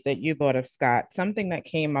seniors that you brought up, Scott, something that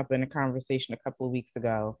came up in a conversation a couple of weeks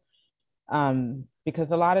ago,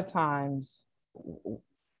 because a lot of times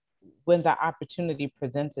when the opportunity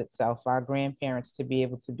presents itself for our grandparents to be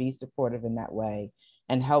able to be supportive in that way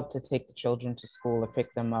and help to take the children to school or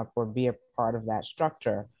pick them up or be a part of that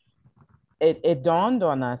structure, it dawned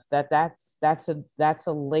on us that that's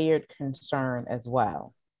a layered concern as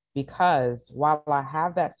well. Because while I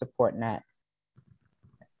have that support net,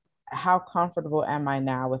 how comfortable am I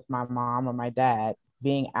now with my mom or my dad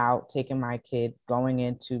being out, taking my kid, going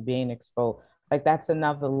into being exposed? Like, that's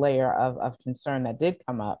another layer of concern that did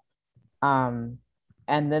come up. And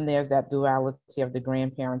then there's that duality of the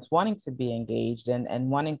grandparents wanting to be engaged and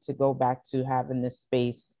wanting to go back to having this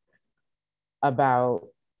space about,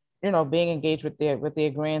 you know, being engaged with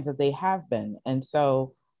their grands that they have been. And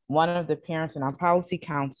so one of the parents in our policy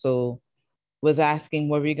council was asking,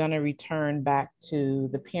 were we going to return back to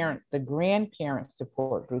the grandparent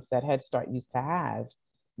support groups that Head Start used to have,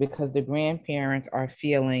 because the grandparents are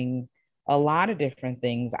feeling a lot of different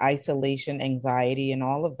things, isolation, anxiety, and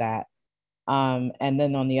all of that. And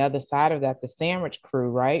then on the other side of that, the sandwich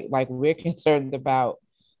crew, right? Like, we're concerned about,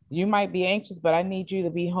 you might be anxious, but I need you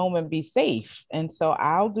to be home and be safe. And so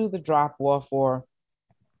I'll do the drop off, or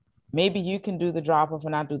maybe you can do the drop off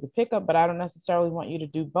and I'll do the pickup, but I don't necessarily want you to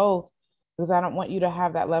do both, because I don't want you to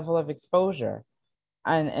have that level of exposure.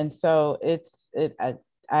 And so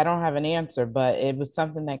I don't have an answer, but it was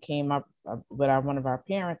something that came up with one of our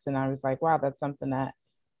parents. And I was like, wow, that's something that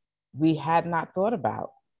we had not thought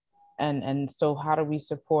about. And so how do we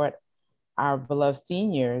support our beloved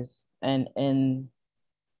seniors and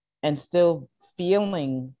still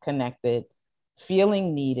feeling connected,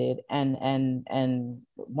 feeling needed, and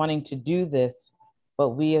wanting to do this, but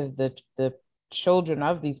we as the children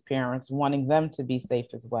of these parents wanting them to be safe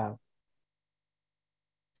as well.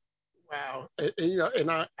 Wow, and you know, and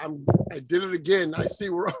I did it again. I see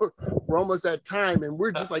we're almost at time, and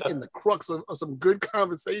we're just like in the crux of some good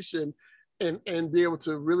conversation, and be able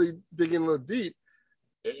to really dig in a little deep.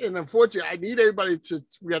 And unfortunately, I need everybody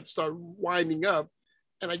we have to start winding up.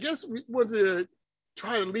 And I guess we want to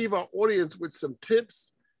try to leave our audience with some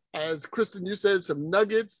tips, as Kristen, you said, some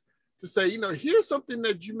nuggets to say, you know, here's something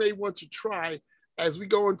that you may want to try as we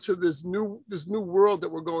go into this new world that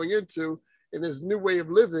we're going into, and this new way of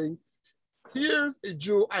living. Here's a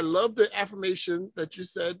jewel. I love the affirmation that you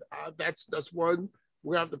said. That's one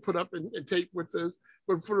we're gonna have to put up and take with us.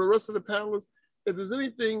 But for the rest of the panelists, if there's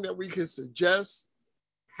anything that we can suggest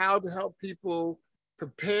how to help people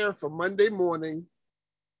prepare for Monday morning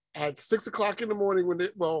at 6 o'clock in the morning,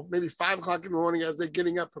 maybe 5 o'clock in the morning, as they're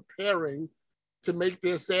getting up preparing, to make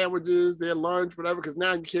their sandwiches, their lunch, whatever, because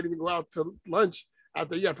now you can't even go out to lunch out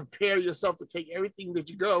there. You have to prepare yourself to take everything that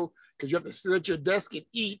you go, because you have to sit at your desk and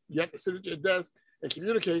eat. You have to sit at your desk and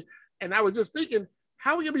communicate. And I was just thinking,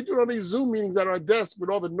 how are we gonna be doing all these Zoom meetings at our desk with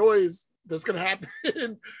all the noise that's gonna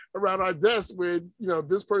happen around our desk with, you know,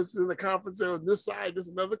 this person's in a conference on this side, this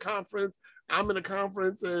is another conference, I'm in a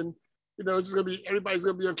conference, and you know, it's just gonna be, everybody's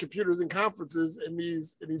gonna be on computers and conferences in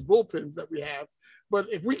these bullpens that we have.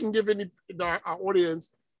 But if we can give our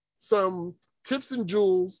audience some tips and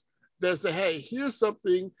jewels that say, hey, here's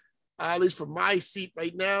something, at least from my seat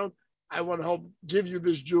right now, I want to help give you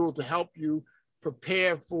this jewel to help you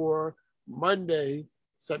prepare for Monday,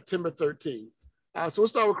 September 13th. So we'll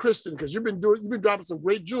start with Kristen, because you've been dropping some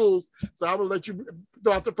great jewels. So I'm gonna let you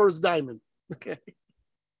throw out the first diamond. Okay.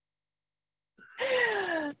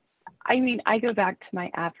 I mean, I go back to my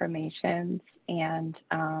affirmations, and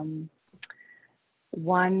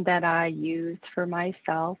one that I use for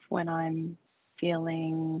myself when I'm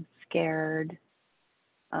feeling scared,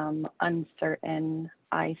 uncertain,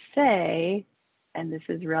 I say, and this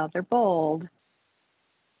is rather bold,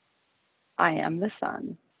 I am the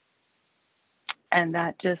sun. And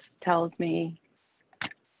that just tells me,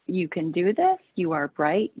 you can do this, you are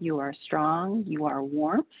bright, you are strong, you are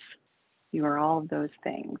warmth, you are all of those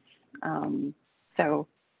things. So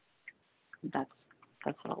that's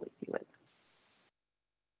what I'll leave you with.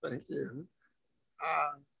 Thank you.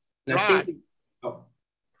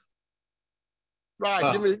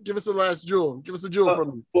 Rod, give us the last jewel. Give us a jewel from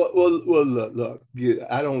you. Well, look,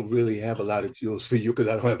 I don't really have a lot of jewels for you because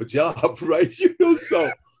I don't have a job, right? You know,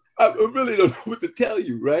 so I really don't know what to tell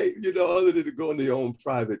you, right? You know, other than to go into your own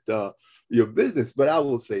private, your business. But I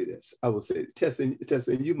will say this.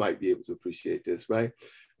 Tessa, you might be able to appreciate this, right?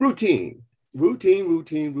 Routine,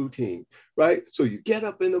 right? So you get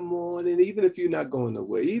up in the morning, even if you're not going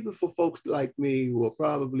nowhere, even for folks like me who are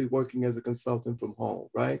probably working as a consultant from home,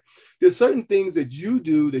 right? There's certain things that you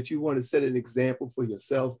do that you want to set an example for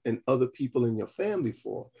yourself and other people in your family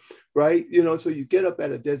for, right? You know, so you get up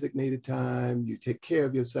at a designated time, you take care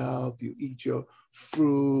of yourself, you eat your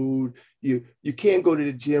fruit, you can't go to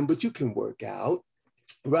the gym, but you can work out,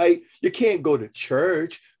 right? You can't go to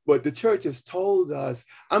church, but the church has told us,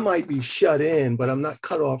 I might be shut in, but I'm not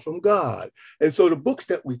cut off from God. And so the books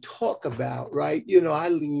that we talk about, right? You know, I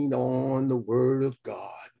lean on the word of God,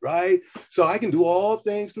 right? So I can do all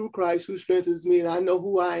things through Christ who strengthens me, and I know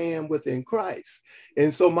who I am within Christ.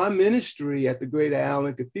 And so my ministry at the Greater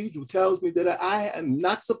Allen Cathedral tells me that I am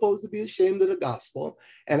not supposed to be ashamed of the gospel.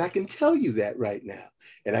 And I can tell you that right now.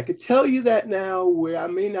 And I can tell you that now where I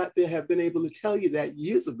may not have been able to tell you that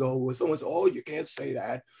years ago, where someone said, oh, you can't say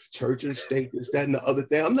that, church and state, this, that, and the other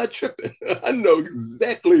thing. I'm not tripping. I know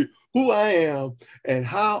exactly who I am and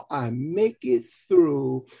how I make it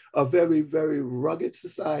through a very, very rugged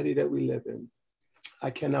society that we live in. I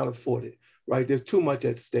cannot afford it, right? There's too much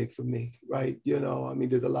at stake for me, right? You know, I mean,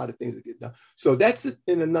 there's a lot of things that get done. So that's it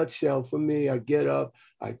in a nutshell for me. I get up,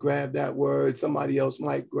 I grab that word. Somebody else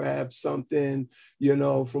might grab something, you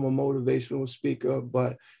know, from a motivational speaker,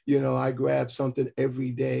 but, you know, I grab something every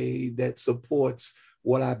day that supports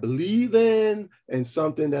what I believe in and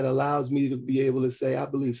something that allows me to be able to say, I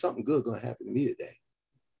believe something good going to happen to me today.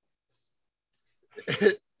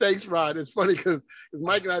 Thanks, Rod. It's funny because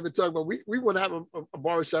Mike and I have been talking about, we want to have a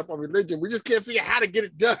barbershop on religion. We just can't figure out how to get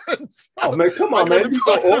it done. So, oh, man, come on, man.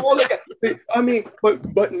 I mean,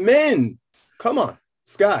 but men, come on,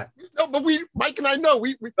 Scott. No, but Mike and I know.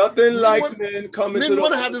 Nothing like men coming to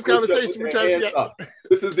want to have this conversation. We're trying to figure out.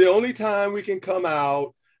 This is the only time we can come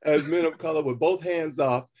out as men of color with both hands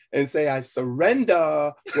up and say, I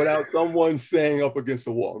surrender without someone saying up against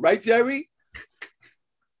the wall. Right, Jerry?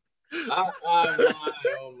 Oh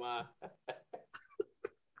my.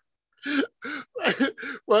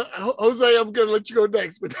 Well, Jose, I'm going to let you go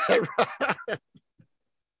next with that.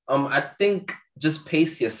 I think just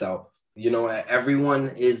pace yourself. You know,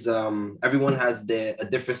 everyone has a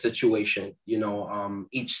different situation. You know,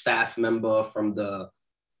 each staff member from the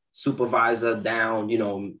supervisor down, you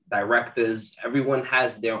know, directors, everyone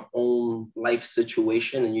has their own life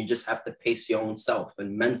situation, and you just have to pace your own self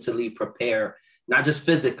and mentally prepare, not just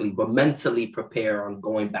physically, but mentally prepare on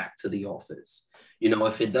going back to the office. You know,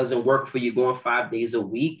 if it doesn't work for you going 5 days a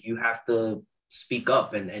week, you have to speak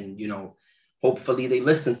up and you know, hopefully they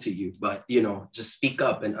listen to you, but, you know, just speak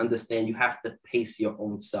up and understand you have to pace your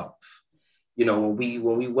own self. You know,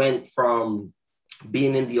 when we went from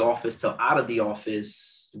being in the office to out of the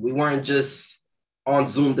office, we weren't just on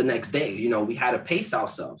Zoom the next day. You know, we had to pace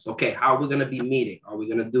ourselves. Okay, how are we going to be meeting? Are we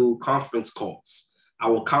going to do conference calls?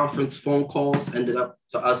 Our conference phone calls ended up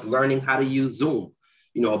to us learning how to use Zoom.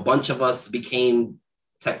 you know, a bunch of us became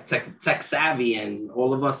tech savvy, and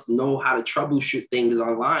all of us know how to troubleshoot things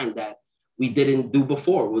online that we didn't do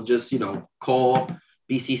before. We'll just, you know, call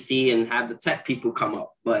BCC and have the tech people come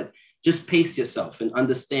up. But just pace yourself and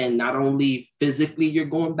understand not only physically you're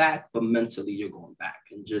going back, but mentally you're going back,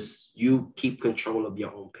 and just you keep control of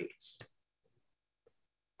your own pace.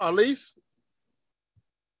 Elise?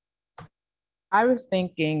 I was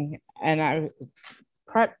thinking, and I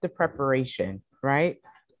prep the preparation, right?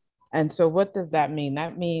 And so what does that mean?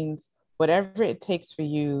 That means whatever it takes for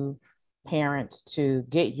you parents to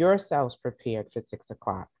get yourselves prepared for 6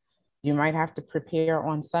 o'clock. You might have to prepare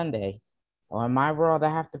on Sunday. Or in my world, I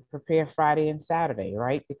have to prepare Friday and Saturday,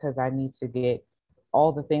 right? Because I need to get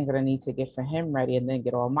all the things that I need to get for him ready and then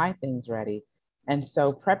get all my things ready. And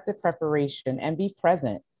so prep the preparation and be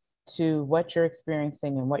present to what you're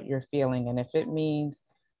experiencing and what you're feeling. And if it means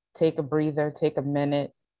take a breather, take a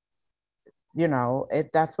minute, you know,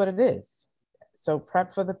 that's what it is. So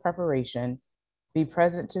prep for the preparation, be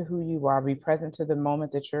present to who you are, be present to the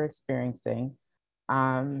moment that you're experiencing.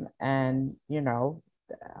 And, you know,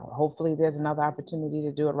 hopefully there's another opportunity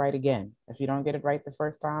to do it right again. If you don't get it right the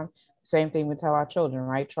first time, same thing we tell our children,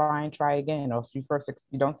 right? Try and try again. Or if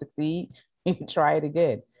you don't succeed, you can try it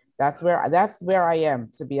again. That's where I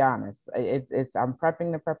am, to be honest. I'm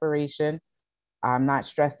prepping the preparation. I'm not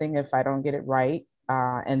stressing if I don't get it right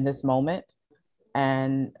in this moment.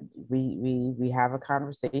 And we have a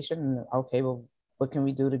conversation and, okay, well, what can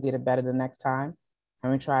we do to get it better the next time?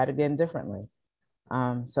 And we try it again differently.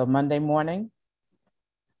 So Monday morning,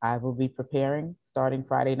 I will be preparing starting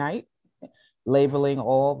Friday night, labeling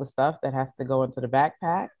all the stuff that has to go into the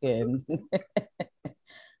backpack and,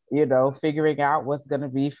 you know, figuring out what's going to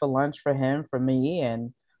be for lunch for him, for me,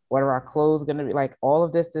 and what are our clothes going to be. Like, all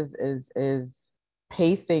of this is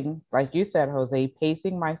pacing, like you said, Jose,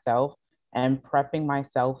 pacing myself and prepping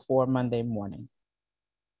myself for Monday morning.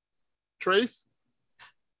 Trace?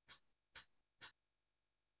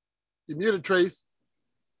 You're muted, Trace.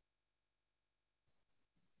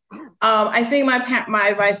 I think my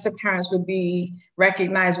advice to parents would be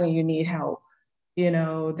recognize when you need help, you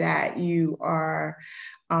know, that you are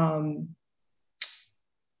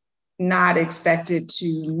not expected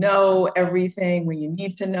to know everything when you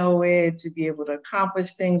need to know it, to be able to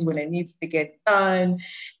accomplish things when it needs to get done.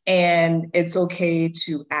 And it's okay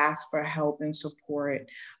to ask for help and support.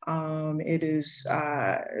 It is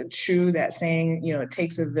true that saying, you know, it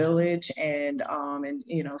takes a village, and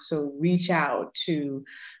you know, so reach out to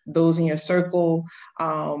those in your circle,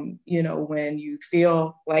 you know, when you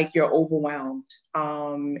feel like you're overwhelmed.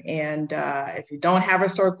 And if you don't have a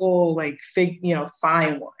circle, like,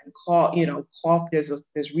 find one, call,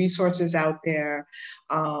 there's resources out there,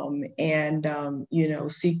 and you know,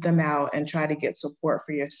 seek them out and try to get support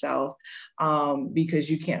for yourself, because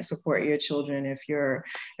you can't support your children if you're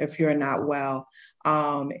not well.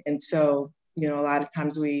 And so, you know, a lot of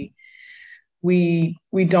times we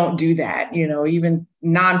don't do that, you know, even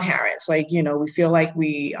non-parents, like, you know, we feel like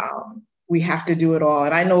we have to do it all.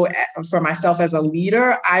 And I know for myself as a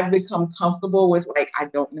leader, I've become comfortable with, like, I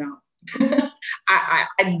don't know.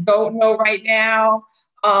 I don't know right now.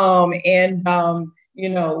 You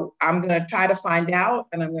know, I'm going to try to find out,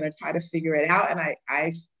 and I'm going to try to figure it out. And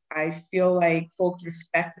I feel like folks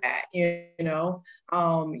respect that, you know,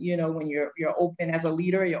 when you're open as a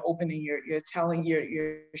leader, you're open, and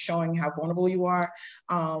you're showing how vulnerable you are,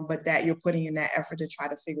 but that you're putting in that effort to try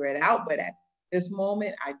to figure it out. But at this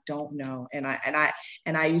moment, I don't know. And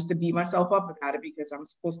I used to beat myself up about it, because I'm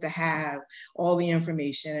supposed to have all the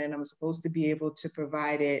information, and I'm supposed to be able to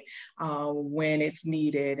provide it when it's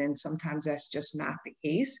needed. And sometimes that's just not the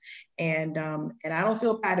case. And I don't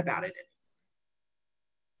feel bad about it.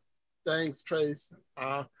 Thanks, Trace.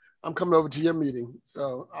 I'm coming over to your meeting,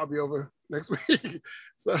 so I'll be over next week.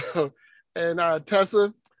 So, and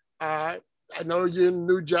Tessa, I know you're in a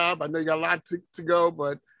new job. I know you got a lot to go,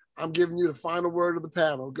 but I'm giving you the final word of the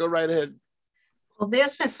panel. Go right ahead. Well,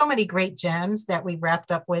 there's been so many great gems that we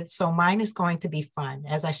wrapped up with, so mine is going to be fun.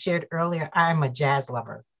 As I shared earlier, I'm a jazz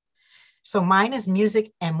lover. So mine is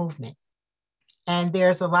music and movement. And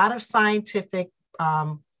there's a lot of scientific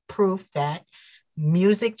proof that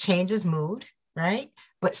music changes mood, right?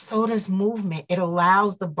 But so does movement. It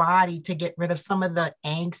allows the body to get rid of some of the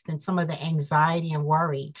angst and some of the anxiety and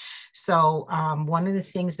worry. So one of the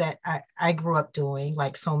things that I grew up doing,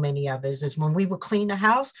 like so many others, is when we would clean the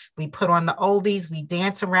house, we put on the oldies, we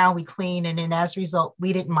dance around, we clean. And then as a result,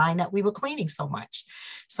 we didn't mind that we were cleaning so much.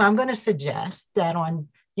 So I'm going to suggest that on,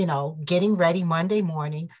 you know, getting ready Monday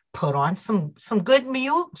morning, put on some good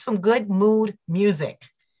mood music,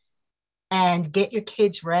 and get your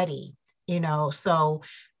kids ready So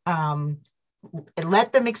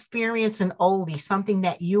let them experience an oldie, something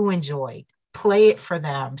that you enjoyed. Play it for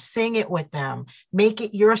them, sing it with them, make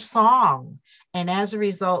it your song. And as a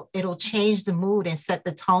result, it'll change the mood and set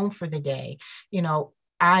the tone for the day.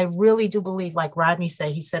 I really do believe, like Rodney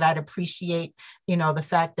said, he said, I'd appreciate, the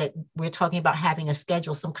fact that we're talking about having a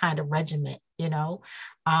schedule, some kind of regiment,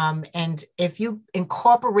 and if you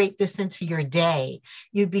incorporate this into your day,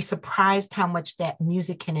 you'd be surprised how much that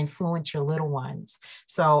music can influence your little ones.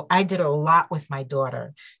 So I did a lot with my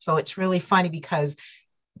daughter. So it's really funny because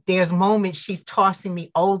there's moments she's tossing me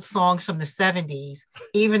old songs from the 70s,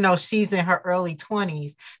 even though she's in her early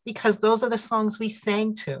 20s, because those are the songs we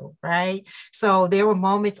sang to, right? So there were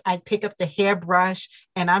moments I'd pick up the hairbrush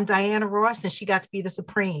and I'm Diana Ross and she got to be the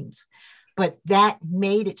Supremes. But that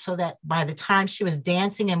made it so that by the time she was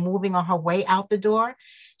dancing and moving on her way out the door,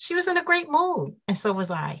 she was in a great mood. And so was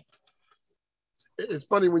I. It's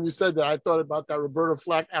funny when you said that, I thought about that Roberta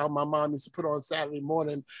Flack album my mom used to put on Saturday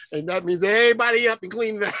morning. And that means everybody up and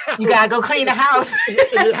clean the house. You got to go clean the house.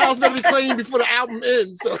 And the house better be clean before the album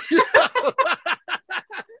ends. So,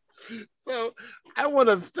 so I want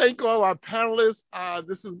to thank all our panelists.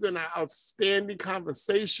 This has been an outstanding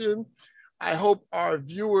conversation. I hope our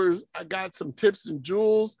viewers got some tips and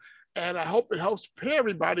jewels, and I hope it helps prepare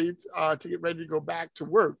everybody to get ready to go back to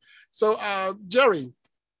work. So Jerry,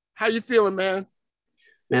 how you feeling, man?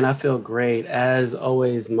 Man, I feel great. As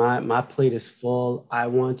always, my plate is full. I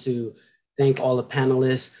want to thank all the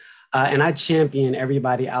panelists. And I champion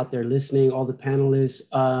everybody out there listening, all the panelists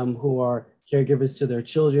who are caregivers to their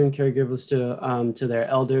children, caregivers to their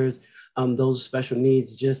elders, those special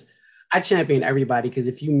needs. I champion everybody, because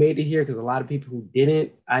if you made it here, because a lot of people who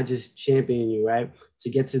didn't, I just champion you, right? To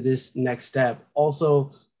get to this next step.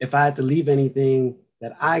 Also, if I had to leave anything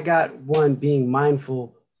that I got, one, being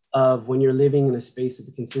mindful of when you're living in a space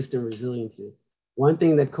of consistent resiliency. One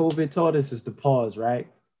thing that COVID taught us is to pause,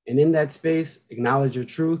 right? And in that space, acknowledge your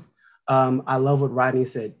truth. I love what Rodney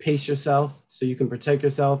said, pace yourself so you can protect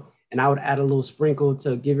yourself. And I would add a little sprinkle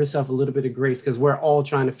to give yourself a little bit of grace, because we're all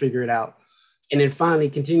trying to figure it out. And then finally,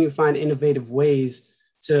 continue to find innovative ways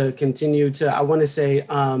to continue to, I want to say,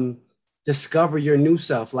 discover your new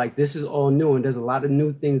self. Like, this is all new, and there's a lot of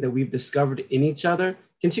new things that we've discovered in each other.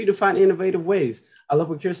 Continue to find innovative ways. I love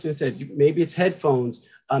what Kirsten said. Maybe it's headphones,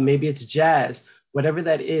 maybe it's jazz, whatever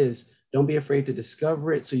that is. Don't be afraid to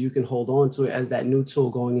discover it so you can hold on to it as that new tool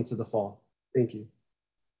going into the fall. Thank you.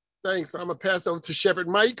 Thanks. I'm gonna pass over to Shepherd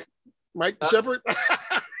Mike. Mike Shepherd.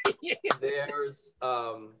 There's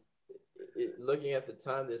looking at the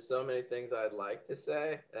time, there's so many things I'd like to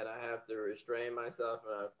say, and I have to restrain myself.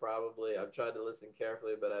 And I've tried to listen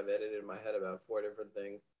carefully, but I've edited in my head about 4 different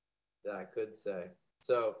things that I could say.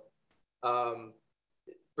 So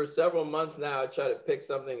for several months now, I try to pick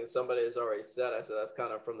something that somebody has already said. I said that's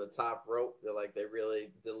kind of from the top rope. They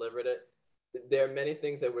really delivered it. There are many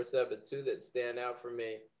things that were said, but 2 that stand out for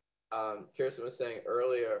me. Kirsten was saying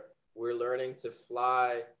earlier, we're learning to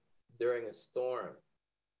fly during a storm.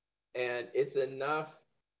 And it's enough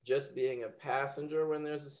just being a passenger when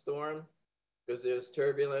there's a storm, because there's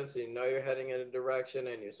turbulence and you're heading in a direction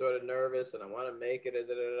and you're sort of nervous and I want to make it,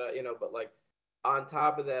 but like on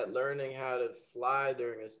top of that, learning how to fly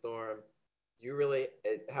during a storm, you really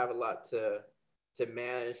have a lot to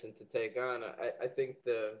manage and to take on. I think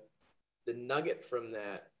the nugget from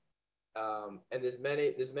that, and there's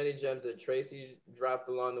many gems that Tracy dropped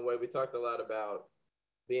along the way. We talked a lot about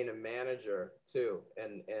being a manager too,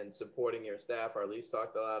 and supporting your staff. Our lease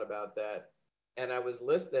talked a lot about that. And I was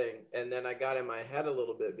listening, and then I got in my head a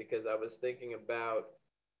little bit because I was thinking about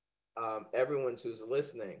everyone who's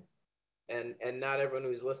listening. And not everyone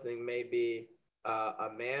who's listening may be a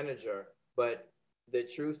manager, but the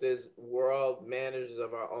truth is we're all managers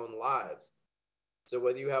of our own lives. So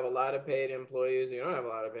whether you have a lot of paid employees, or you don't have a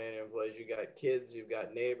lot of paid employees, you got kids, you've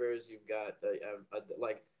got neighbors, you've got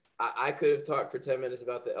I could have talked for 10 minutes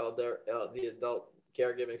about the adult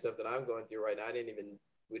caregiving stuff that I'm going through right now.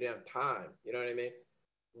 We didn't have time. You know what I mean?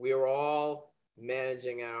 We're all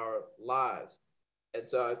managing our lives. And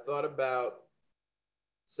so I thought about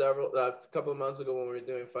a couple of months ago when we were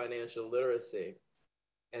doing financial literacy.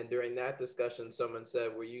 And during that discussion, someone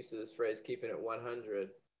said, we're used to this phrase, keeping it 100,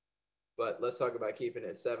 but let's talk about keeping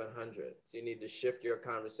it 700. So you need to shift your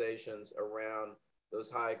conversations around those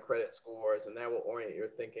high credit scores, and that will orient your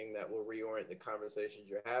thinking, that will reorient the conversations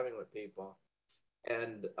you're having with people.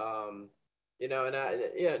 And,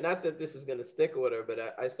 not that this is going to stick or whatever,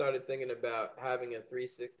 but I started thinking about having a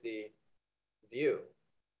 360 view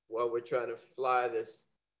while we're trying to fly this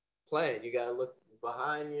plane. You got to look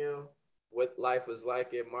behind you, what life was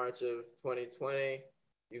like in March of 2020,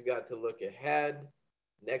 You've got to look ahead.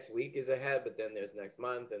 Next week is ahead, but then there's next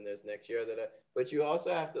month and there's next year but you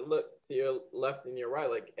also have to look to your left and your right,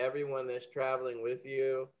 like everyone that's traveling with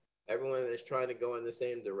you, everyone that's trying to go in the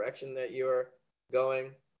same direction that you're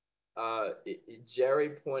going. Jerry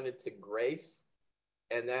pointed to grace,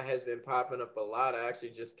 and that has been popping up a lot. I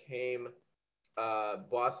actually just came,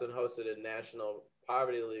 Boston hosted a national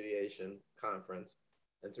poverty alleviation conference.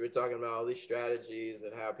 And so we're talking about all these strategies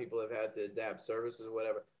and how people have had to adapt services or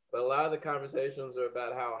whatever. But a lot of the conversations are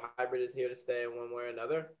about how hybrid is here to stay in one way or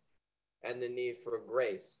another, and the need for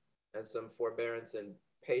grace and some forbearance and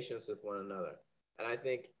patience with one another. And I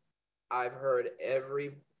think I've heard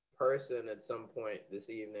every person at some point this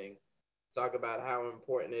evening talk about how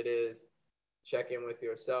important it is. Check in with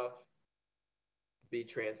yourself, be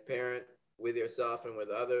transparent with yourself and with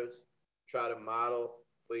others, try to model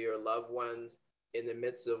for your loved ones in the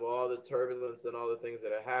midst of all the turbulence and all the things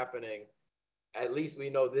that are happening. At least we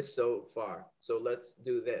know this so far. So let's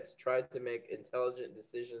do this. Try to make intelligent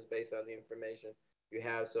decisions based on the information you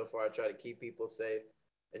have so far. Try to keep people safe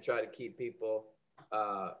and try to keep people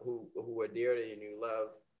who are dear to you and you love,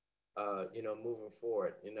 moving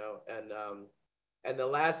forward, And the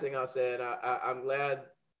last thing I'll say, and I'm glad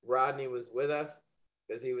Rodney was with us,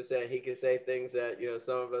 because he was saying he could say things that,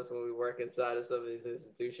 some of us when we work inside of some of these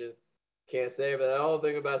institutions can't say. But the whole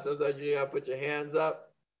thing about sometimes you gotta put your hands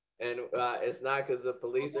up, and it's not because the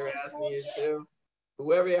police are asking you to.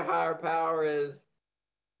 Whoever your higher power is,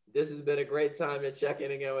 this has been a great time to check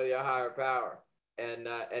in again with your higher power. And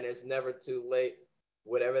it's never too late,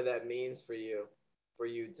 whatever that means for you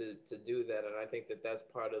to do that. And I think that that's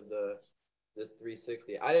part of this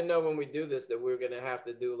 360. I didn't know when we do this that we were going to have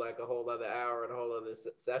to do like a whole other hour and a whole other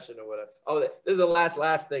session or whatever. Oh, this is the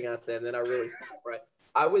last thing I said, and then I really stopped, right?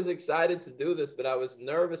 I was excited to do this, but I was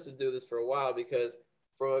nervous to do this for a while because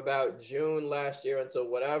from about June last year until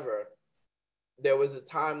whatever, there was a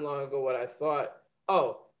time long ago when I thought,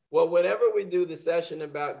 oh, well, whenever we do the session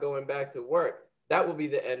about going back to work, that will be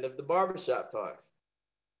the end of the barbershop talks.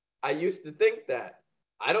 I used to think that.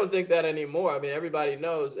 I don't think that anymore. I mean, everybody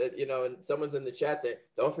knows that, and someone's in the chat saying,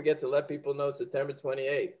 don't forget to let people know September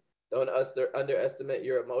 28th. Don't underestimate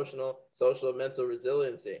your emotional, social, and mental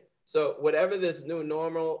resiliency. So whatever this new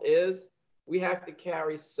normal is, we have to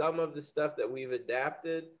carry some of the stuff that we've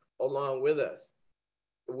adapted along with us.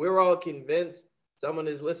 We're all convinced someone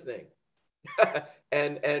is listening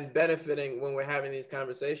and benefiting when we're having these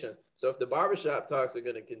conversations. So if the barbershop talks are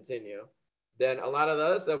going to continue, then a lot of the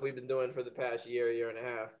other stuff we've been doing for the past year and a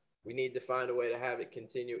half, we need to find a way to have it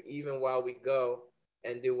continue even while we go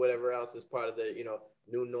and do whatever else is part of the,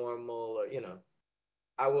 new normal or,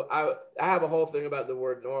 I have a whole thing about the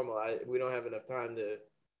word normal. We don't have enough time to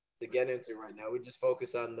get into right now. We just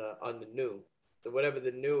focus on the new. So whatever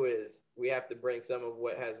the new is, we have to bring some of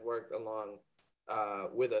what has worked along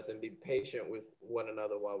with us and be patient with one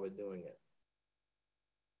another while we're doing it.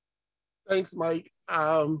 Thanks, Mike.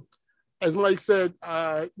 As Mike said,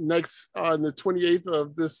 next on the 28th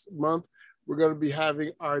of this month, we're going to be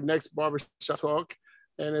having our next barbershop talk,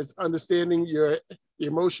 and it's understanding your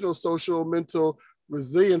emotional, social, mental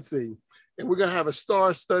resiliency. And we're going to have a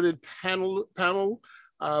star-studded panel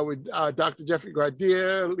with Dr. Jeffrey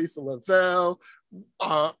Gardia, Lisa Lavelle,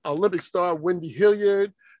 Olympic star Wendy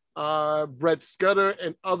Hilliard, Brett Scudder,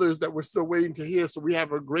 and others that we're still waiting to hear. So we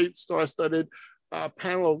have a great star-studded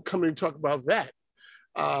panel coming to talk about that.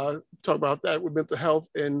 With mental health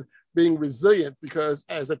and being resilient, because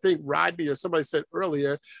as I think Rodney or somebody said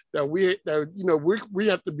earlier, that we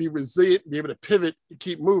have to be resilient, be able to pivot and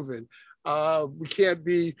keep moving.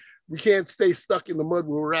 We can't stay stuck in the mud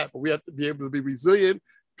where we're at, but we have to be able to be resilient,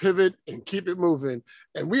 pivot, and keep it moving.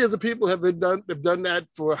 And we as a people have done that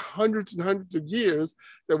for hundreds and hundreds of years,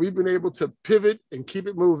 that we've been able to pivot and keep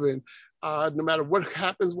it moving. No matter what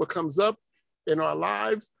happens, what comes up in our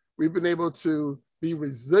lives, we've been able to be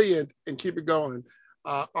resilient and keep it going.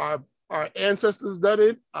 Our ancestors done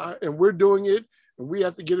it, and we're doing it, and we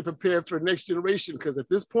have to get it prepared for the next generation, because at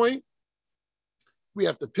this point, we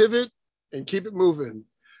have to pivot and keep it moving.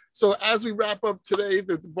 So as we wrap up today,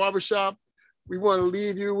 the barbershop, we want to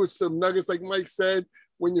leave you with some nuggets, like Mike said.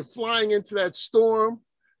 When you're flying into that storm,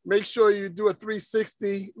 make sure you do a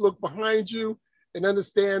 360, look behind you, and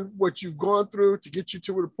understand what you've gone through to get you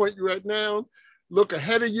to the point you're at now. Look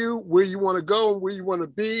ahead of you, where you want to go and where you want to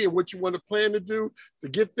be and what you want to plan to do to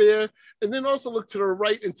get there. And then also look to the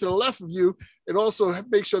right and to the left of you, and also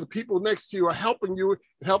make sure the people next to you are helping you and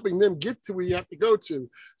helping them get to where you have to go to.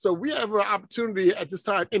 So we have an opportunity at this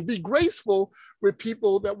time, and be graceful with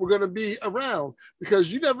people that we're going to be around,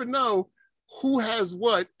 because you never know who has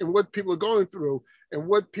what and what people are going through and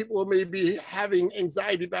what people may be having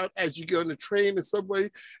anxiety about as you go on the train and subway,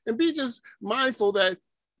 and be just mindful that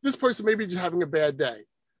this person may be just having a bad day.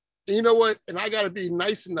 And you know what? And I got to be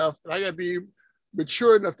nice enough and I got to be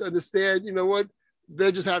mature enough to understand, you know what?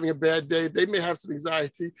 They're just having a bad day. They may have some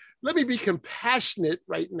anxiety. Let me be compassionate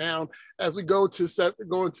right now as we go into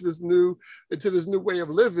this new way of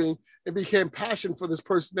living, and be compassionate for this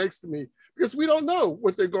person next to me, because we don't know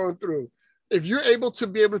what they're going through. If you're able to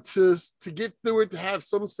get through it, to have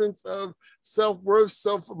some sense of self-worth,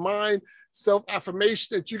 self-mind,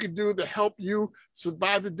 self-affirmation that you can do to help you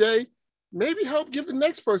survive the day, maybe help give the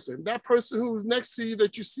next person, that person who's next to you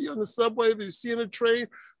that you see on the subway, that you see on the train,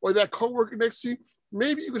 or that coworker next to you,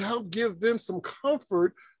 maybe you can help give them some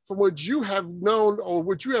comfort from what you have known or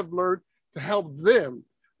what you have learned to help them.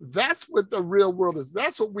 That's what the real world is.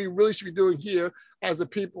 That's what we really should be doing here as a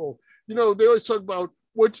people. You know, they always talk about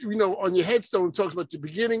what, you know, on your headstone, it talks about your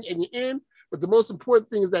beginning and your end, but the most important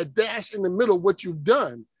thing is that dash in the middle, what you've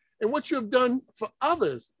done and what you have done for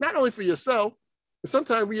others, not only for yourself.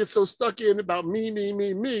 Sometimes we get so stuck in about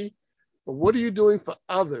me, but what are you doing for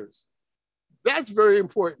others? That's very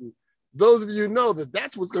important. Those of you know that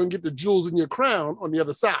that's what's going to get the jewels in your crown on the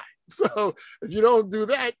other side. So if you don't do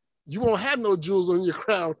that, you won't have no jewels on your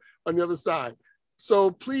crown on the other side.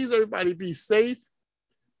 So please, everybody, be safe,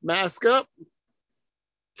 mask up,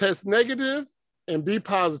 test negative, and be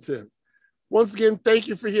positive. Once again, thank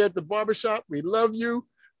you for here at the Barbershop. We love you.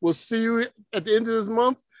 We'll see you at the end of this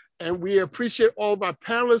month. And we appreciate all of our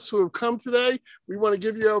panelists who have come today. We want to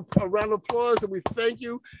give you a round of applause, and we thank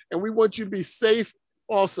you. And we want you to be safe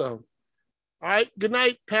also. All right, good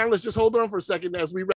night, panelists. Just hold on for a second as we